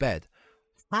invisible in the bed.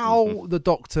 How the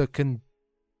doctor can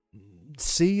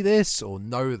see this or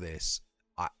know this,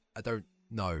 I don't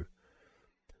know.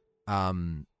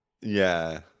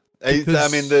 Yeah, I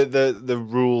mean the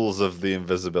rules of the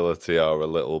invisibility are a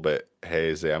little bit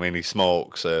hazy. I mean, he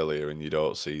smokes earlier and you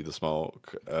don't see the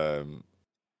smoke.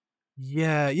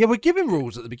 Yeah, we're given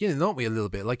rules at the beginning, aren't we? A little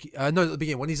bit like at the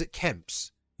beginning when he's at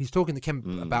Kemp's, he's talking to Kemp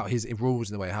about his rules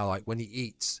in the way how like when he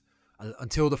eats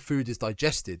until the food is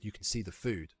digested, you can see the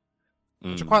food.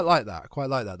 Which I quite like that.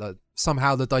 That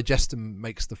somehow the digestion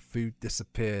makes the food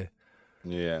disappear.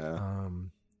 Yeah.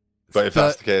 But if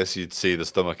that's the case, you'd see the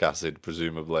stomach acid,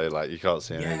 presumably. Like you can't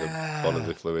see any of the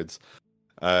bodily fluids.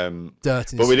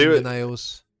 Dirt in his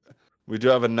fingernails. We do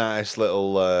have a nice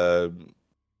little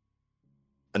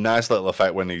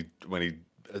effect when he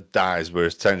dies. We're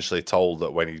essentially told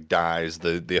that when he dies,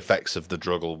 the effects of the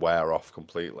drug will wear off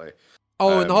completely.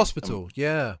 Oh, in the hospital,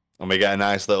 and we get a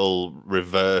nice little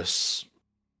reverse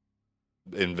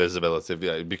invisibility.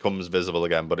 Yeah, it becomes visible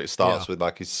again, but it starts with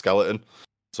like his skeleton.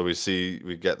 So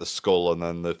we get the skull and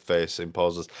then the face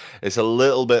imposes. It's a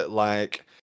little bit like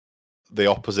the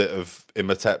opposite of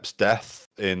Imhotep's death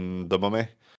in The Mummy,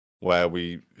 where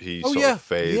he sort of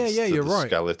fades to the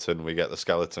skeleton. We get the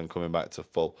skeleton coming back to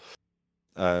full.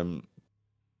 And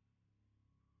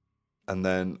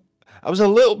then I was a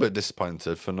little bit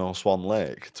disappointed for No Swan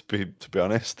Lake, to be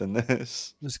honest. In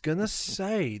this, I was gonna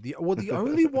say the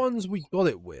only ones we got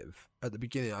it with at the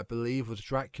beginning, I believe, was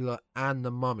Dracula and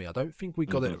the Mummy. I don't think we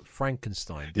got it at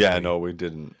Frankenstein. Yeah, no, we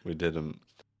didn't.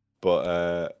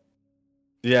 But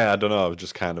yeah, I don't know. I was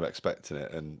just kind of expecting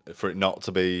it, and for it not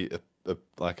to be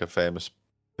like a famous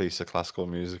piece of classical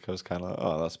music, I was kind of like,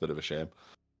 oh, that's a bit of a shame.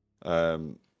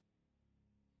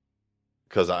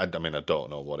 Because I mean, I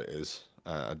don't know what it is.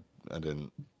 I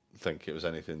didn't think it was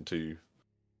anything too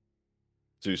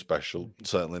special.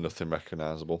 Certainly nothing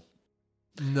recognizable.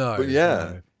 No, but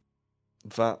yeah,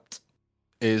 that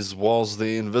was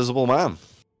The Invisible Man.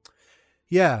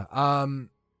 Yeah,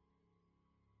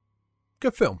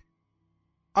 good film.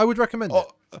 I would recommend it.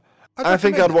 I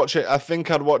think I'd watch it. I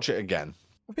think I'd watch it again.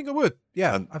 I think I would.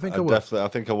 Yeah, I think I would. Definitely, I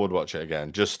think I would watch it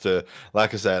again. Just to,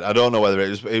 like I said, I don't know whether it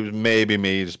was maybe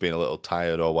me just being a little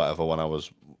tired or whatever when I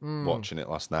was watching it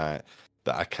last night.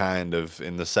 That I kind of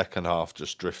in the second half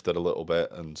just drifted a little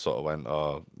bit and sort of went,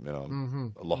 oh, you know,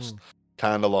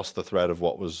 kind of lost the thread of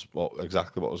what was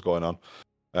going on.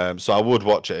 So I would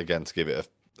watch it again to give it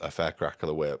a fair crack of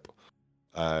the whip.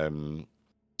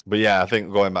 But yeah, I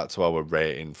think going back to our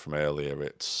rating from earlier,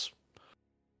 it's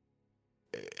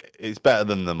better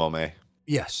than The Mummy.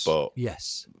 Yes. But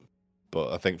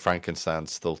I think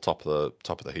Frankenstein's still top of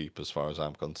the heap as far as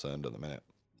I'm concerned at the minute.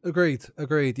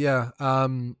 Agreed. Yeah.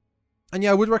 And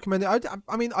yeah, I would recommend it.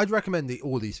 I mean, I'd recommend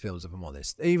all these films if I'm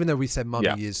honest. Even though we said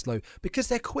Mummy is slow because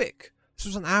they're quick. This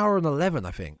was an hour and 11,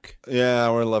 I think. Yeah,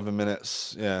 hour 11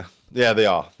 minutes. Yeah, they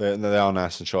are. They are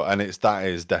nice and short, and that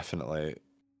is definitely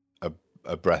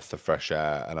a breath of fresh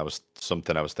air. And I was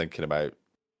thinking about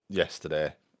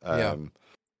yesterday. It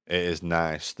is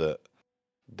nice that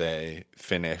they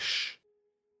finish.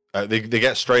 They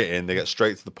get straight in. They get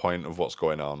straight to the point of what's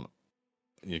going on.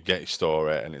 You get your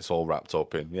story, and it's all wrapped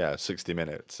up in 60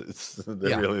 minutes.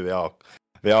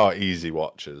 They are easy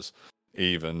watches.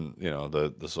 Even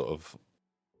the sort of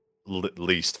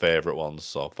least favorite ones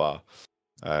so far.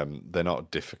 They're not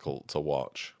difficult to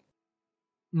watch.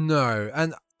 No,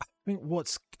 and I think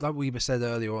what's like we said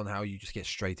earlier on, how you just get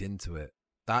straight into it.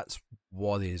 That's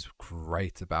what is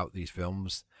great about these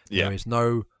films. Yeah. There is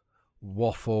no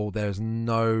waffle. There's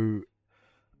no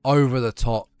over the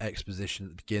top exposition at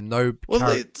the beginning. No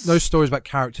stories about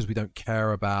characters we don't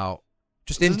care about.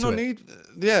 Just into it. Need.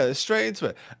 Yeah, straight into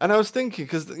it. And I was thinking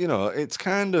because it's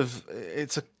kind of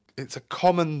it's a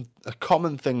common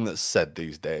thing that's said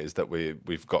these days that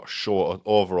we've got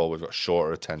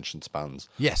shorter attention spans.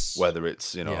 Yes. Whether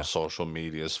it's social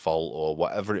media's fault or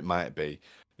whatever it might be,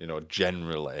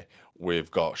 generally we've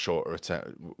got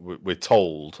shorter we're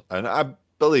told, and I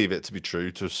believe it to be true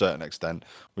to a certain extent,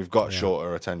 we've got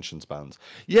shorter attention spans.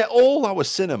 Yet all our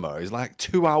cinema is like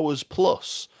 2 hours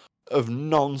plus of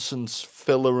nonsense,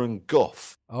 filler and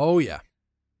guff. Oh yeah.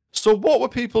 So what were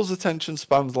people's attention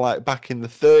spans like back in the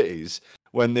 30s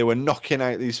when they were knocking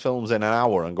out these films in an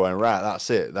hour and going, right, that's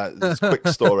it. That's a quick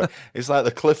story. It's like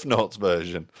the Cliff Notes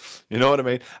version. You know what I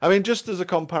mean? I mean, just as a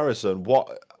comparison,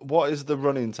 what is the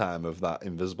running time of that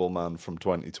Invisible Man from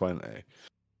 2020?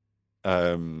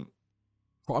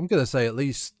 Well, I'm going to say at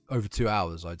least over 2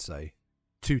 hours, I'd say.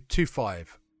 2.5.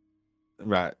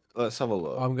 Right, let's have a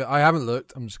look. I haven't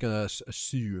looked. I'm just going to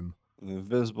assume.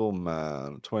 Invisible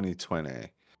Man 2020.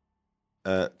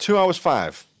 2 hours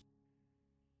 5.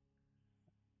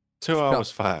 2 hours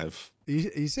 5. Are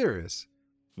you serious?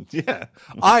 Yeah.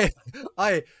 I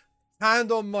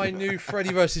hand on my new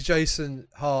Freddy vs. Jason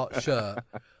Hart shirt.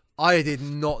 I did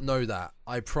not know that.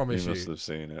 I promise you. You must have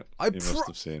seen it. Must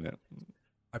have seen it.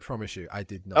 I promise you, I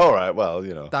did not. All right, well,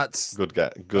 that's good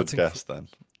guess then.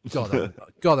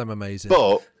 God, I'm amazing.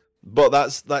 But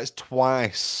that's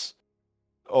twice,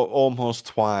 almost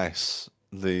twice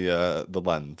the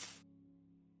length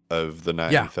of the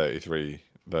 1933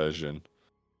 version.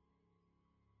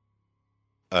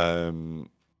 Twice.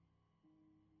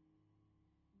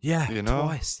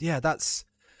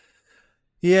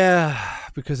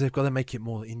 Because they've got to make it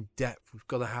more in depth. We've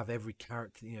got to have every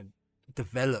character,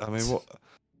 developed. I mean, what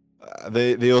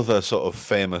the other sort of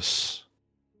famous.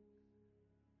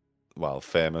 Well,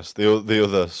 famous. The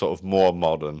other sort of more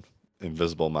modern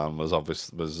Invisible Man was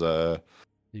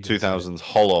 2000's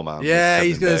Hollow Man. Yeah,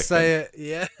 he's going to say it.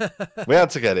 Yeah. We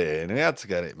had to get it in. We had to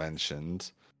get it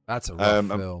mentioned. That's a rough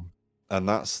film. And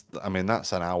that's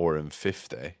an hour and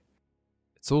 50.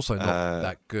 It's also not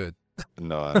that good.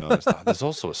 No, I know it's not. There's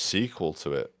also a sequel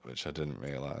to it, which I didn't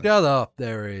realise. Shut up,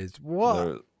 there is.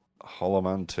 What? Hollow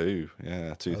Man 2,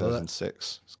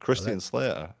 2006. It's Christian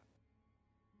Slater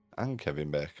and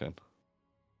Kevin Bacon.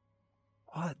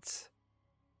 What?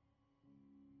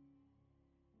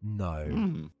 No,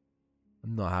 I'm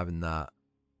not having that.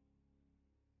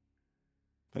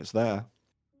 It's there.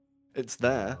 It's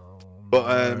there. Oh,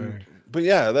 But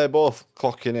yeah, they're both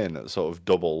clocking in at sort of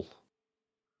double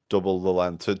the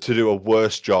length to do a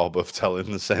worse job of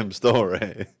telling the same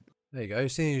story. There you go.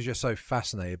 Seeing as you're so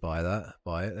fascinated by it,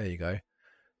 there you go.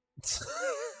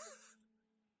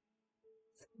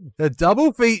 The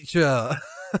double feature.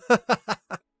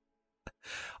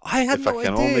 I had no idea. If I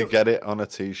can only get it on a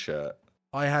t-shirt.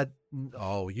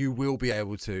 Oh, you will be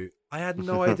able to. I had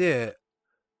no idea.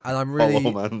 And I'm really...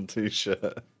 Hollow Man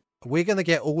t-shirt. We're going to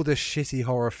get all the shitty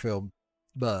horror film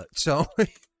merch, aren't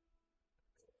we?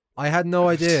 I had no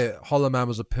idea Hollow Man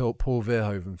was a Paul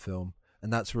Verhoeven film.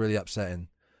 And that's really upsetting.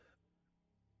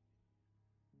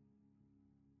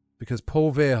 Because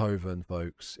Paul Verhoeven,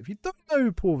 folks, if you don't know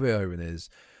who Paul Verhoeven is,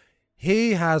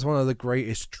 he has one of the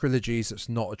greatest trilogies that's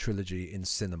not a trilogy in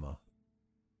cinema.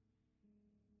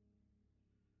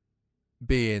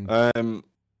 Being...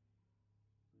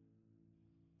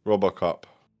 RoboCop.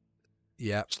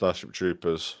 Yep. Starship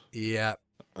Troopers. Yep.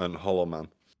 And Hollow Man.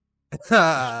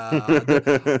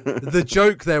 The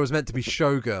joke there was meant to be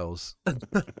Showgirls.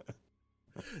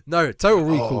 No, Total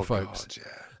Recall, folks. God,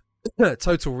 yeah.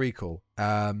 Total Recall.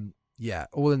 Yeah,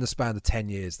 all in the span of 10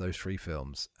 years, those 3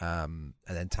 films. And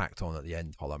then tacked on at the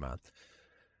end, Hollow Man.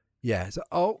 Yeah. So,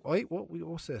 oh, wait,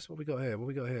 what's this? What we got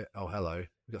here? Oh, hello.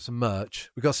 We got some merch.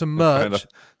 I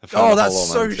found oh, that's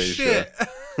so shit.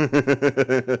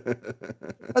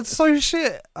 That's so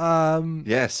shit.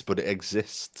 Yes, but it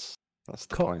exists. That's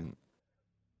the point.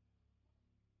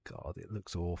 God, it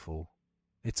looks awful.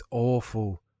 It's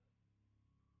awful.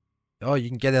 Oh, you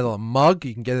can get it on a mug.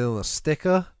 You can get it on a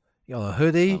sticker. On a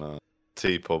hoodie.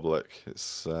 TeePublic.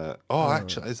 It's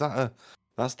actually, is that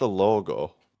that's the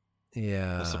logo?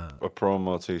 Yeah. That's a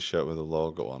promo t-shirt with a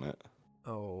logo on it.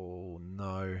 Oh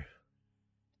no.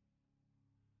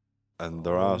 And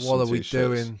there are some what are we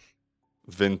t-shirts. doing?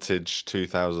 Vintage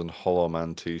 2000 Hollow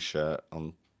Man t-shirt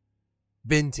on.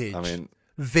 Vintage. I mean,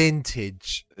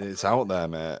 vintage. It's out there,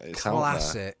 mate. It's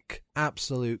classic. Out there.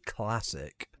 Absolute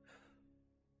classic.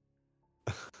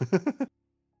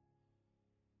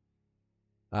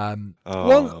 One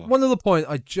other point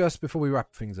before we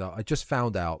wrap things up, I just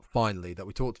found out finally that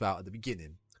we talked about at the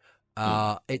beginning.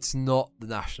 It's not the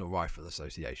National Rifle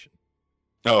Association.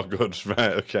 Oh, good.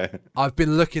 Right, okay. I've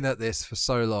been looking at this for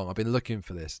so long. I've been looking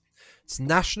for this. It's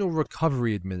National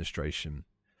Recovery Administration.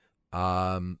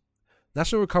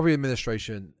 National Recovery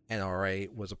Administration,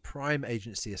 NRA, was a prime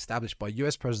agency established by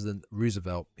US President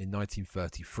Roosevelt in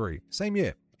 1933, same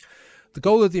year. The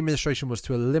goal of the administration was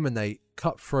to eliminate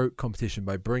cutthroat competition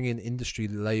by bringing industry,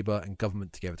 labor, and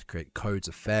government together to create codes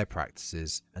of fair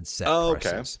practices and set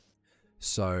prices.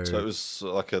 So it was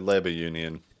like a labor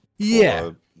union.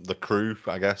 Yeah, the crew,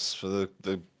 I guess, for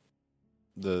the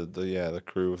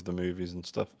crew of the movies and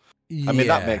stuff. I mean,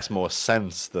 that makes more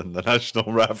sense than the National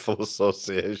Rifle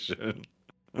Association.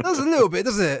 Does a little bit,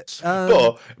 doesn't it?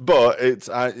 But it's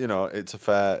it's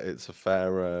a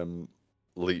fair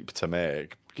leap to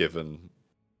make, given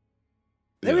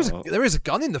there is a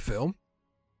gun in the film.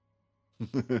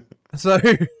 So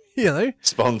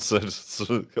sponsored.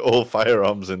 So all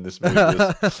firearms in this movie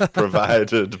is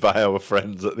provided by our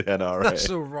friends at the NRA,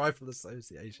 National Rifle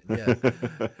Association. Yeah.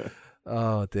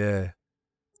 Oh dear.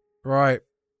 Right.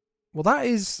 Well,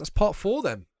 that's part 4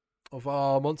 then of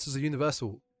our Monsters of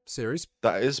Universal series.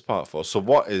 That is part 4. So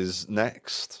what is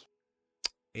next?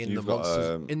 In the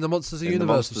Monsters of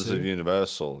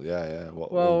Universal. Yeah.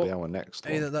 What will be our next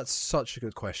one? That's such a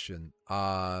good question.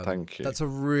 Thank you. That's a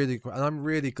really, and I'm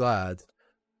really glad.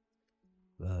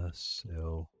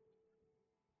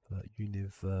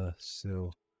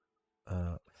 Universal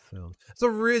film. It's a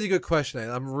really good question,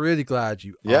 and I'm really glad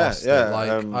you asked it.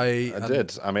 I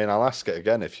did. I mean, I'll ask it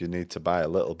again if you need to buy a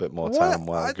little bit more time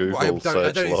while Google search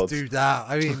loads. I don't do that.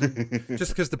 I mean,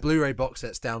 just because the Blu-ray box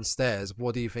set's downstairs,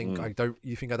 what do you think?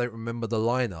 You think I don't remember the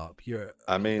lineup?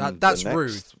 That's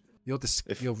rude. You're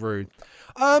rude.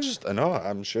 I know.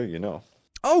 I'm sure you know.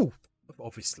 Oh,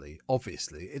 obviously,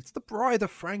 it's The Bride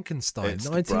of Frankenstein,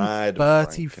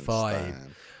 1935.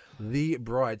 The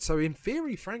Bride. So in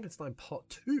theory, Frankenstein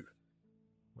Part 2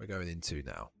 we're going into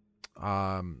now.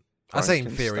 I say in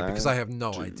theory because I have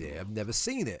no idea. I've never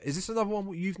seen it. Is this another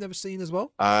one you've never seen as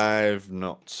well? I've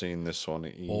not seen this one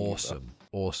either.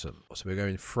 Awesome. So we're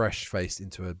going fresh-faced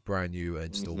into a brand new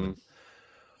installment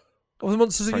of the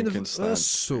Monsters of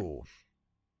Universal.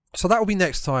 So that will be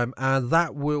next time, and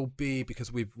that will be,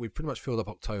 because we've pretty much filled up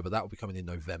October, that will be coming in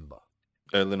November.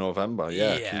 Early November,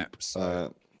 yeah.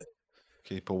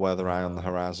 Keep a weather eye on the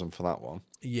horizon for that one.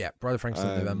 Yeah, Bride of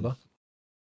Frankenstein November.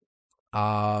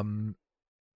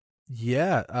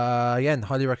 Yeah, again,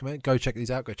 highly recommend. Go check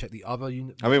these out. Go check the other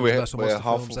Universal Monster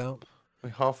films out.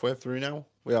 We're halfway through now.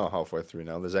 We are halfway through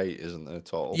now. There's 8, isn't there,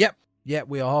 total? Yep,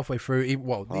 we are halfway through.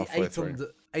 Well, the Halfway 8 through. on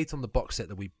the 8 on the box set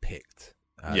that we picked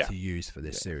to use for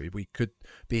this series. We could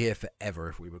be here forever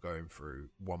if we were going through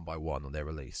one by one on their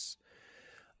release.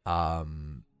 But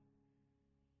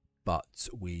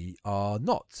we are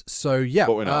not. So yeah.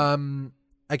 But we're not.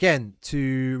 Again,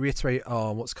 to reiterate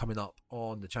on what's coming up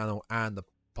on the channel and the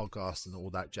podcast and all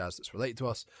that jazz that's related to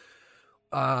us.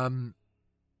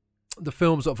 The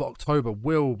films of October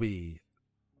will be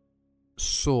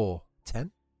Saw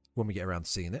 10 when we get around to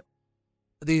seeing it.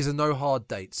 These are no hard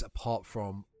dates apart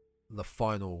from the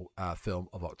final film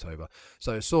of October.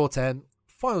 So Saw 10,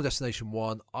 Final Destination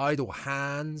 1, Idle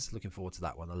Hands. Looking forward to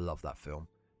that one. I love that film.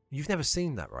 You've never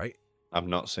seen that, right? I've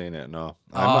not seen it, no.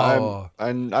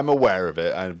 I'm aware of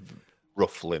it. I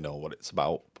roughly know what it's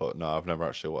about, but no, I've never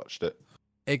actually watched it.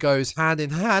 It goes hand in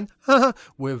hand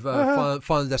with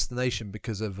Final Destination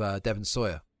because of Devon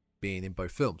Sawyer being in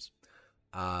both films.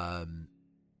 I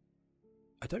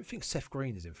don't think Seth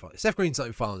Green is in Seth Green's not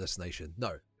in Final Destination,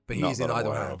 no, but he's in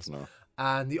Idle Hands, no.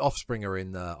 And the Offspring are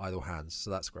in Idle Hands, so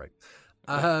that's great.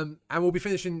 And we'll be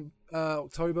finishing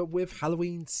October with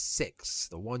Halloween 6,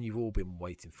 the one you've all been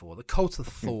waiting for, the Cult of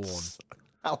Thorn.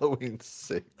 Halloween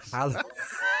 6.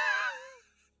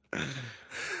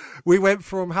 We went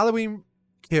from Halloween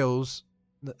Kills,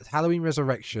 Halloween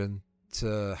Resurrection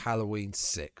to Halloween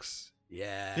 6.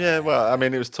 Yeah, well, I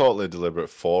mean, it was totally deliberate.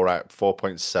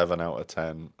 4.7 out of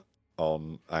 10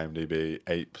 on IMDb,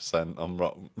 8% on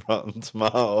Rotten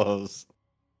Tomatoes.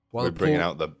 We're bringing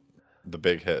out the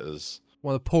big hitters.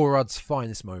 One of Paul Rudd's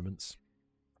finest moments.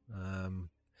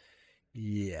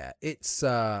 Yeah, it's.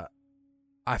 I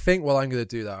think what I'm going to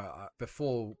do though,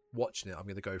 before watching it, I'm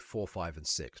going to go 4, 5, and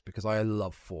 6 because I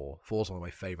love 4. 4's one of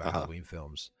my favorite Halloween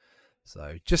films.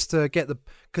 So just to get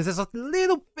because there's a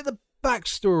little bit of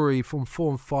backstory from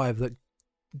 4 and 5 that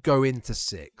go into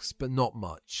 6, but not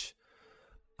much.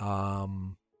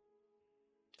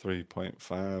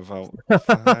 3.5 out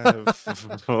of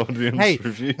 5 audience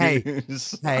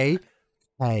reviews. Hey,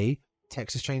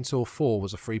 Texas Chainsaw 4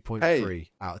 was a 3.3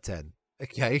 out of 10.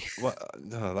 Okay. Well,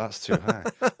 no, that's too high.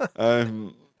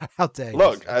 How dare you?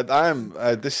 Look,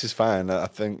 this is fine. I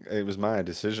think it was my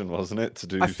decision, wasn't it, to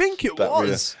do? I think it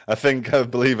was. I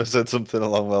believe I said something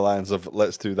along the lines of,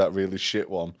 "Let's do that really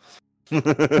shit one.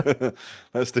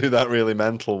 Let's do that really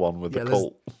mental one with the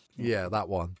cult." Yeah, that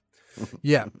one.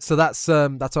 Yeah, so that's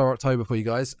our October for you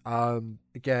guys.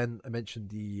 Again, I mentioned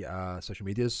the social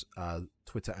medias,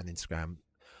 Twitter and Instagram,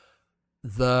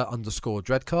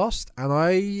 _Dreadcast, and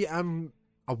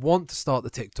I want to start the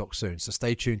TikTok soon, so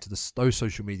stay tuned to those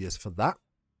social medias for that.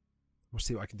 We'll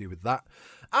see what I can do with that.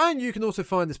 And you can also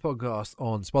find this podcast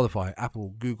on Spotify,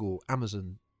 Apple, Google,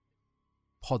 Amazon,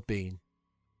 Podbean.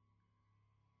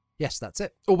 Yes, that's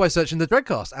it. All by searching the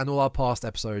Dreadcast and all our past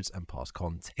episodes and past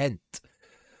content.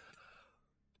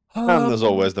 And there's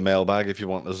always the mailbag. If you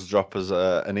want us to drop us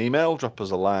an email, drop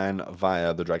us a line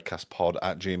via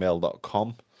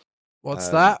thedreadcastpod@gmail.com. What's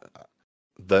that?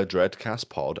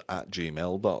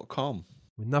 Thedreadcastpod@gmail.com.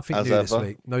 With nothing new this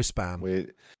week. No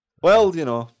spam. Well,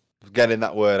 getting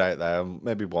that word out there.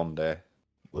 Maybe one day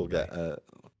we'll get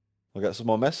some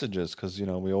more messages because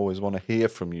we always want to hear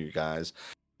from you guys.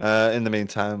 In the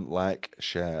meantime, like,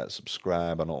 share,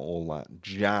 subscribe, and all that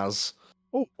jazz.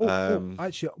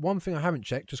 Actually, one thing I haven't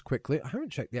checked, just quickly, I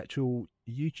haven't checked the actual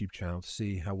YouTube channel to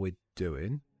see how we're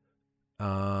doing.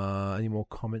 Any more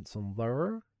comments on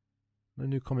there? No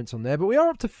new comments on there, but we are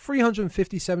up to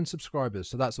 357 subscribers,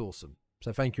 so that's awesome.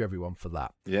 So thank you everyone for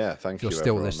that. Yeah, thank you. You're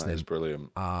still everyone. listening. That is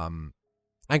brilliant. And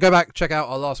go back, check out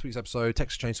our last week's episode,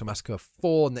 Texas Chainsaw Massacre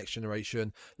 4 Next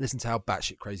Generation. Listen to how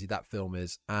batshit crazy that film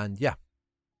is, and yeah,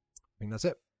 I think that's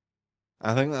it.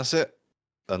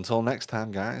 Until next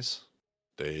time, guys.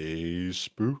 Stay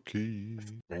spooky.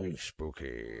 Stay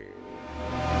spooky.